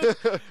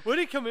 Like, what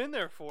did he come in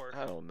there for?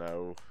 I don't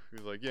know. He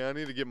was like, yeah, I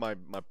need to get my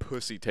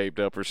pussy taped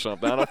up or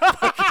something. I don't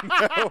fucking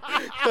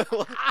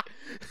know.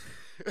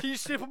 Can you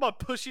staple my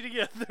pussy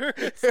together?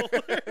 It's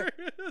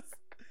hilarious.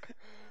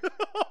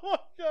 Oh my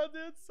god,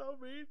 dude, so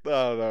mean. I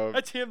don't know.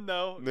 That's him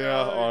though.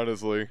 Yeah,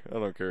 honestly, I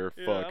don't care.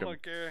 Yeah, Fuck I him.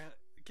 don't care.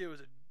 The kid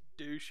was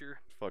a doucher.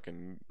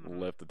 Fucking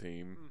left the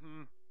team.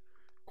 Mm-hmm.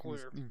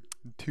 Clear.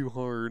 Too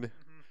hard.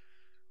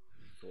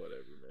 Mm-hmm.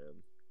 Whatever,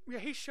 man. Yeah,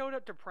 he showed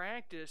up to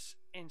practice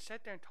and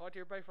sat there and talked to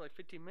everybody for like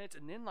 15 minutes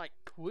and then like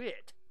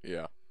quit.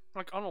 Yeah.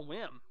 Like on a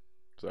whim.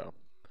 So,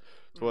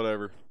 it's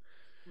whatever.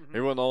 Mm-hmm. He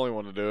wasn't the only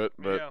one to do it,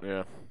 but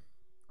yeah.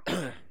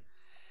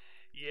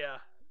 Yeah.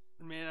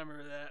 Man, I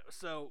remember that.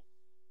 So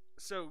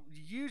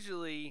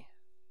usually,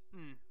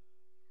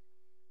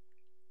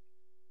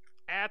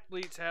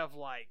 athletes have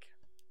like,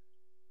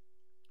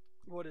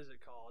 what is it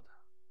called?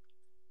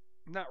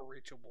 Not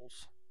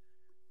rituals.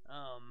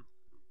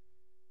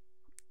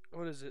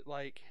 What is it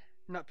like?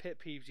 Not pet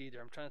peeves either.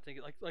 I'm trying to think.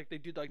 Like they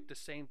do like the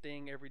same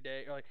thing every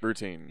day. Or like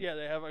Routine. Yeah,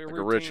 they have like a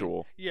routine.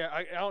 ritual. Yeah,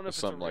 I don't know if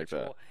something it's a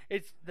ritual.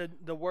 like that. It's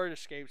the word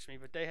escapes me,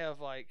 but they have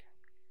like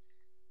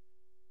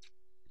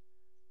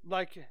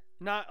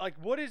not like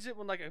what is it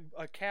when like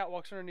a cat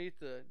walks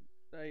underneath a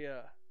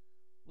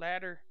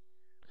ladder?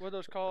 What are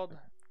those called?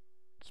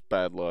 It's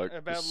bad luck.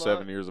 Bad luck.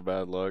 7 years of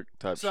bad luck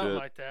type Something shit.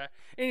 like that.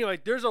 Anyway,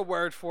 there's a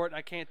word for it, and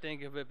I can't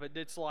think of it, but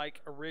it's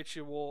like a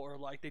ritual, or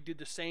like they do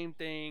the same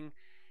thing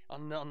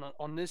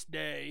on this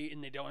day,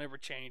 and they don't ever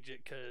change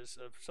it because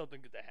of something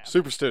that happened.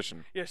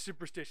 Superstition. Yeah,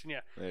 superstition. Yeah.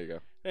 There you go.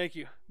 Thank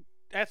you.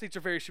 Athletes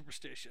are very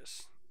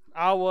superstitious.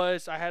 I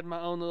had my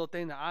own little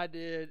thing that I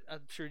did.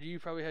 I'm sure you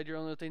probably had your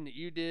own little thing that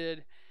you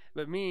did.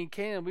 But me and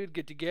Cam, we'd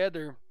get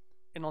together,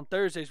 and on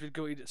Thursdays we'd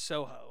go eat at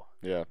Soho.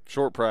 Yeah,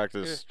 short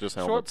practice, just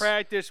helmets. Short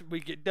practice, we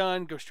get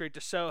done, go straight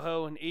to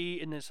Soho and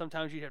eat, and then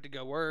sometimes you'd have to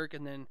go work,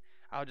 and then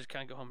I would just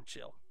kind of go home and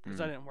chill because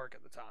I didn't work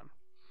at the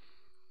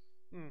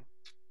time.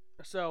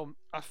 So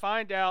I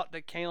find out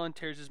that Kalen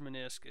tears his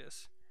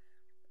meniscus,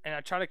 and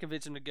I try to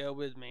convince him to go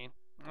with me.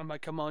 I'm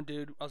like, come on,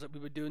 dude. I was like,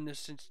 we've been doing this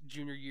since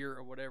junior year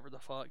or whatever the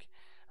fuck.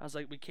 I was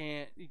like, we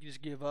can't. You can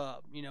just give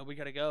up. You know, we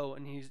gotta go.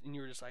 And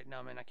you were just like,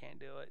 no, man, I can't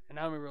do it. And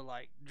I remember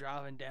like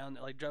driving down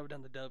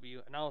the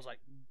W, and I was like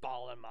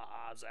bawling my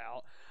eyes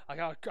out. Like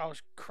I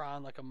was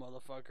crying like a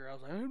motherfucker. I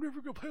was like, I'm never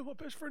gonna play with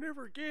my best friend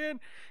ever again,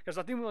 because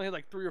I think we only had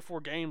like 3 or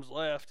 4 games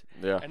left.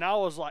 Yeah. And I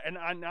was like, and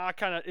I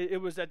kind of it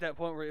was at that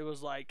point where it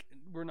was like,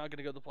 we're not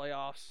gonna go to the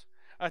playoffs.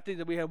 I think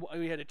that we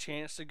had a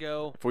chance to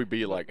go. If we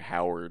beat like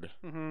Howard,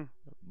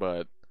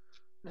 but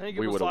I think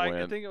we it was would've like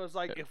went. I think it was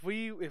like if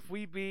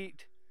we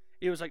beat,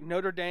 it was like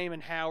Notre Dame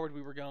and Howard,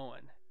 we were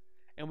going,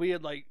 and we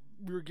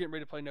were getting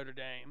ready to play Notre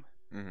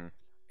Dame.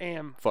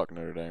 And fuck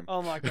Notre Dame.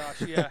 Oh my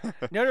gosh, yeah.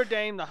 Notre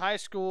Dame, the high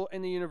school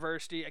and the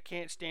university, I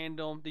can't stand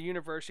them. The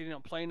university, they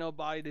don't play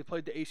nobody. They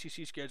played the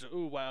ACC schedule.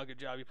 Ooh, wow, good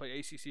job. You played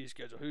ACC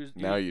schedule.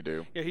 Now you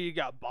do. Yeah, you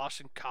got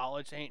Boston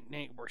College.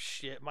 Ain't worth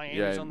shit. Miami's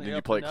Yeah, on the and you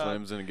up play and up.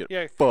 Clemson and get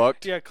Yeah,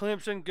 fucked. Yeah,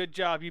 Clemson, good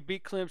job. You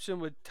beat Clemson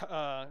with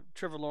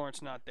Trevor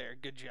Lawrence not there.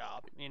 Good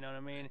job. You know what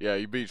I mean? Yeah,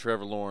 you beat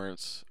Trevor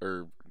Lawrence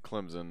or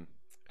Clemson,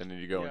 and then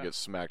you go and get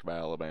smacked by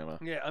Alabama.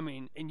 Yeah, I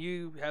mean, and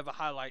you have a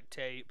highlight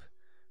tape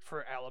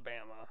for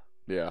Alabama.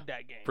 Yeah,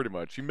 that game. Pretty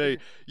much.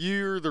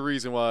 You're the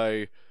reason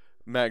why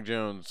Mac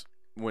Jones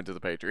went to the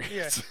Patriots.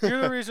 Yeah,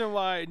 you're the reason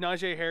why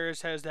Najee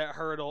Harris has that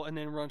hurdle and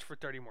then runs for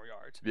 30 more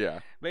yards. Yeah.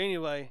 But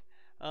anyway,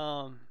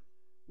 oh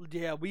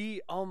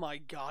my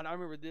God, I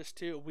remember this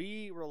too.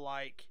 We were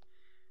like,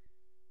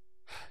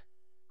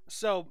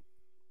 so,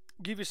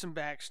 give you some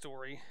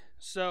backstory.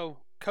 So,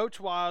 Coach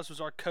Wise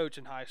was our coach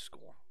in high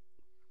school.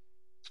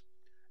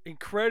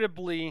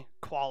 Incredibly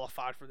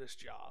qualified for this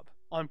job.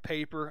 On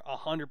paper,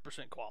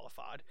 100%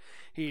 qualified.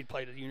 He had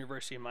played at the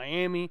University of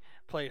Miami,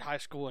 played high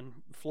school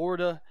in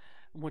Florida,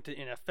 went to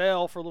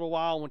NFL for a little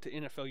while, went to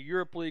NFL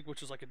Europe League,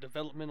 which is like a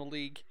developmental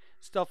league,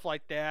 stuff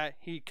like that.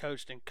 He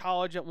coached in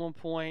college at one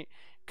point.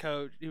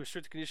 He was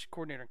strength and conditioning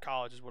coordinator in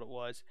college is what it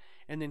was.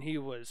 And then he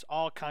was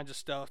all kinds of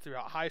stuff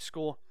throughout high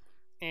school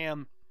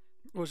and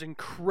was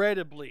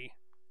incredibly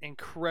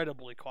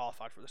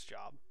qualified for this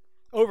job.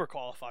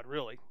 Overqualified,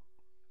 really.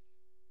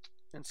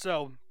 And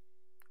so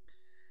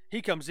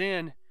he comes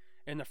in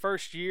the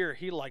first year,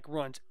 he like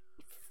runs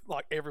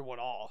like everyone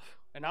off.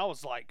 And I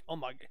was like, oh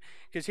my God.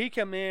 Because he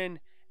come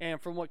in,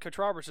 and from what Coach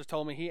Roberts has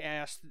told me, he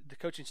asked the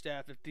coaching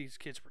staff if these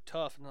kids were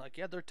tough. And they're like,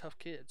 yeah, they're tough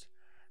kids.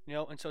 You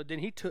know, and so then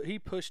he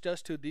pushed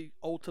us to the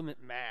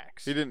ultimate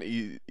max. He didn't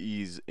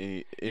ease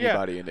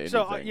anybody into anything.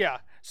 So,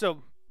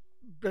 so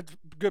that's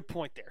a good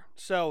point there.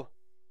 So,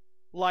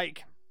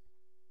 like,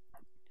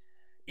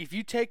 if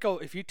you take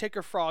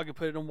a frog and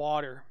put it in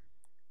water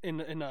in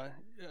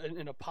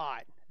a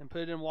pot, and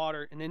put it in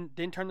water, and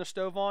then turn the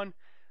stove on,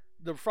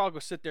 the frog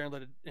will sit there and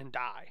let it and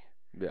die.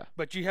 Yeah.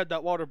 But you have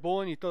that water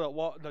boiling, you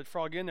throw that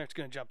frog in there, it's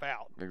going to jump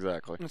out.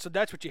 Exactly. And so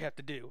that's what you have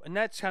to do. And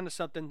that's kind of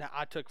something that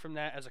I took from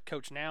that as a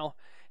coach now,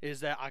 is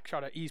that I try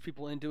to ease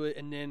people into it.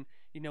 And then,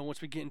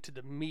 once we get into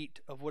the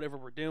meat of whatever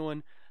we're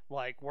doing,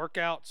 like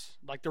workouts,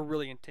 like they're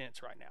really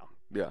intense right now.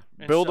 Yeah.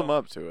 And Build them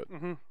up to it.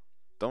 Mm-hmm.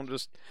 Don't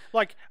just.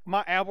 Like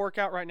my ab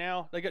workout right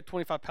now, they got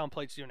 25-pound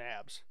plates doing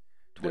abs.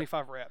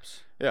 25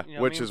 reps. Yeah,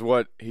 which is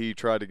what he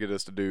tried to get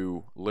us to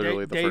do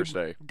literally the first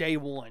day. Day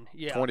one,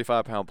 yeah.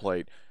 25-pound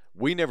plate.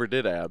 We never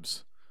did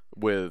abs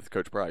with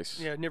Coach Price.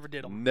 Yeah, never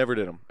did them. Never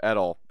did them at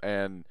all.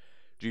 And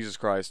Jesus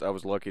Christ, I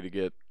was lucky to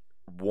get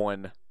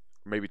 1,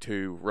 maybe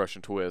 2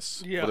 Russian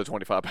twists with a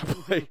 25-pound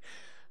plate.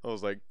 I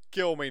was like,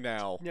 kill me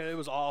now. Yeah, it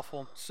was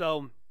awful.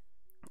 So,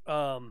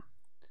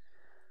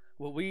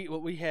 what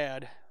we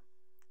had,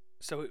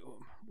 so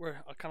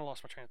I kind of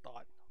lost my train of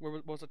thought.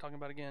 What was I talking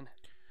about again?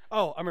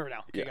 Oh, I remember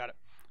now. Okay, got it.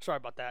 Sorry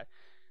about that.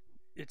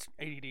 It's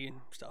ADD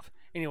and stuff.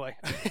 Anyway,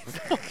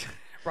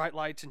 bright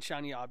lights and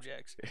shiny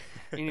objects.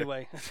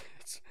 Anyway,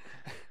 it's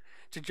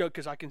a joke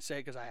because I can say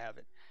it because I have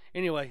it.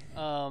 Anyway,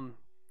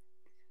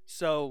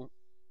 so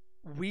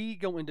we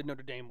go into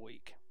Notre Dame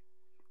week,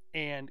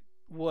 and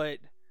what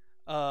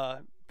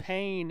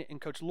Payne and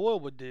Coach Loyal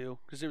would do,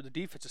 because they were the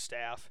defensive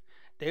staff,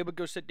 they would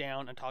go sit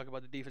down and talk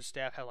about the defensive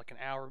staff, have like an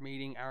hour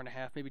meeting, hour and a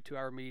half, maybe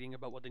 2-hour meeting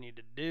about what they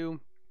needed to do.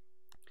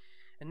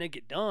 And they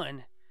get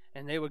done,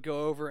 and they would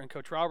go over, and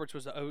Coach Roberts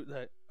was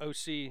the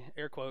OC,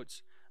 air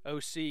quotes,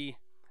 OC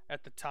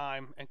at the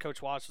time, and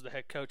Coach Watts was the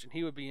head coach, and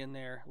he would be in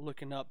there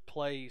looking up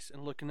plays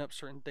and looking up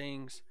certain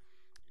things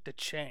to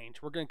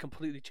change. We're going to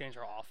completely change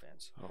our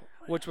offense,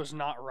 which was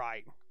not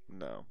right.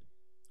 No.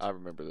 I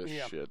remember this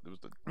shit. It was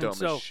the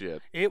dumbest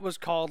shit. It was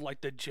called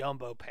like the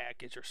jumbo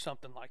package or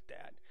something like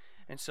that.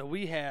 And so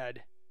we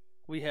had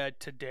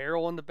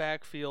Tadaro in the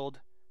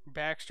backfield,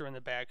 Baxter in the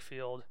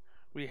backfield.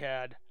 We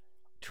had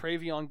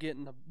Travion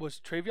getting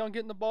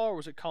the ball, or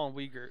was it Colin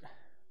Wiegert?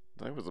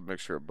 I think it was a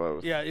mixture of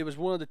both. Yeah, it was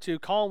one of the two.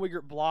 Colin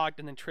Wiegert blocked,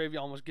 and then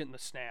Travion was getting the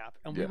snap.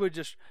 And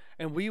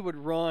we would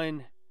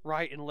run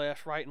right and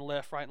left, right and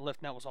left, right and left,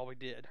 and that was all we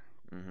did.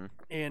 Mm-hmm.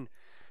 And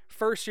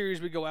first series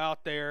we go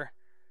out there,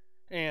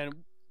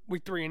 and we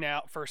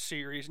 3-and-out first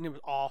series, and it was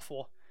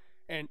awful.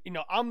 And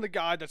I'm the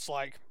guy that's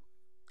like,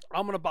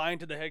 I'm gonna buy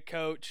into the head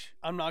coach.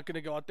 I'm not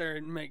gonna go out there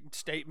and make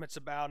statements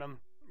about him.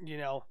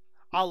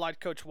 I liked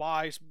Coach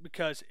Wise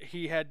because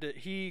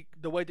the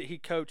way that he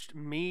coached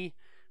me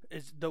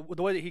is the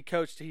way that he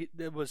coached.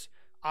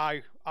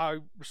 I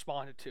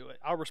responded to it.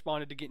 I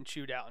responded to getting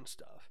chewed out and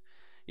stuff,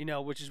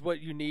 which is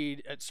what you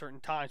need at certain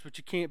times. But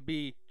you can't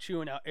be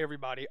chewing out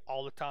everybody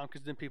all the time,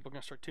 because then people are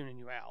gonna start tuning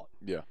you out.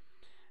 Yeah.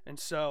 And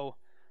so,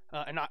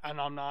 and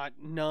I'm not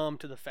numb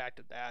to the fact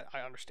that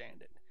I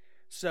understand it.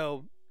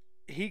 So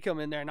he come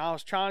in there, and I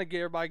was trying to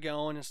get everybody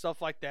going and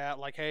stuff like that.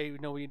 Like, hey, we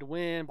need to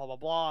win, blah blah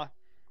blah.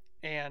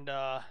 And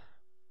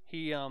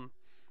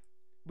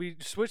we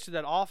switched to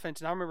that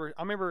offense, and I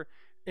remember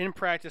in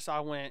practice I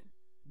went,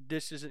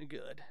 this isn't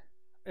good.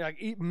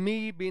 Like,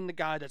 me being the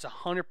guy that's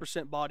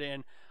 100% bought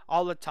in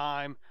all the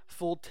time,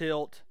 full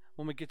tilt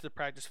when we get to the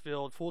practice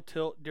field, full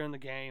tilt during the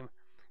game.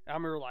 And I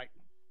remember like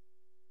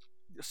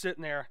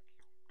sitting there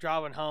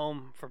driving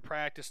home from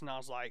practice, and I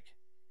was like,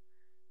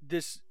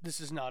 this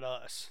is not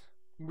us.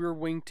 We're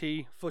wing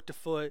tee, foot to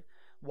foot,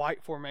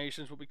 white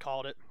formations, what we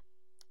called it,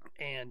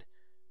 and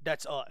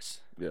that's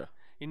us. Yeah.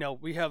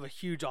 We have a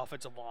huge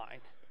offensive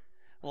line.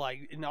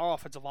 Like, in our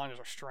offensive line is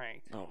our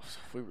strength. Oh,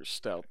 we were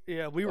stout.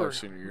 Yeah, we were.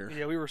 Senior year.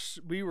 Yeah, we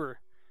were.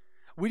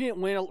 We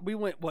didn't win. We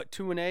went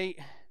 2-8.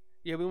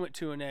 Yeah, we went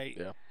 2-8.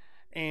 Yeah.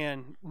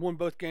 And won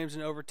both games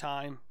in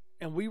overtime.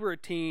 And we were a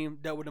team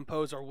that would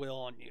impose our will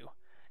on you.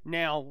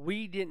 Now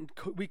we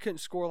couldn't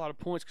score a lot of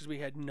points because we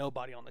had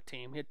nobody on the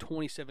team. We had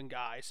 27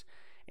 guys,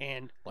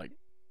 and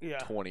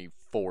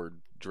 24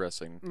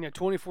 dressing. Yeah,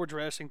 24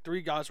 dressing.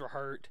 3 guys were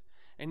hurt.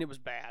 And it was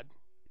bad.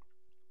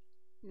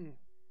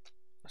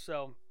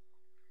 So,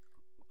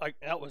 like,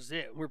 that was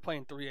it. We were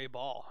playing 3A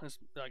ball. It's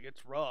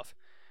rough.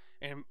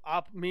 And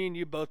me and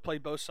you both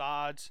played both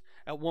sides.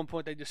 At one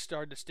point, they just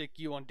started to stick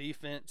you on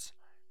defense.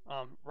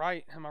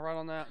 Right? Am I right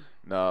on that?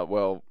 No,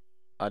 well,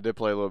 I did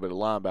play a little bit of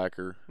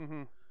linebacker,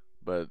 mm-hmm.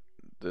 but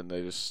then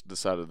they just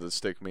decided to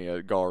stick me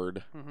at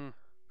guard mm-hmm.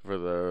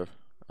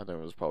 I think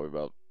it was probably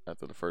about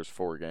after the first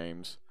 4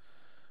 games.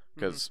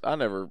 Because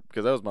mm-hmm.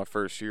 because that was my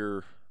first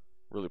year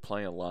really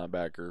playing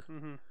linebacker.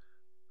 Mm-hmm.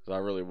 So I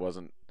really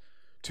wasn't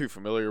too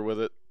familiar with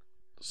it.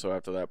 So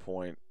after that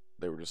point,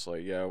 they were just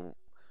like, yeah,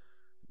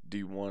 do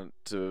you want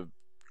to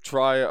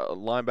try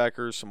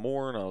linebacker some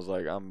more? And I was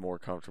like, I'm more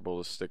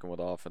comfortable just sticking with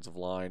offensive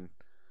line.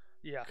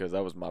 Yeah. Because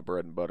that was my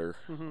bread and butter.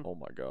 Mm-hmm. Oh,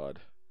 my God.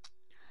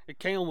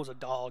 Kalen was a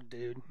dog,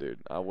 dude. Dude,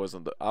 I was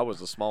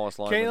the smallest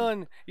lineman.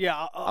 Kalen,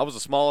 yeah. I was the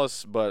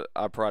smallest, but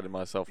I prided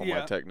myself on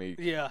my technique.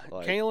 Yeah,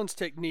 Kalen's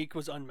technique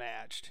was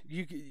unmatched.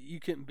 You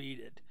couldn't beat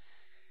it.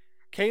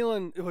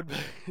 Kalen would.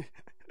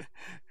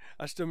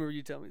 I still remember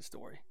you telling me the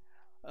story.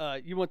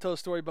 You want to tell a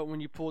story about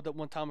when you pulled up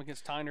one time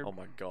against Tyner? Oh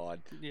my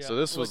God! Yeah, so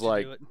this was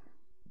like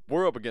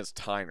we're up against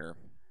Tyner,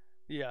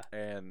 Yeah.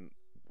 and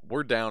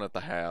we're down at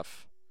the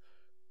half.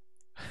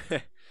 Yeah.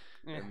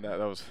 And that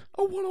was,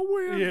 I want to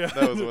win. Yeah.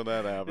 That was when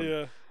that happened.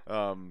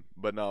 Yeah.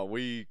 But no,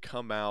 we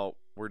come out,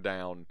 we're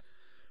down,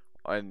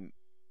 and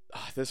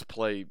this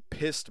play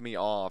pissed me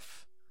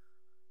off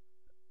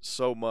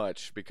so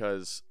much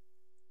because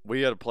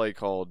we had a play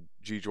called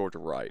G Georgia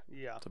right.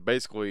 Yeah. So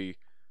basically,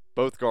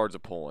 both guards are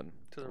pulling.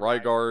 To the right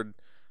right. guard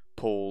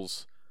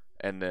pulls,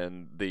 and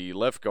then the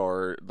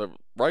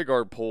right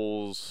guard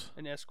pulls.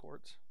 And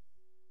escorts.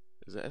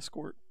 Is it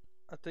escort?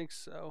 I think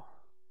so.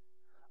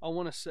 I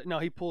want to say no.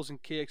 He pulls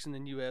and kicks, and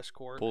then you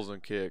escort. Pulls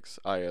and kicks.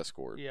 I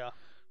escort. Yeah.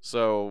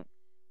 So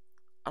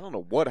I don't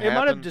know what It happened.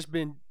 might have just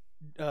been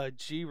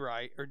G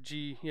right or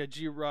G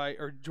right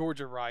or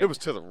Georgia right. It was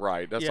to the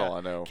right. That's all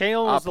I know.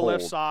 Kalen was the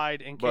left pulled,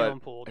 side, and but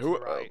Kalen pulled to the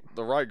right.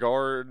 The right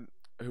guard.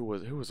 Who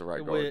was the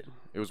right guard? Witt.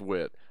 It was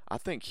Witt. I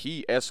think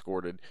he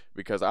escorted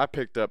because I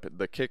picked up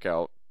the kick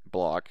out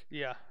block.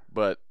 Yeah.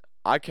 But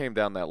I came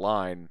down that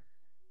line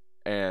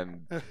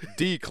and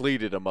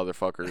decleated a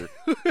motherfucker.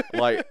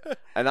 Like,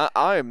 and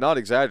I am not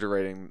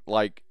exaggerating.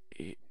 Like,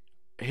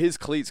 his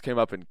cleats came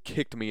up and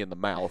kicked me in the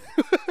mouth.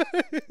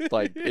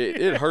 Like,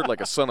 it hurt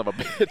like a son of a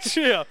bitch.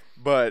 Yeah.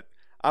 But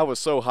I was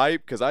so hyped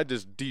because I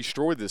just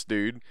destroyed this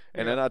dude.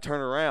 And then I turn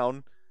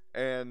around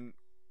and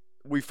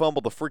we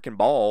fumbled the freaking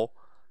ball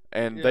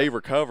and they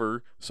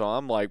recover. So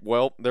I'm like,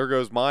 well, there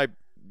goes my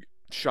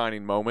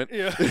shining moment.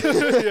 Yeah.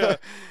 Yeah.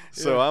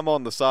 So I'm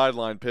on the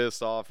sideline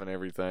pissed off and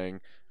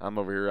everything. I'm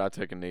over here, I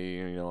take a knee,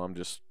 and, I'm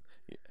just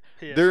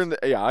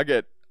Pissed. I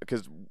get,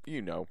 because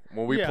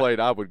when we played,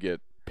 I would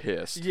get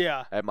pissed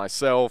at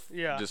myself,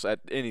 just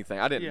at anything.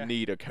 I didn't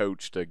need a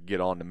coach to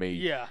get on to me.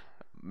 Yeah.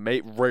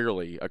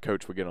 Rarely a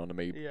coach would get on to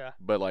me. Yeah.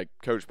 But like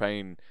Coach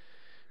Payne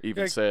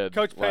even said,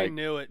 Coach Payne like,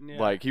 knew it. Yeah.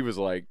 Like he was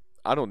like,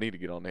 I don't need to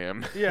get on to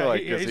him. Yeah,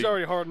 like, he's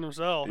already hard on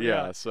himself.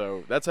 Yeah,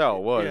 so that's how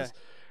it was. Yeah.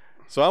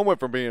 So I went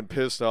from being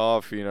pissed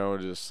off,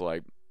 just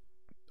like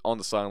on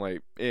the sign,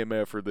 like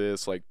MF for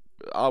this, like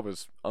I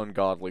was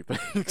ungodly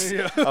things.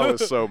 Yeah. I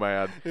was so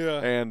mad.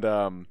 Yeah.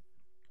 And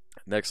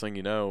next thing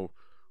you know,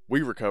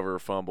 we recover a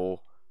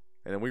fumble,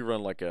 and then we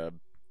run like a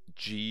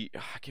I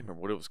can't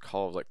remember what it was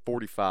called. It was like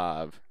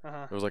 45.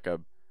 It was like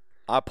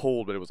I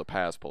pulled, but it was a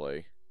pass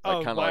play,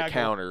 like kind of like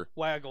counter.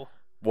 Waggle.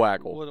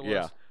 What it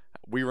was.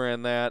 We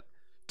ran that,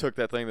 took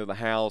that thing to the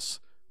house,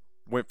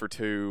 went for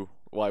two.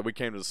 Like we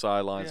came to the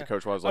sidelines, and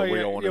Coach was like, "We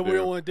don't want to do." we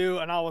don't want to do.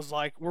 And I was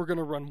like, "We're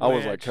gonna run." Wedge. I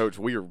was like, "Coach,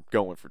 we are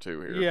going for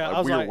two here. Yeah,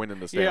 like, we are winning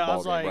this damn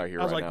ball game right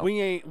here, I was right like,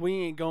 now." we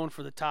ain't going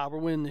for the tie. We're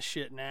winning this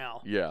shit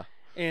now. Yeah.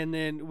 And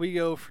then we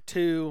go for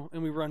two,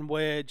 and we run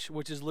wedge,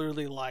 which is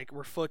literally like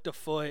we're foot to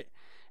foot,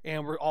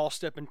 and we're all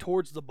stepping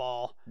towards the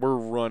ball. We're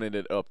running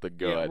it up the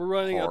gut. Yeah, we're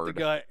running hard. up the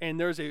gut, and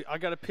I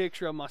got a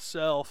picture of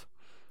myself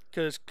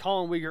because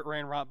Colin Wiegert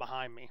ran right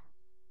behind me,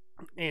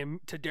 and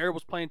Tadera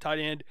was playing tight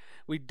end.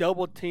 We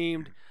double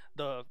teamed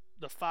the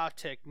 5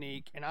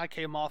 technique, and I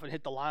came off and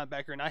hit the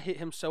linebacker, and I hit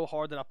him so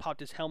hard that I popped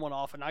his helmet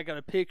off, and I got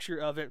a picture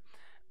of it.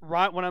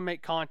 Right when I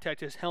make contact,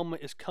 his helmet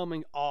is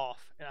coming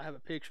off, and I have a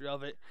picture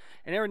of it.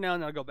 And every now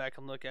and then I go back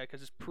and look at it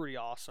because it's pretty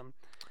awesome.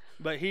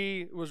 But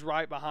he was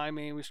right behind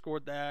me, and we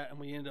scored that, and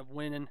we ended up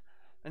winning.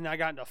 And I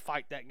got into a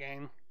fight that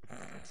game.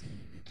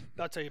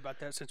 I'll tell you about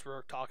that since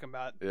we're talking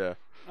about it.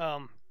 Yeah.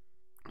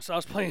 So I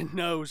was playing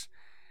nose,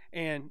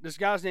 and this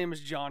guy's name is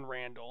John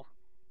Randall.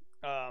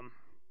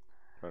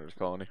 I'm just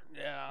calling you.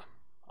 Yeah,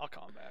 I'll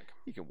call him back.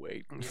 You can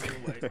wait. You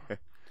can wait.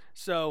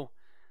 So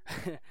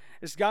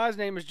this guy's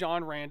name is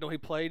John Randall. He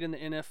played in the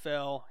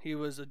NFL. He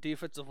was a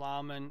defensive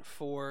lineman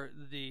for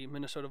the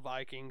Minnesota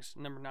Vikings,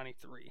 number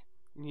 93.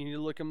 You need to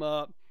look him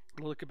up.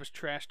 Look up his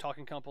trash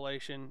talking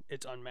compilation.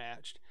 It's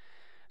unmatched.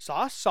 So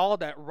I saw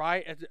that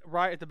right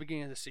at the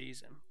beginning of the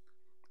season,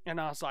 and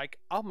I was like,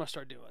 I'm gonna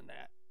start doing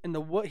that. And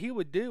what he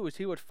would do is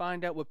he would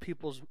find out what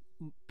people's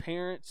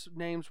parents'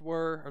 names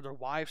were or their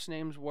wives'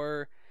 names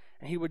were,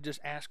 and he would just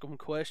ask them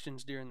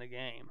questions during the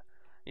game.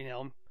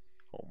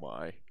 Oh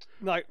my.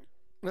 Like,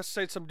 let's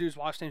say some dude's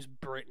wife's name's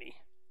Brittany.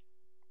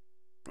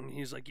 And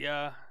he's like,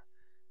 yeah,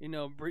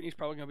 Brittany's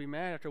probably going to be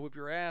mad after I whip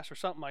your ass or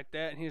something like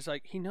that. And he's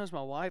like, he knows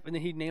my wife. And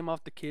then he'd name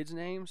off the kids'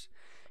 names.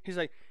 He's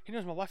like, he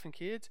knows my wife and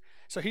kids.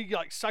 So he,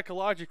 like,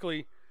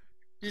 psychologically,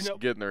 Just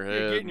get in their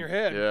head. Get in your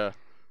head. Yeah.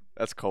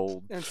 That's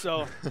cold. And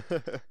so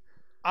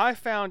I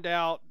found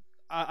out,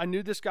 I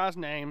knew this guy's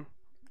name.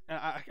 And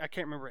I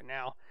can't remember it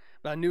now.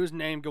 But I knew his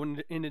name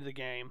going into the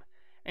game.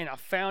 And I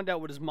found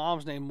out what his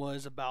mom's name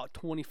was about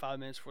 25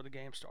 minutes before the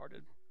game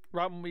started.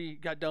 Right when we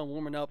got done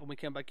warming up and we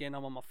came back in,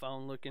 I'm on my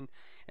phone looking.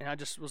 And I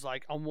just was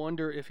like, I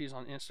wonder if he's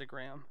on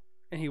Instagram.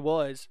 And he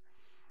was.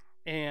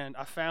 And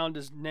I found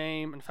his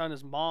name and found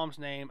his mom's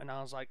name. And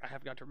I was like, I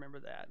have got to remember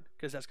that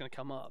because that's going to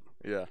come up.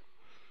 Yeah.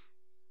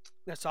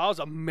 And so I was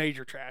a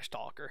major trash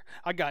talker.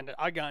 I got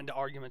into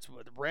arguments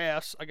with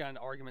refs. I got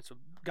into arguments with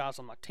guys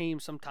on my team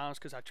sometimes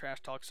because I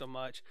trash talk so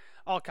much.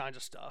 All kinds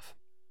of stuff.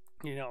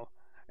 And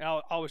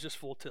I was just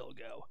full till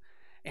go.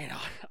 And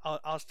I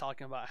was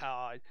talking about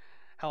how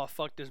I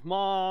fucked his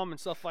mom and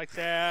stuff like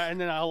that. And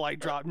then I like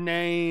drop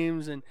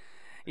names and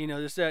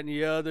this, that, and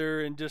the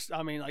other, and just,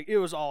 I mean, like, it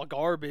was all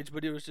garbage,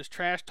 but it was just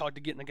trash talk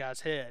to get in the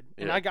guy's head,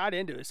 and Yeah. I got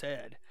into his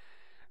head.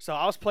 So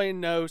I was playing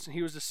nose, and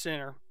he was the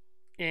center,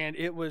 and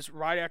it was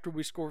right after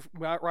we scored,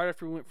 right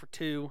after we went for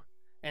 2,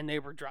 and they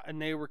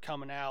were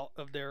coming out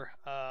of their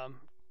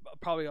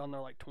probably on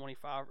their like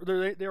 25,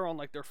 they were on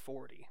like their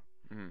 40,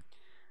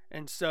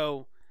 and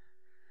so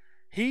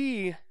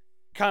he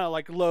kind of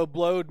like low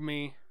blowed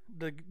me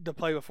the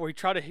play before. He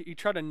tried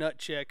to nut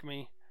check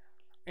me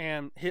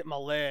and hit my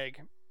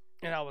leg,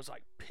 and I was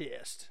like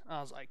pissed.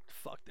 I was like,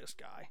 fuck this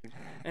guy.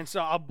 And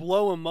so I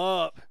blow him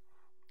up,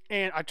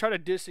 and I try to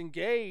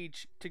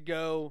disengage to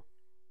go,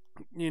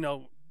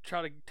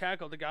 try to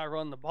tackle the guy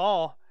running the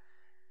ball,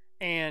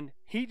 and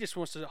he just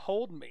wants to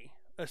hold me,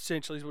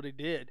 essentially is what he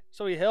did.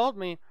 So he held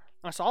me,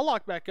 and so I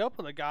locked back up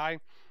with the guy,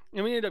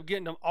 and we ended up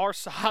getting to our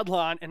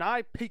sideline, and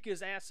I pick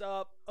his ass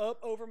up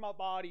over my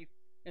body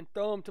and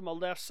throw him to my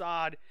left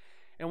side,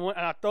 and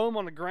I throw him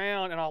on the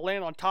ground, and I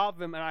land on top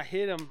of him, and I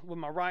hit him with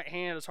my right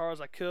hand as hard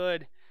as I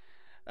could,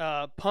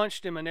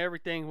 punched him and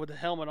everything with the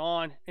helmet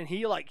on, and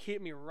he like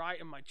hit me right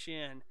in my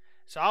chin.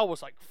 So I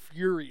was like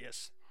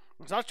furious.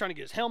 So I was trying to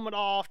get his helmet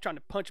off, trying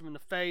to punch him in the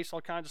face,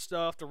 all kinds of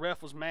stuff. The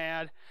ref was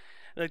mad.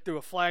 They threw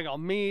a flag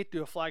on me,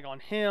 threw a flag on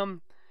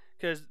him,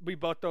 because we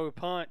both throw a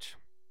punch.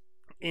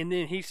 And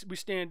then we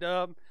stand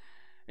up,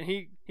 and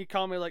he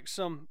called me like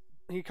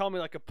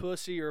a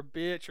pussy or a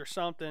bitch or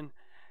something,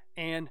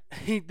 and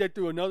they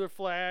threw another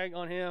flag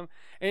on him.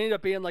 It ended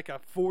up being like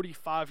a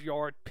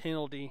 45-yard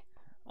penalty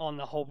on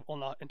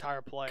the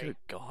entire play. Good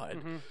God.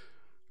 Mm-hmm.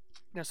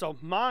 And so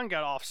mine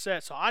got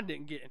offset, so I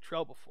didn't get in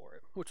trouble for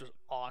it, which was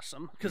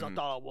awesome because I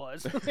thought I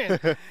was.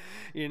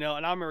 And I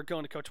remember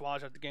going to Coach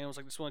Wise after the game. I was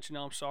like, just want you to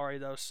know I'm sorry.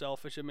 That was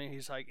selfish of me.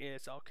 He's like, yeah,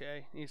 it's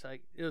okay. He's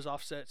like, it was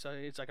offset, so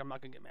it's like, I'm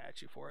not going to get mad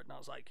at you for it. And I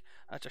was like,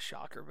 that's a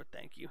shocker, but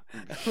thank you.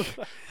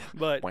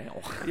 But,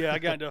 wow. Yeah, I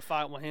got into a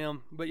fight with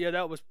him. But, yeah,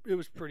 it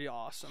was pretty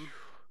awesome.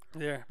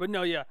 Yeah. But,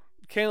 no, yeah,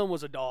 Kalen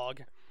was a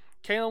dog.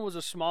 Kalen was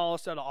the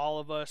smallest out of all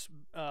of us.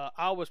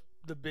 I was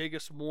the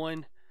biggest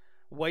one.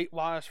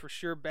 Weight-wise, for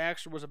sure.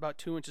 Baxter was about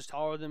 2 inches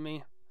taller than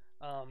me.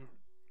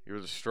 You were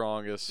the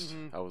strongest.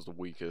 I was the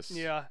weakest.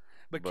 Yeah,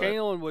 but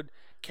Kalen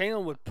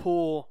would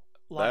pull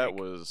like that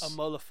was a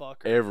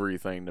motherfucker.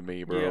 Everything to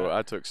me, bro. Yeah.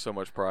 I took so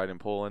much pride in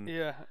pulling.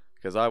 Yeah.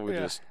 Because I would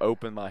just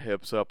open my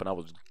hips up and I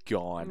was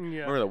gone.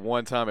 Yeah. Remember that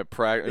one time at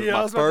practice?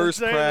 Yeah, my first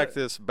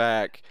practice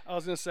back. I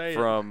was gonna say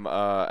from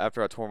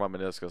after I tore my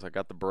meniscus. I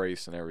got the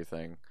brace and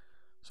everything,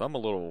 so I'm a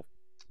little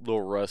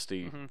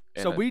rusty.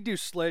 So we do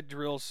sled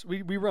drills.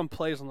 We run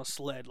plays on the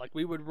sled. Like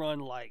we would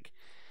run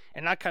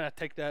and I kind of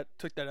took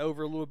that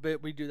over a little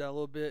bit. We do that a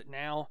little bit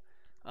now,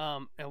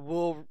 and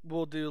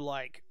we'll do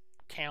like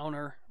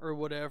counter or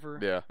whatever.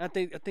 Yeah. I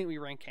think we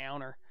ran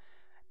counter,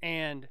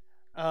 and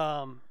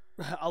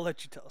I'll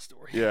let you tell a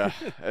story. Yeah,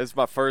 it's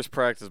my first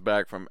practice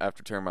back from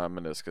after tearing my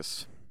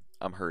meniscus.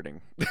 I'm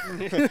hurting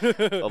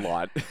a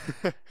lot.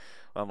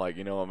 I'm like,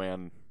 you know what,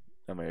 man?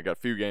 I mean, I got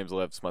a few games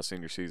left. It's my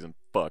senior season.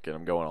 Fuck it,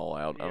 I'm going all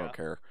out. Yeah. I don't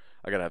care.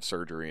 I gotta have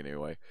surgery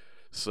anyway.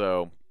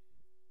 So,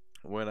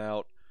 went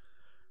out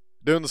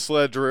doing the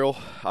sled drill.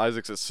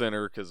 Isaac's at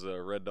center because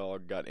Red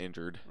Dog got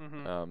injured,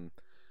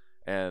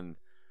 and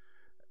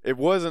it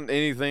wasn't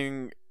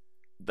anything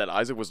that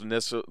Isaac was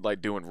necessarily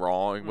like doing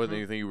wrong. It wasn't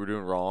anything you were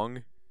doing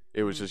wrong.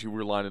 It was just you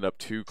were lining up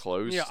too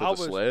close to the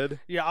sled.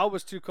 Yeah, I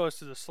was too close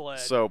to the sled.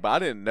 So, but I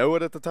didn't know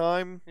it at the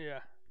time. Yeah.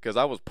 Because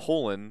I was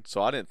pulling,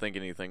 so I didn't think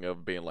anything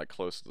of being like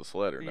close to the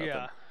sled or nothing.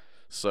 Yeah.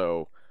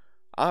 So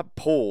I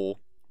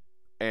pull,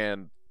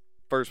 and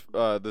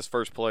this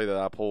first play that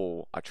I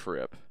pull, I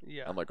trip.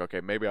 Yeah. I'm like,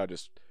 okay, maybe I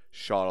just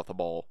shot off the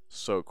ball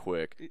so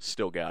quick,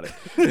 still got it.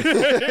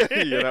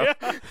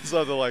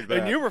 Something like that.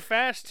 And you were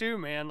fast too,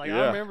 man. Like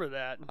I remember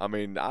that. I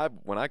mean,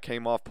 when I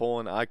came off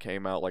pulling, I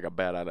came out like a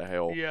bat out of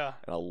hell. Yeah.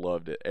 And I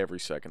loved it, every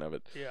second of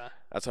it. Yeah.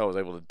 That's how I was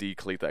able to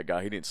decleat that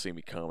guy. He didn't see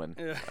me coming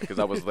because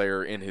I was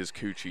there in his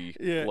coochie.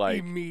 Yeah. Like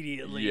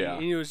immediately. Yeah.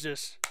 And he was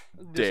just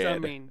dead. I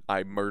mean,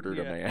 I murdered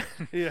a man.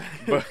 Yeah.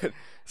 But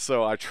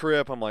so I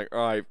trip. I'm like,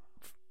 all right,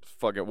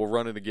 fuck it. We'll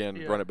run it again.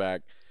 Yeah. Run it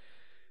back.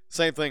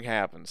 Same thing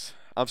happens.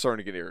 I'm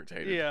starting to get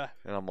irritated. Yeah.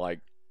 And I'm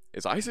like,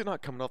 is Isaac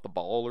not coming off the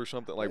ball or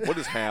something? Like, what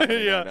is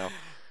happening right now?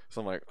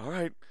 So I'm like, all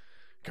right.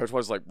 Coach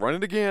was like, run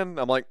it again.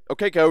 I'm like,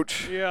 okay,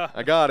 coach. Yeah.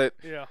 I got it.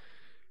 Yeah.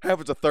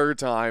 Happens a third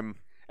time.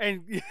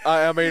 And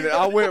I mean,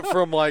 I went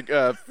from like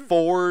a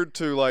 4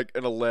 to like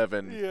an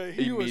 11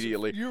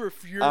 immediately. You were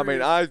furious. I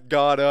mean, I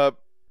got up.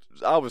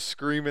 I was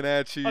screaming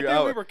at you. I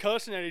think we were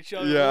cussing at each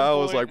other. Yeah, I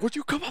was like, would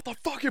you come out the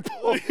fucking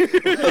ball?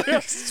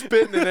 Like,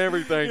 spitting and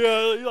everything.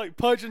 Yeah, you like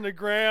punching the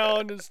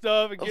ground and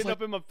stuff and getting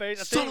up in my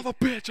face. Son of a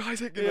bitch,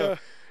 Isaac.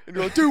 And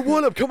you're like, dude,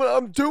 what? I'm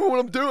doing what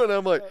I'm doing. And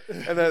I'm like,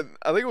 and then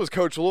I think it was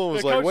Coach Lewin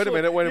was like, wait a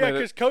minute. Yeah,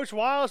 because Coach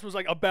Wiles was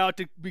like about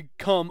to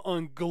become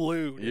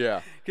unglued.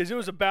 Yeah. Because it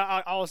was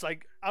about, I was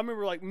like, I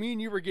remember like me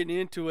and you were getting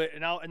into it,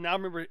 and I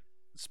remember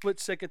split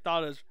second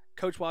thought is,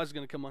 Coach Wise is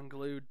going to come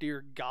unglued.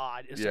 Dear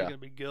God, it's not going to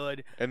be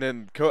good. And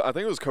then I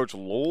think it was Coach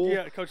Lowell.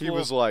 Yeah, Coach He Lowell.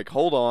 was like,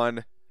 hold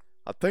on.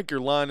 I think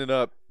you're lining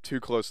up too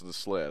close to the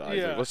sled, Isaac.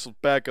 Yeah. Let's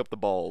back up the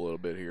ball a little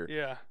bit here.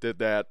 Yeah. Did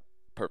that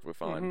perfectly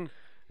fine. Mm-hmm.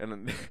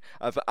 And then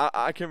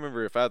I can't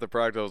remember if after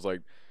practice I was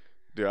like,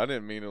 dude, I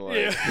didn't mean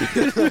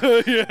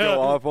to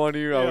go off on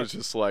you. I was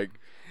just like,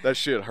 that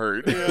shit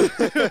hurt.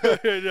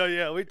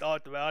 Yeah, we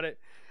talked about it.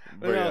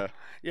 But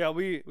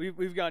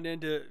we've gotten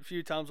into it a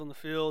few times on the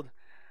field.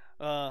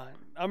 I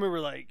remember,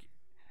 like,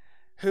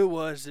 who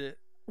was it?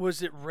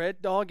 Was it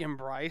Red Dog and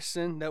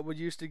Bryson that would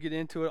used to get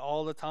into it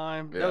all the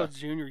time? Yeah. That was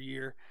junior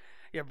year.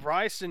 Yeah,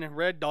 Bryson and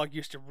Red Dog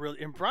used to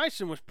really, and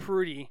Bryson was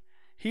pretty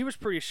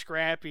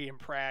scrappy in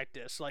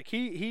practice. Like,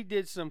 he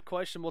did some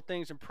questionable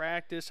things in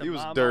practice. He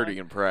was dirty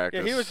in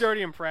practice. Yeah, he was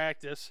dirty in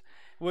practice,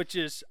 which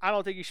is, I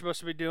don't think he's supposed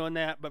to be doing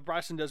that, but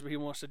Bryson does what he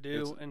wants to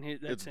do,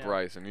 that's him.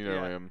 Bryson, you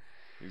know him.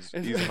 He's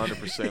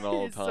 100%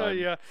 all the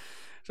time.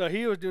 So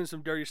he was doing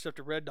some dirty stuff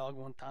to Red Dog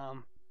one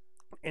time,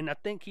 and I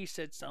think he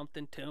said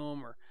something to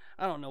him, or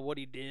I don't know what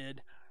he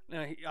did.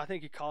 I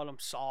think he called him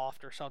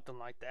soft or something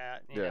like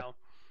that. You know,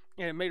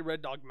 and it made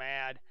Red Dog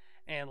mad.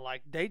 And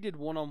like they did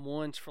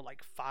one-on-ones for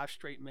like 5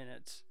 straight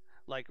minutes,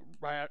 like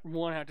right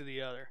one after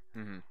the other.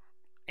 Mm-hmm.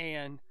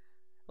 And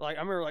like I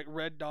remember like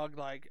Red Dog,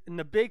 like, and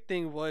the big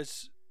thing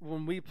was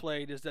when we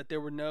played is that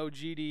there were no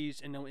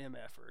GDs and no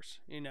MFers.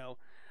 You know,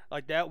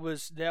 like that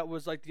was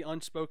like the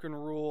unspoken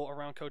rule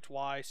around Coach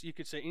Weiss. You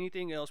could say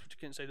anything else, but you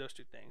couldn't say those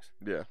 2 things.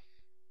 Yeah.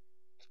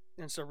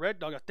 And so Red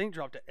Dog, I think,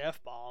 dropped an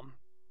F-bomb.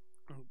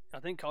 I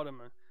think called him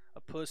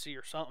a pussy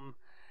or something,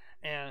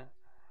 and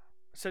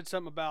said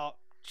something about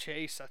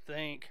Chase, I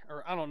think,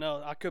 or I don't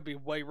know. I could be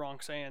way wrong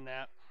saying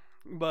that,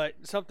 but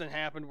something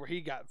happened where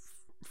he got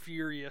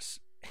furious,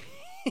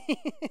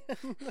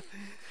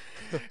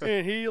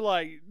 and he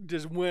like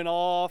just went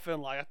off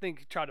and like I think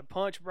he tried to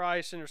punch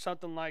Bryson or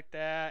something like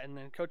that, and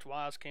then Coach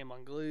Wise came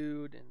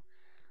unglued and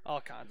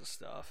all kinds of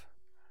stuff.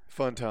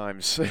 Fun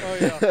times.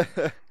 Oh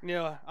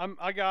yeah,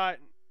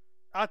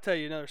 I'll tell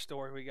you another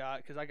story we got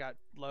because I got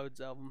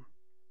loads of them.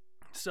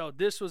 So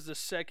this was the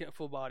second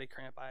full body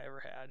cramp I ever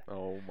had.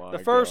 Oh my God.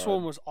 The first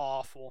one was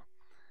awful.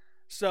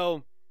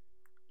 So,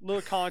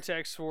 little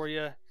context for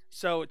you.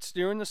 So it's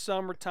during the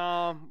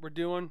summertime. We're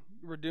doing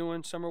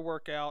summer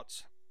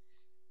workouts.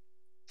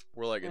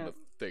 We're like in the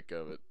thick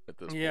of it at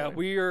this point. Yeah,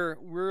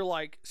 we're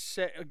like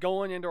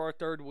going into our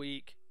 3rd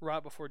week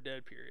right before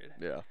dead period.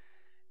 Yeah.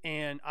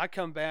 And I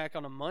come back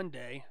on a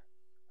Monday,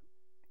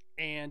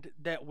 and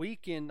that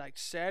weekend, like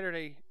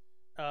Saturday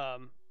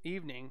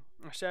evening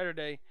or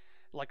Saturday,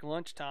 like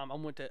lunchtime, I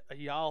went to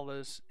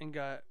Ayala's and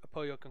got a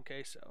pollo con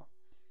queso.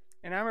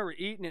 And I remember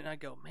eating it, and I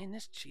go, man,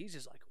 this cheese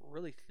is like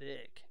really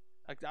thick.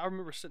 Like I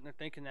remember sitting there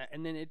thinking that,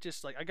 and then it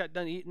just like I got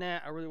done eating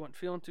that, I really wasn't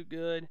feeling too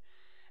good,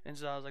 and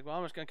so I was like, well,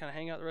 I'm just gonna kind of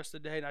hang out the rest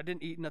of the day. And I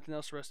didn't eat nothing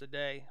else the rest of the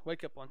day.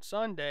 Wake up on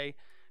Sunday,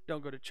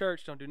 don't go to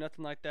church, don't do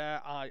nothing like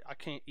that. I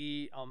can't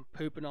eat. I'm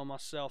pooping on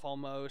myself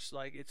almost.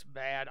 Like it's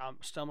bad. My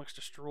stomach's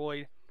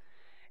destroyed,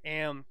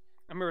 and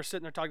I remember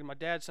sitting there talking to my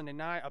dad Sunday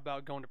night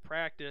about going to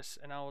practice,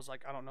 and I was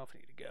like, I don't know if I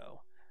need to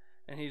go.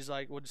 And he's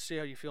like, well, just see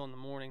how you feel in the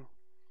morning.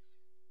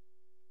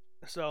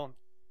 So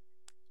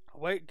I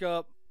wake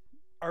up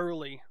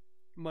early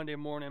Monday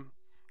morning.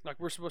 Like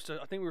I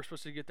think we were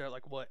supposed to get there at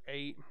like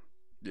 8?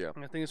 Yeah.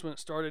 And I think that's when it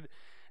started.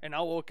 And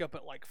I woke up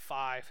at like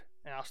 5,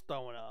 and I was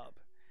throwing up.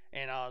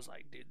 And I was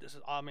like, dude,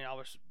 I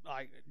was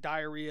like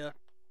diarrhea,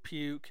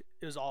 puke.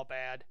 It was all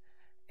bad.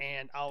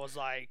 And I was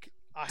like,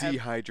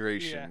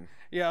 dehydration.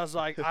 Yeah, I was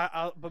like,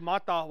 but my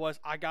thought was,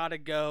 I gotta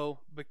go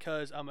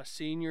because I'm a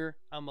senior,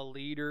 I'm a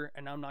leader,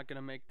 and I'm not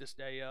gonna make this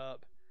day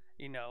up,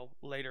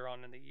 later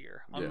on in the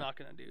year. I'm not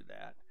gonna do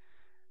that.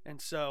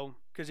 And so,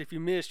 because if you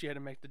missed, you had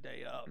to make the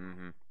day up.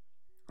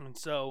 Mm-hmm. And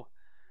so,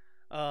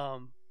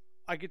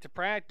 I get to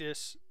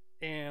practice,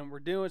 and we're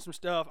doing some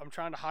stuff. I'm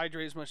trying to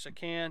hydrate as much as I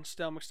can.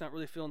 Stomach's not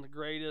really feeling the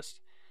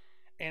greatest.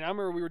 And I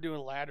remember we were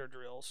doing ladder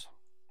drills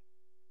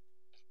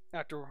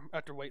after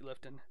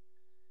weightlifting.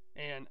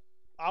 And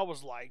I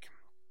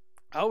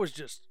was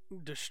just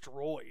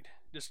destroyed,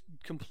 just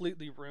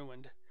completely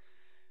ruined.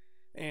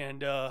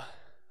 And I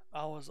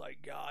was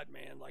like, God,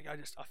 man, like I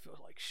feel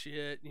like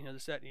shit,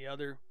 this, that, and the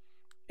other.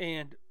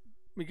 And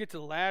we get to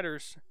the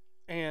ladders,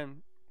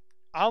 and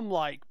I'm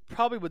like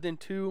probably within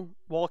 2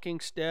 walking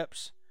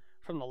steps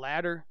from the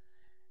ladder.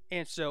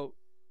 And so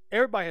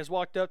everybody has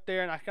walked up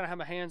there, and I kind of have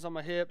my hands on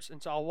my hips.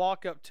 And so I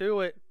walk up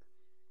to it,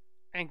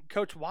 and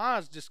Coach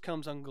Wise just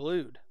comes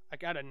unglued,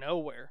 like out of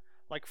nowhere.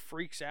 Like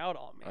freaks out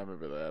on me. I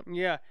remember that.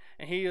 Yeah,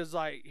 and he was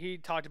like, he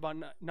talked about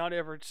not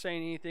ever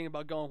saying anything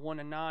about going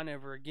 1-9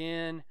 ever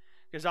again,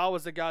 because I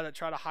was the guy that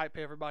tried to hype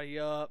everybody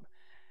up,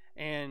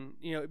 and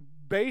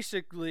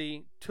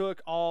basically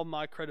took all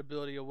my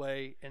credibility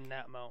away in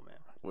that moment.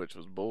 Which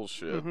was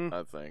bullshit. Mm-hmm.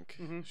 I think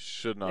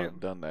should not have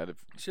done that.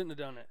 Shouldn't have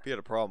done it. If he had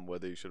a problem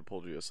with it, he should have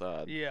pulled you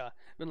aside. Yeah,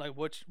 been like,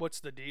 what's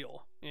the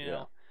deal?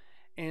 know,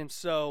 and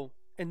so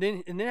and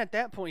then at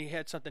that point he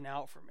had something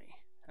out for me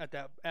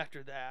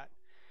after that.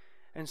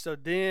 And so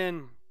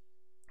then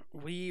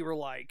we were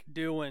like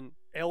doing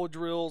L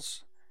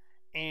drills,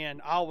 and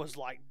I was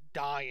like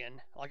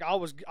dying. Like I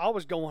was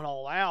going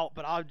all out,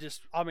 but I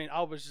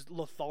was just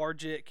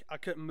lethargic. I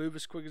couldn't move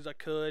as quick as I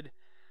could,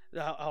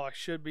 how I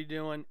should be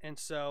doing. And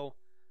so,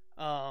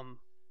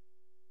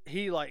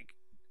 he like,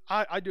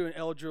 I do an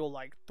L drill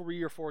like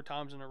 3 or 4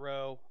 times in a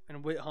row,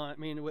 and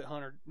me and Whit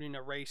Hunt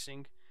are,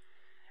 racing,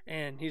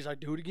 and he's like,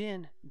 do it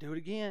again,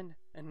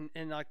 and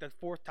like the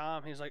 4th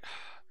time, he's like,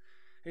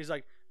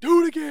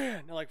 do it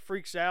again, and like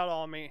freaks out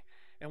on me,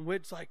 and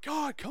Whit's like,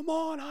 God, come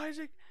on,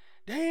 Isaac,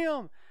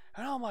 damn,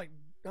 and I'm like,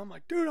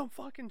 dude, I'm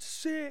fucking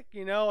sick,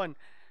 and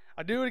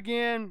I do it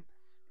again,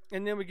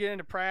 and then we get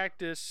into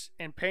practice,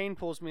 and Payne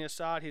pulls me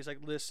aside. He's like,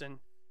 listen,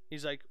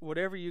 he's like,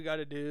 whatever you got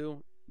to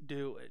do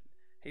it.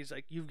 He's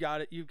like, you've got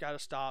to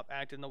stop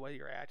acting the way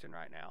you're acting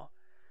right now.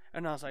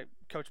 And I was like,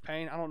 Coach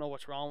Payne, I don't know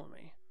what's wrong with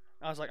me.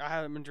 I was like, I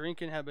haven't been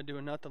drinking, haven't been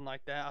doing nothing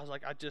like that. I was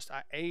like, I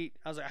ate.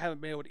 I was like, I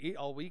haven't been able to eat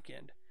all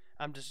weekend.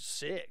 I'm just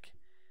sick.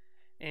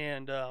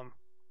 And,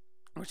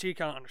 which he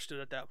kind of understood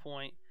at that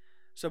point.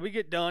 So we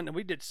get done, and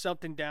we did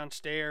something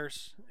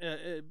downstairs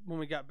when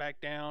we got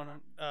back down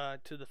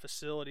to the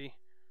facility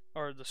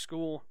or the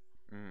school.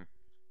 Mm.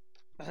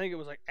 I think it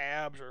was like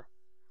abs, or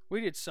we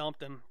did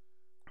something,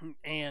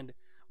 and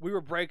we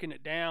were breaking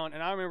it down.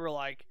 And I remember,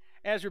 like,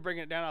 as we were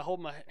breaking it down, I hold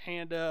my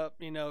hand up,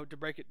 to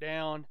break it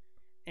down,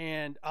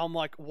 and I'm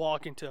like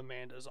walking to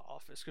Amanda's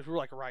office because we're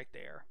like right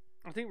there.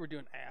 I think we're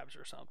doing abs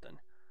or something.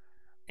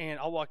 And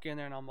I walk in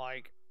there, and I'm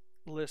like,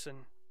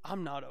 listen,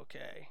 I'm not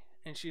okay.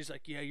 And she's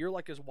like, yeah, you're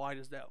like as white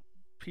as that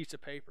piece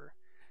of paper.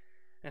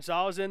 And so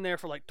I was in there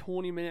for like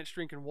 20 minutes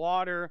drinking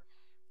water,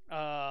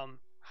 trying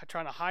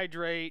to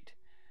hydrate,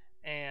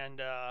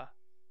 and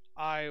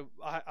I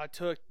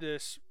took the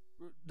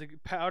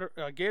powder,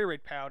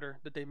 Gatorade powder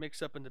that they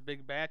mix up in the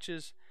big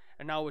batches,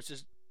 and I was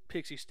just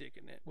pixie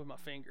sticking it with my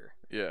finger.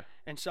 Yeah.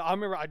 And so I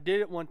remember I did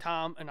it one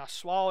time, and I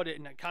swallowed it,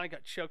 and it kind of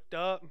got choked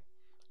up,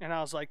 and I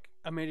was like,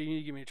 Amanda, you need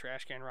to give me a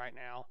trash can right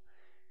now.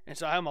 And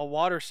so I have my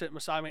water sitting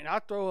beside me, and I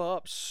throw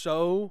up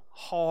so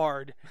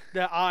hard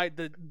that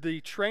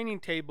the training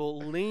table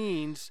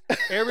leans,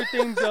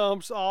 everything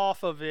dumps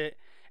off of it,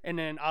 and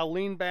then I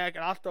lean back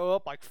and I throw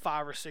up like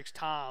 5 or 6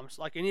 times,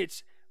 and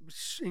it's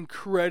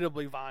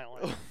incredibly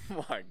violent.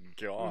 Oh my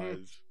gosh!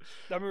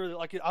 Mm-hmm. I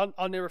remember,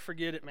 I'll never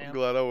forget it, man. I'm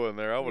glad I wasn't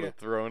there. I would have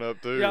thrown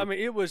up too. Yeah, I mean,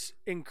 it was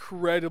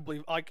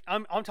incredibly,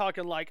 I'm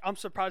talking, I'm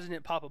surprised I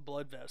didn't pop a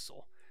blood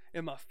vessel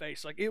in my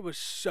face. Like, it was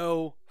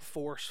so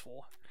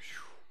forceful.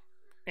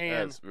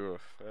 And that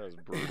was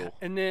brutal.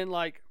 And then,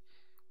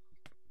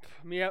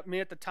 me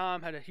at the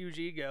time had a huge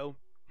ego,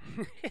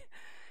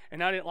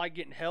 and I didn't like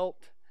getting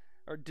helped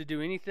or to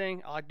do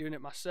anything. I like doing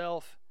it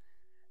myself,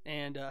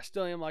 and I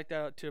still am like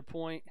that to a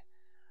point.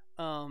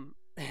 And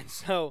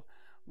so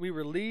we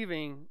were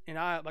leaving, and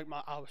I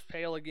was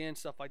pale again,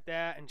 stuff like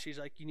that. And she's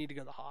like, "You need to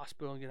go to the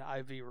hospital and get an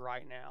IV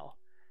right now.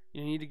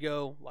 You need to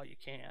go while you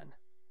can."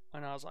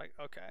 And I was like,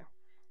 "Okay."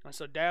 And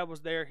so Dad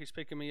was there. He's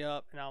picking me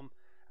up, and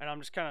I'm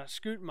just kind of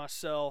scooting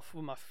myself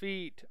with my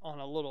feet on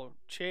a little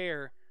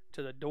chair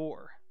to the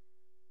door.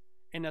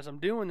 And as I'm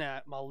doing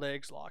that, my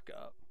legs lock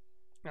up,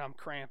 and I'm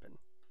cramping.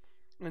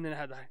 And then I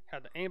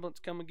had the ambulance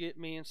come and get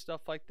me and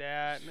stuff like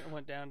that. And I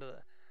went down to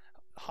the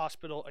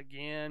hospital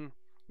again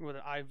with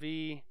an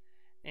IV.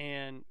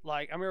 And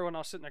I remember when I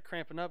was sitting there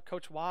cramping up,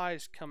 Coach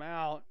Wise come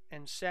out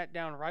and sat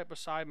down right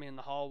beside me in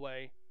the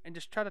hallway and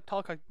just tried to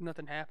talk like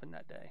nothing happened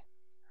that day.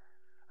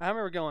 I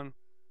remember going,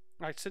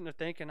 sitting there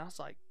thinking, I was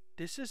like,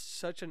 this is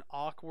such an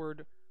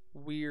awkward,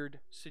 weird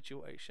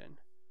situation.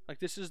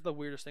 This is the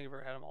weirdest thing I've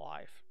ever had in my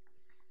life.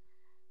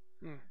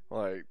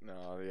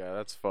 No, yeah,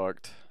 that's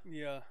fucked.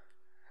 Yeah.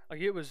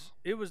 It was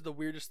the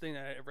weirdest thing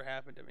that ever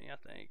happened to me, I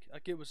think.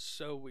 It was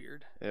so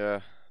weird.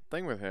 Yeah.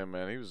 Thing with him,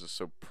 man, he was just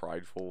so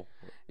prideful.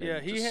 Yeah,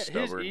 his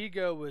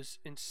ego was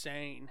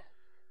insane.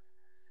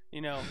 I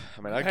mean,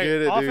 I get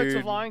it,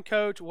 offensive dude. line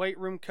coach, weight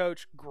room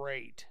coach,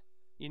 great.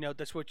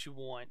 That's what you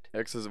want.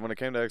 When it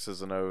came to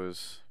X's and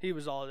O's, he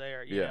was all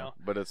there, you know.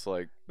 But it's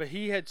But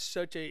he had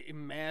such a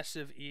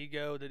massive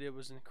ego that it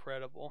was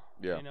incredible.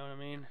 Yeah. You know what I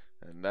mean?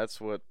 And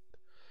that's what,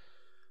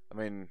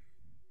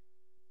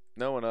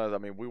 knowing us,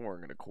 we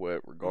weren't going to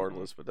quit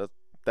regardless, but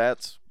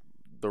that's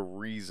the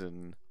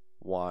reason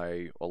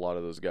why a lot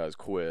of those guys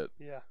quit.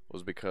 Yeah.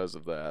 Was because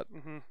of that.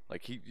 Mm-hmm.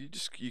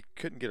 You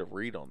couldn't get a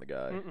read on the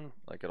guy,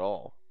 at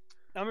all.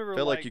 I remember,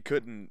 felt like you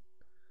couldn't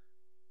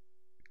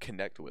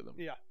connect with him.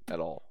 Yeah. At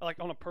all.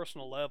 On a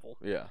personal level.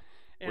 Yeah.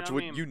 And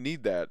you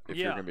need that if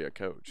you're going to be a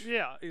coach.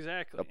 Yeah,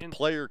 exactly. A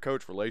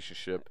player-coach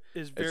relationship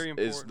is very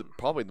important. Is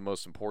probably the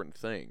most important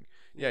thing.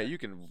 Yeah, you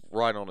can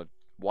write on a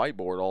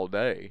whiteboard all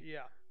day.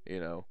 Yeah.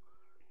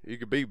 You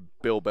could be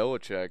Bill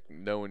Belichick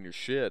knowing your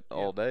shit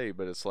all day,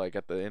 but it's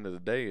at the end of the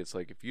day, it's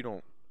if you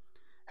don't,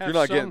 you're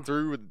not getting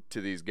through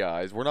to these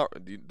guys.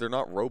 They're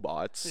not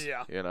robots.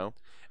 Yeah.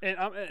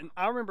 And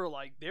I remember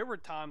there were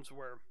times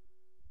where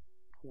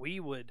we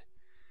would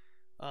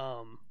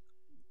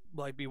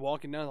be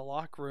walking down the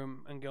locker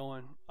room and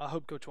going, I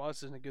hope Coach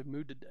Watts is in a good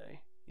mood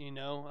today.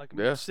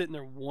 Sitting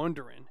there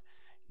wondering,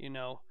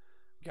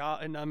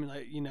 God, and I mean,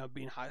 like,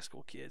 being high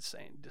school kids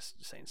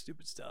saying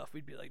stupid stuff.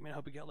 We'd be like, man, I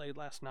hope he got laid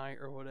last night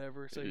or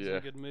whatever. So he's in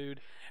a good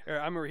mood. Or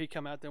I remember he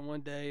come out there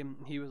one day and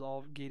he was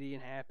all giddy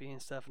and happy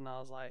and stuff, and I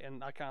was like,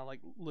 and I kind of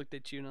like looked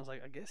at you and I was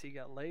like, I guess he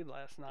got laid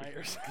last night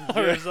or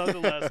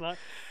something last night,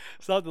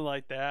 something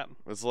like that.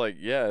 It's like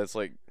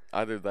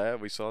either that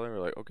we saw them, we're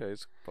like, okay,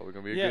 it's probably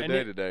gonna be a good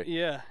day today.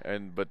 Yeah.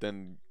 But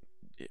then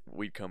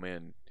we'd come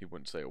in, he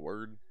wouldn't say a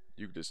word.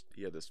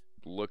 He had this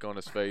look on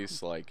his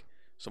face like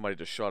somebody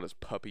just shot his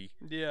puppy.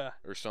 Yeah.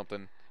 Or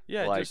something.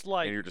 Yeah,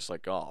 and you're just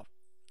like, oh,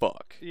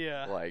 fuck.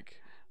 Yeah. Like,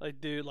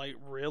 dude, like,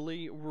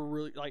 really? We're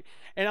really, like,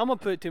 and I'm going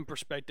to put it in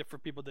perspective for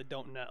people that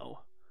don't know.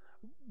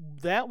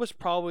 That was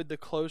probably the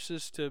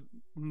closest to,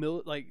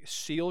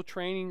 SEAL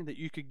training that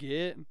you could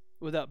get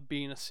without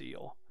being a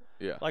SEAL.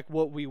 Yeah. Like,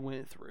 what we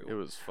went through. It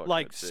was fucking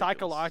like, ridiculous.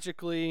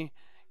 Psychologically,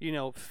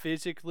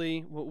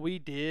 physically, what we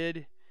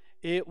did,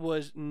 it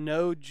was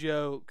no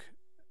joke.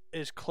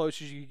 As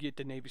close as you could get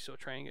to Navy SEAL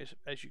training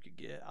as you could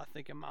get, I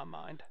think, in my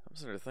mind. I'm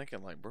sitting there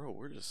thinking, like, bro,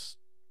 we're just,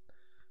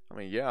 I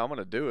mean, yeah, I'm going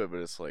to do it, but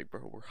it's like,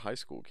 bro, we're high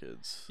school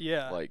kids.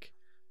 Yeah. Like,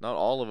 not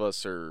all of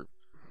us are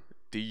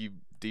D1,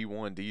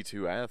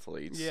 D2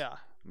 athletes. Yeah.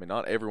 I mean,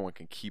 not everyone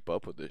can keep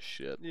up with this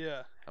shit.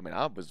 Yeah. I mean,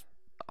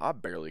 I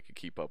barely could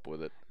keep up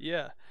with it.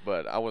 Yeah.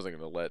 But I wasn't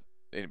going to let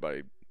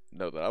anybody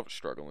know that I was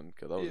struggling,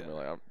 because I was going to be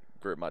like, I'll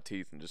grit my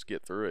teeth and just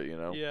get through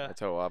it, Yeah. That's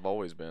how I've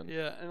always been.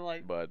 Yeah, and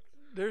like, but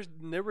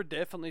there were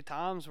definitely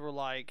times where,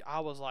 like, I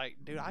was like,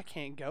 dude, I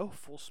can't go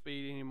full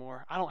speed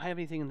anymore. I don't have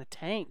anything in the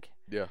tank.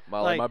 Yeah,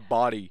 my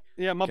body.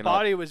 Yeah, my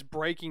body was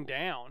breaking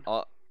down.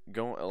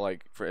 Going,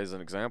 like, for as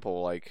an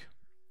example, like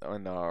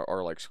in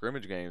our like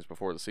scrimmage games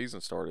before the season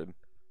started,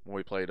 when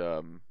we played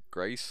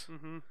Grace,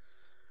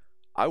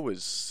 I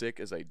was sick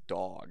as a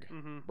dog,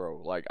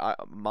 bro. Like, I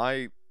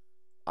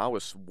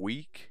was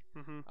weak.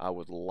 I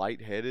was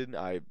lightheaded.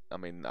 I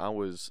mean, I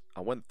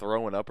wasn't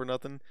throwing up or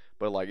nothing,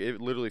 but like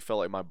it literally felt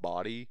like my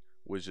body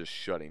was just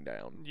shutting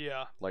down.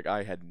 Yeah. Like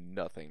I had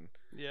nothing.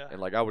 Yeah. And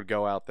like I would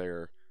go out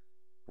there,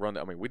 run.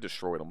 I mean, we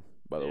destroyed them.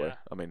 By the way,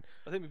 I mean,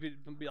 I think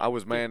we'd be like I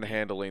was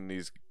manhandling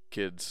these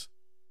kids.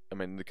 I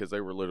mean, because they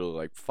were literally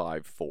like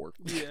 5'4".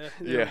 Yeah.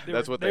 Yeah,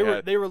 that's what they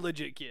had. They were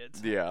legit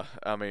kids. Yeah.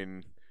 I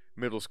mean,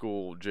 middle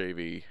school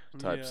JV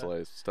type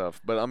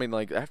stuff. But I mean,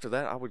 like after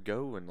that, I would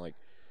go and like.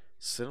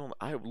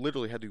 I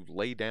literally had to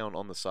lay down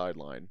on the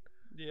sideline.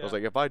 Yeah. I was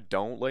like, if I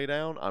don't lay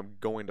down, I'm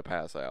going to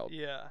pass out.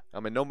 Yeah. I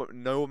mean,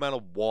 no amount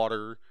of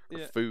water or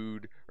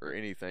food or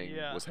anything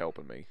was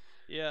helping me.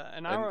 Yeah,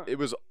 and it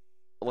was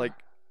like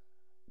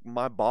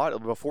my body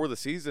before the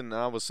season.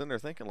 I was sitting there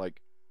thinking,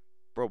 like,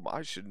 bro,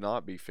 I should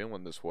not be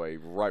feeling this way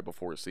right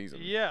before the season.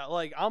 Yeah,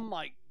 like I'm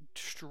like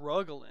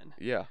struggling.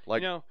 Yeah,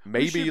 like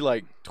maybe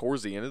like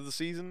towards the end of the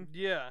season.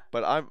 Yeah.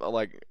 But I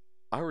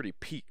already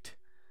peaked.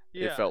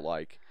 Yeah. It felt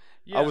like.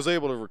 Yeah. I was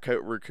able to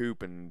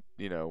recoup and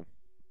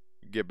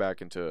get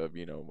back into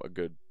a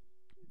good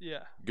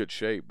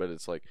shape, but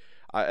it's like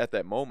at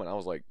that moment I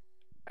was like,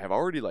 have I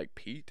already like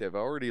peaked? Have I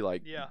already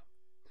like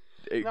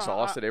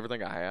exhausted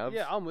everything I have?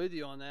 Yeah, I'm with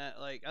you on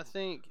that. Like I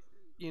think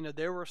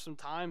there were some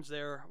times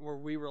there where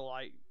we were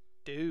like,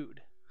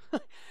 dude,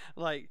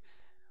 like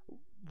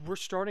we're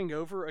starting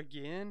over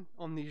again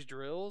on these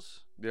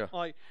drills. Yeah.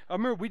 Like I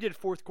remember we did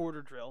fourth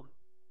quarter drill,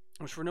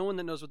 which for no one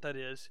that knows what that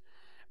is.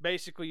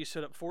 Basically, you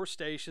set up 4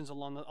 stations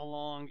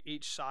along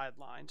each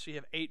sideline, so you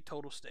have 8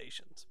 total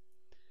stations.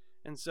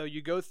 And so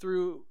you go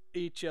through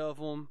each of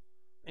them,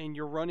 and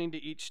you're running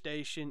to each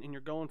station, and you're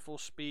going full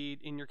speed,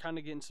 and you're kind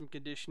of getting some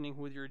conditioning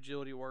with your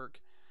agility work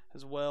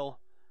as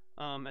well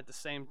at the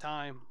same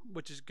time,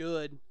 which is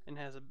good and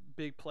has a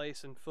big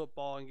place in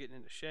football and getting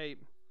into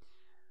shape.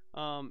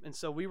 And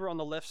so we were on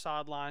the left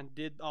sideline,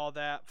 did all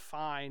that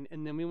fine,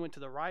 and then we went to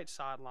the right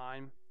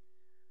sideline,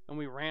 and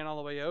we ran all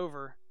the way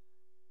over.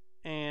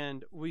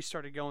 And we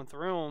started going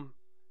through them,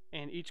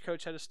 and each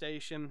coach had a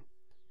station.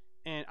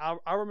 And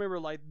I remember,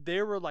 like,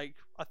 there were, like,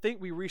 I think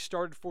we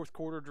restarted fourth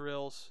quarter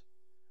drills.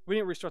 We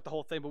didn't restart the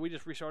whole thing, but we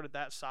just restarted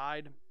that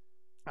side,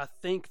 I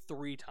think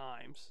 3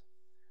 times.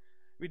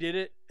 We did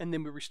it, and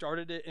then we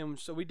restarted it, and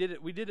so we did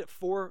it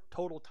 4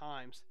 total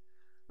times.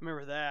 I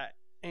remember that,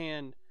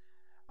 and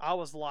I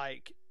was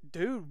like,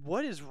 dude,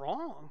 what is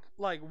wrong?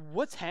 Like,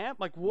 what's happened?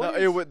 Like, what?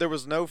 No, there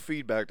was no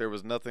feedback. There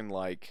was nothing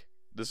like,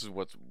 this is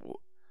what's...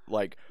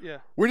 Like,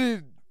 we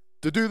need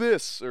to do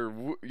this,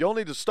 or y'all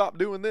need to stop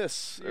doing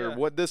this, or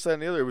what, this, that,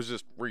 and the other. It was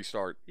just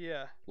restart.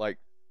 Yeah. Like,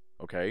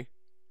 okay,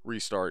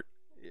 restart.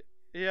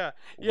 Yeah.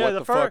 What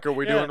the fuck are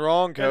we doing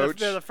wrong, coach?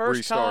 The first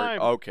restart.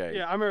 time. Okay.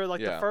 Yeah, I remember,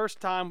 like, the first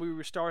time we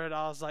restarted,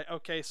 I was like,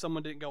 okay,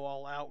 someone didn't go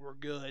all out. We're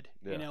good.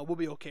 Yeah. We'll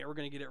be okay. We're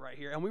going to get it right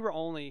here. And we were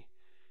only,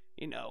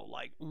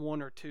 like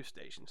 1 or 2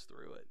 stations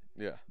through it.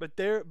 Yeah.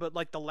 But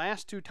like the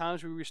last 2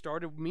 times we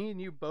restarted, me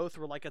and you both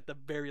were like at the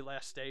very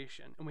last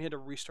station, and we had to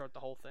restart the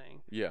whole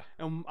thing. Yeah.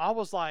 And I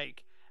was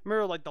like, I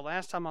remember like the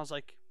last time I was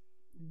like,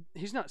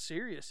 he's not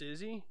serious, is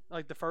he?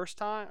 Like the first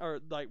time,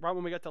 or like right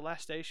when we got to the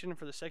last station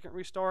for the second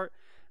restart,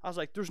 I was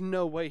like, there's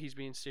no way he's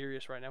being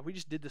serious right now. We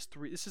just did this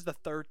this is the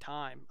 3rd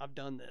time I've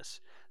done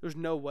this. There's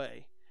no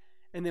way.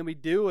 and then we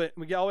do it.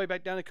 And we get all the way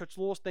back down to Coach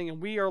Lowell's thing,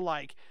 and we are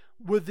like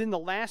within the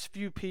last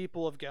few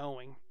people of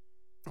going.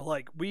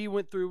 Like we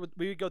would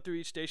go through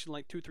each station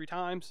like 2-3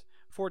 times,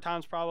 4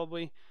 times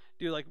probably,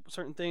 do like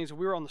certain things.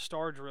 We were on the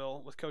star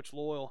drill with Coach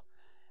Loyal,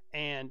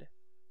 and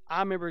I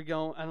remember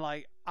going, and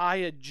like I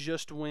had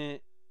just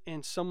went,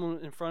 and someone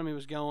in front of me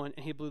was going,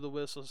 and he blew the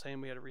whistle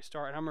saying we had to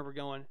restart. And I remember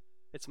going,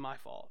 it's my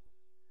fault.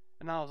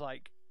 And I was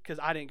like, because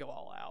I didn't go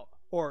all out,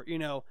 or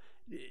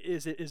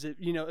is it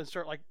and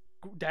start like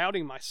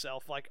doubting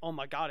myself, like, oh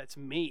my God, it's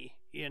me,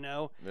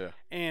 Yeah.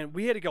 And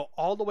we had to go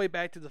all the way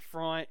back to the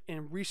front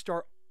and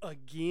restart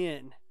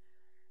again.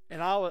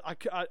 And I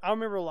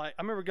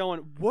remember going,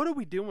 what are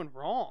we doing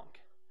wrong?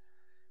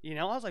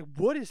 I was like,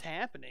 what is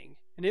happening?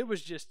 And it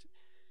was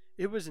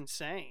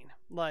insane.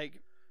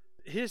 Like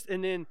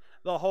and then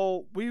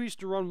we used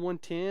to run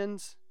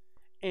 110s,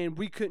 and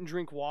we couldn't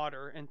drink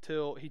water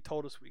until he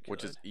told us we could.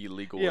 Which is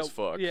illegal as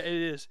fuck. Yeah, it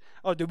is.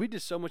 Oh, dude, we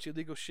did so much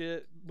illegal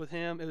shit with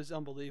him. It was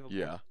unbelievable.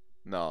 Yeah.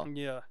 No.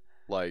 Yeah.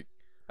 Like,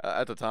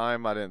 at the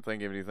time, I didn't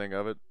think anything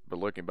of it. But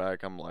looking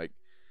back, I'm like,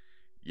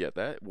 yeah,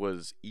 that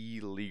was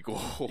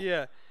illegal.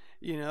 Yeah.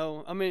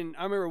 I mean,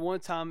 I remember one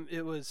time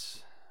it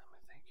was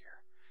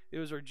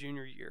our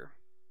junior year.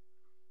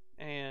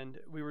 And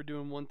we were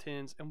doing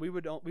 110s, and we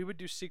would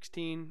do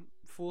 16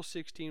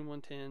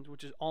 110s,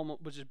 which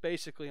is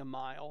basically a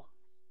mile.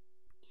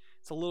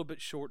 It's a little bit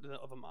short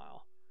of a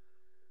mile,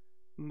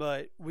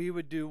 but we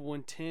would do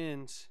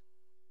 110s,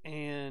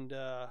 and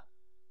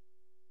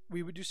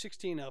we would do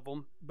 16 of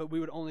them, but we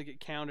would only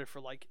get counted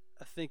for like,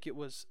 I think it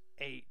was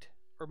 8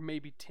 or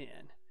maybe 10.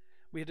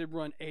 We had to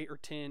run 8 or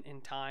 10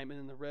 in time, and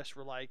then the rest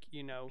were like,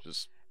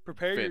 just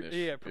prepare finish.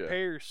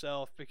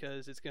 yourself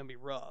because it's gonna be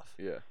rough.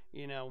 Yeah.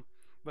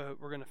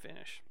 But we're going to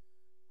finish.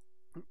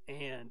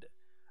 And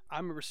I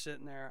remember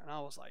sitting there, and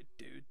I was like,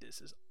 dude, this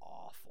is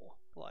awful.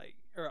 Like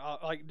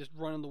just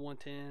running the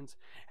 110s.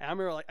 And I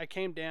remember, like, I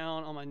came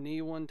down on my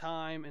knee one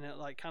time, and it,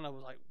 like, kind of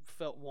was, like,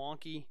 felt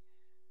wonky.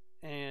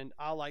 And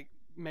I, like,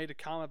 made a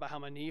comment about how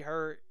my knee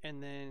hurt,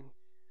 and then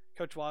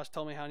Coach Wise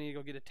told me how I need to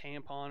go get a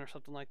tampon or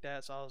something like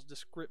that. So I was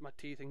just grit my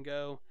teeth and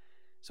go.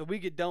 So we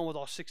get done with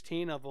all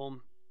 16 of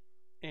them,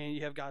 and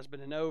you have guys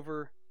bending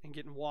over and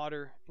getting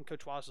water, and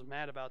Coach Wise was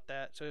mad about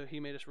that, so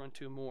he made us run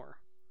 2 more.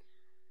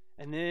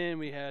 And then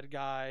we had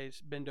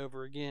guys bend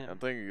over again. I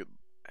think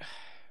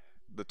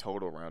the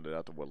total rounded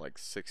out to what, like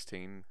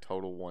 16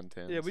 total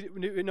 110s?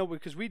 Yeah,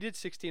 because we did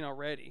 16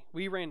 already.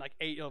 We ran like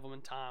 8 of them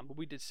in time, but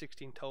we did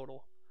 16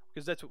 total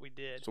because that's what we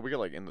did. So we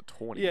got like in the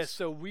 20s. Yeah,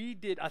 so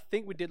I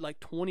think we did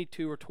like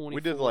 22 or 24 we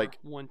did like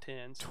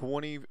 110s.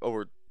 20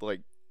 or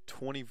like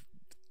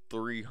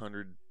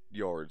 2,300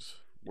 yards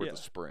worth of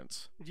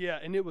sprints. Yeah,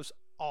 and it was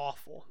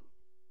awful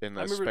in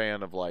the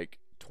span of like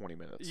 20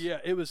 minutes. Yeah,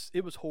 it was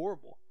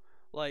horrible.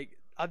 Like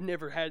I've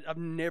never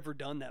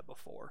done that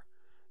before.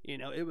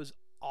 It was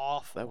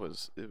awful. It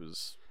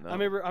was no. I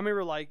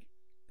remember like,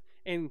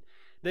 and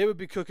they would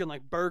be cooking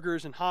like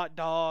burgers and hot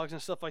dogs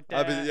and stuff like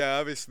that.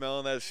 I'd be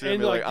smelling that shit and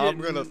be like I'm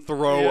gonna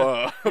throw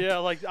up. Yeah,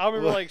 like I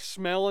remember like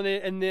smelling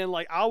it, and then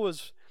like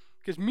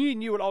because me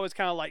and you would always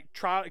kind of like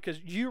try, because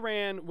you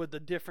ran with a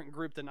different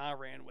group than I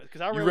ran with.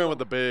 Because you ran with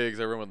the bigs,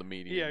 I ran with the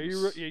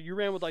mediums. Yeah, you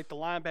ran with like the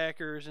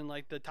linebackers and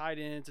like the tight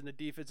ends and the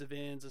defensive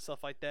ends and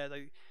stuff like that.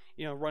 Like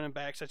running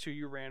backs. That's who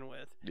you ran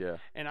with. Yeah.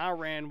 And I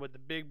ran with the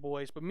big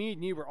boys, but me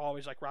and you were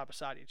always like right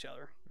beside each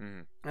other.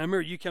 Mm-hmm. I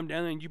remember you come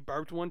down there and you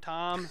burped one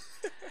time,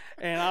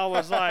 and I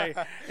was like,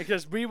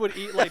 because we would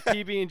eat like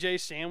PB&J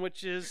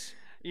sandwiches.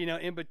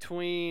 In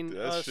between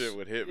that shit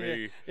would hit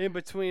me. In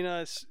between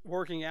us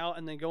working out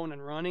and then going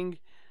and running,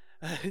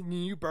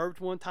 you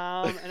burped one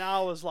time, and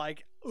I was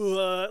like,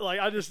 ugh, like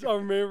I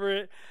remember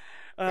it.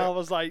 And I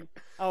was like,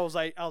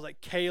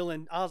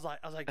 Kalen. I was like,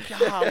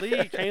 golly,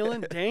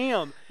 Kalen,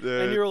 damn.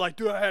 Dude. And you were like,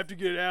 do I have to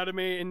get it out of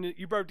me? And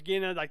you burped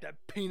again, and like that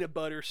peanut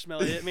butter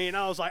smell hit me, and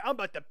I was like, I'm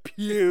about to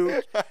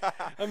puke. I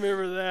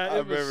remember that.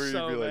 It was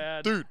so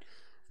bad. Dude,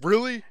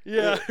 really?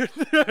 Yeah,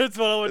 that's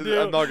what I would do.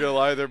 I'm not gonna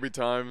lie. There'd be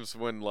times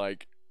when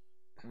like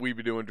we'd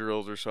be doing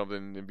drills or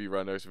something and be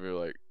right next to me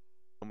like,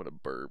 I'm gonna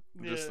burp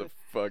just to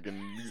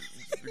fucking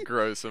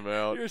gross him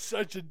out. You're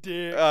such a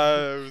dick. It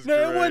was no,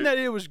 great. It wasn't that.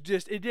 It was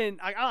just, it didn't.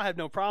 I don't have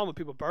no problem with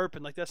people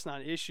burping. Like, that's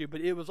not an issue.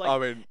 But it was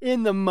like,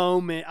 in the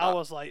moment, I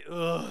was like,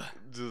 ugh.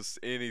 Just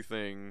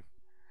anything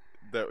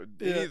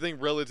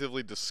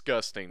relatively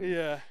disgusting.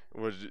 Yeah.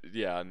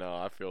 No,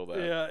 I feel that.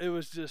 Yeah, it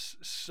was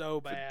just so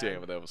bad.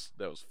 Damn it, that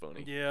was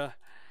funny. Yeah,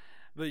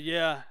 but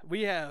yeah,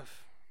 we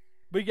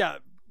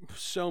got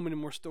so many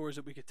more stories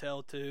that we could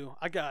tell too.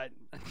 I got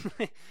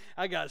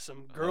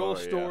some girl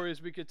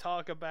stories we could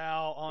talk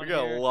about on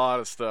here. We got a lot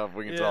of stuff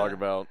we can talk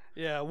about.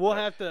 Yeah, we'll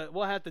have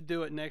to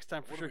do it next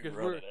time for sure,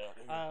 because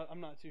I'm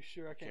not too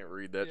sure. I can't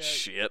read that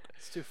shit.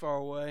 It's too far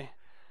away.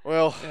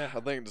 Well, I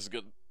think this is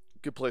a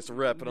good place to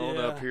wrap it on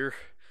up here.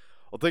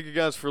 Well, thank you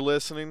guys for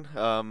listening.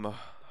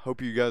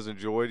 Hope you guys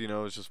enjoyed.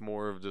 It's just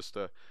more of just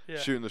a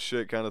shooting the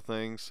shit kind of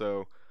thing.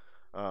 So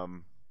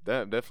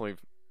that definitely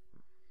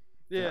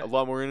a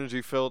lot more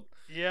energy felt.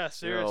 Yeah,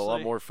 seriously. a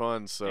lot more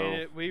fun. So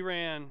and we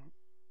ran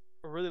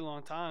a really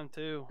long time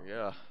too.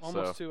 Yeah.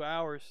 Almost 2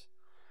 hours.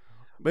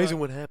 Amazing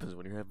what happens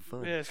when you're having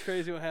fun. Yeah, it's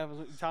crazy what happens.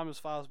 When time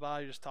just flies by.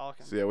 You're just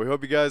talking. So, yeah, we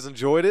hope you guys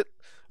enjoyed it.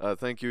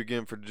 Thank you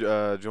again for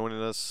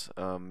joining us.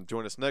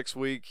 Join us next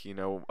week. You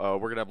know, we're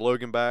going to have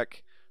Logan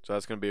back, so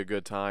that's going to be a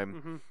good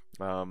time.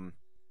 Mm-hmm.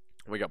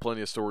 We got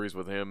plenty of stories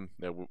with him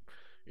that,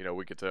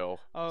 we could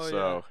tell. Oh,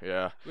 so,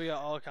 yeah. We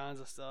got all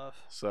kinds of stuff.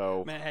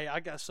 So, man, hey, I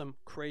got some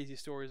crazy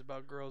stories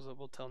about girls that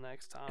we'll tell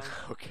next time.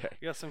 Okay.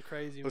 We got some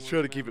crazy Let's ones,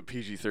 try to keep it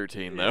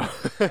PG-13, though.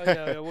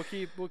 yeah, we'll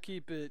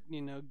keep it,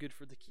 good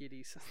for the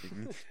kiddies.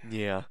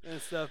 Yeah.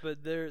 And stuff, but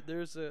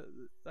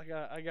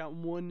I got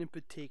one in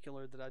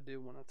particular that I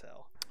do want to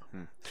tell.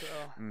 So,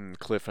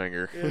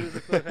 cliffhanger. It is a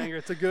cliffhanger.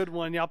 It's a good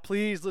one. Y'all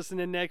please listen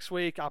in next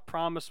week. I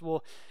promise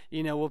we'll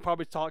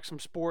probably talk some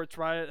sports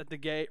right out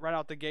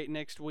the gate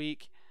next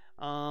week.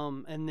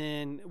 And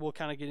then we'll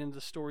kind of get into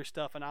the story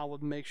stuff, and I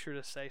will make sure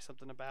to say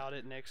something about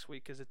it next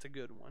week because it's a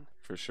good one.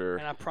 For sure.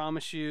 And I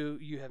promise you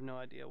have no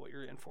idea what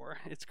you're in for.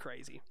 It's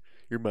crazy.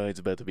 Your mind's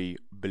about to be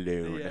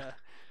blown. Yeah.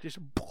 Just.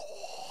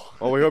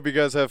 Well, we hope you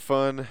guys have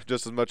fun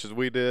just as much as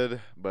we did.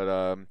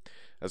 But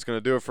that's going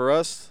to do it for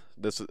us.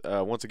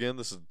 Once again,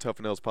 this is the Tough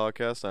Nails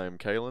Podcast. I am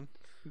Kalen.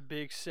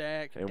 Big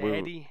Sack, and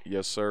Daddy.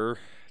 Yes, sir.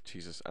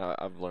 Jesus,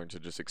 I've learned to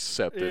just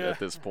accept it at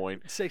this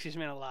point. Sexiest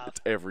man alive.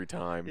 It's every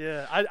time.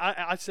 Yeah,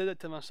 I said that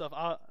to myself.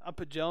 I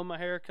put gel in my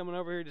hair coming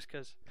over here just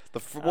because.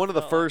 One of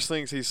the first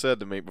things he said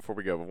to me before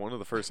we go, one of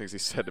the first things he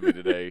said to me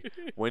today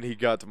when he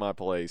got to my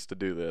place to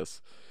do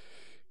this,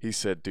 he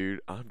said, "Dude,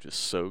 I'm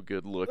just so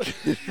good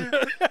looking."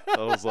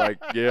 I was like,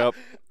 "Yep,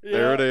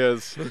 there it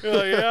is." You're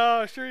like,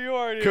 yeah, sure you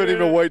are. Dude. Couldn't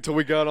even wait till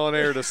we got on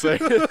air to say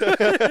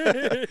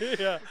it.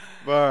 Yeah.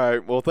 All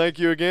right. Well, thank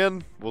you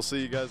again. We'll see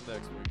you guys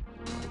next week.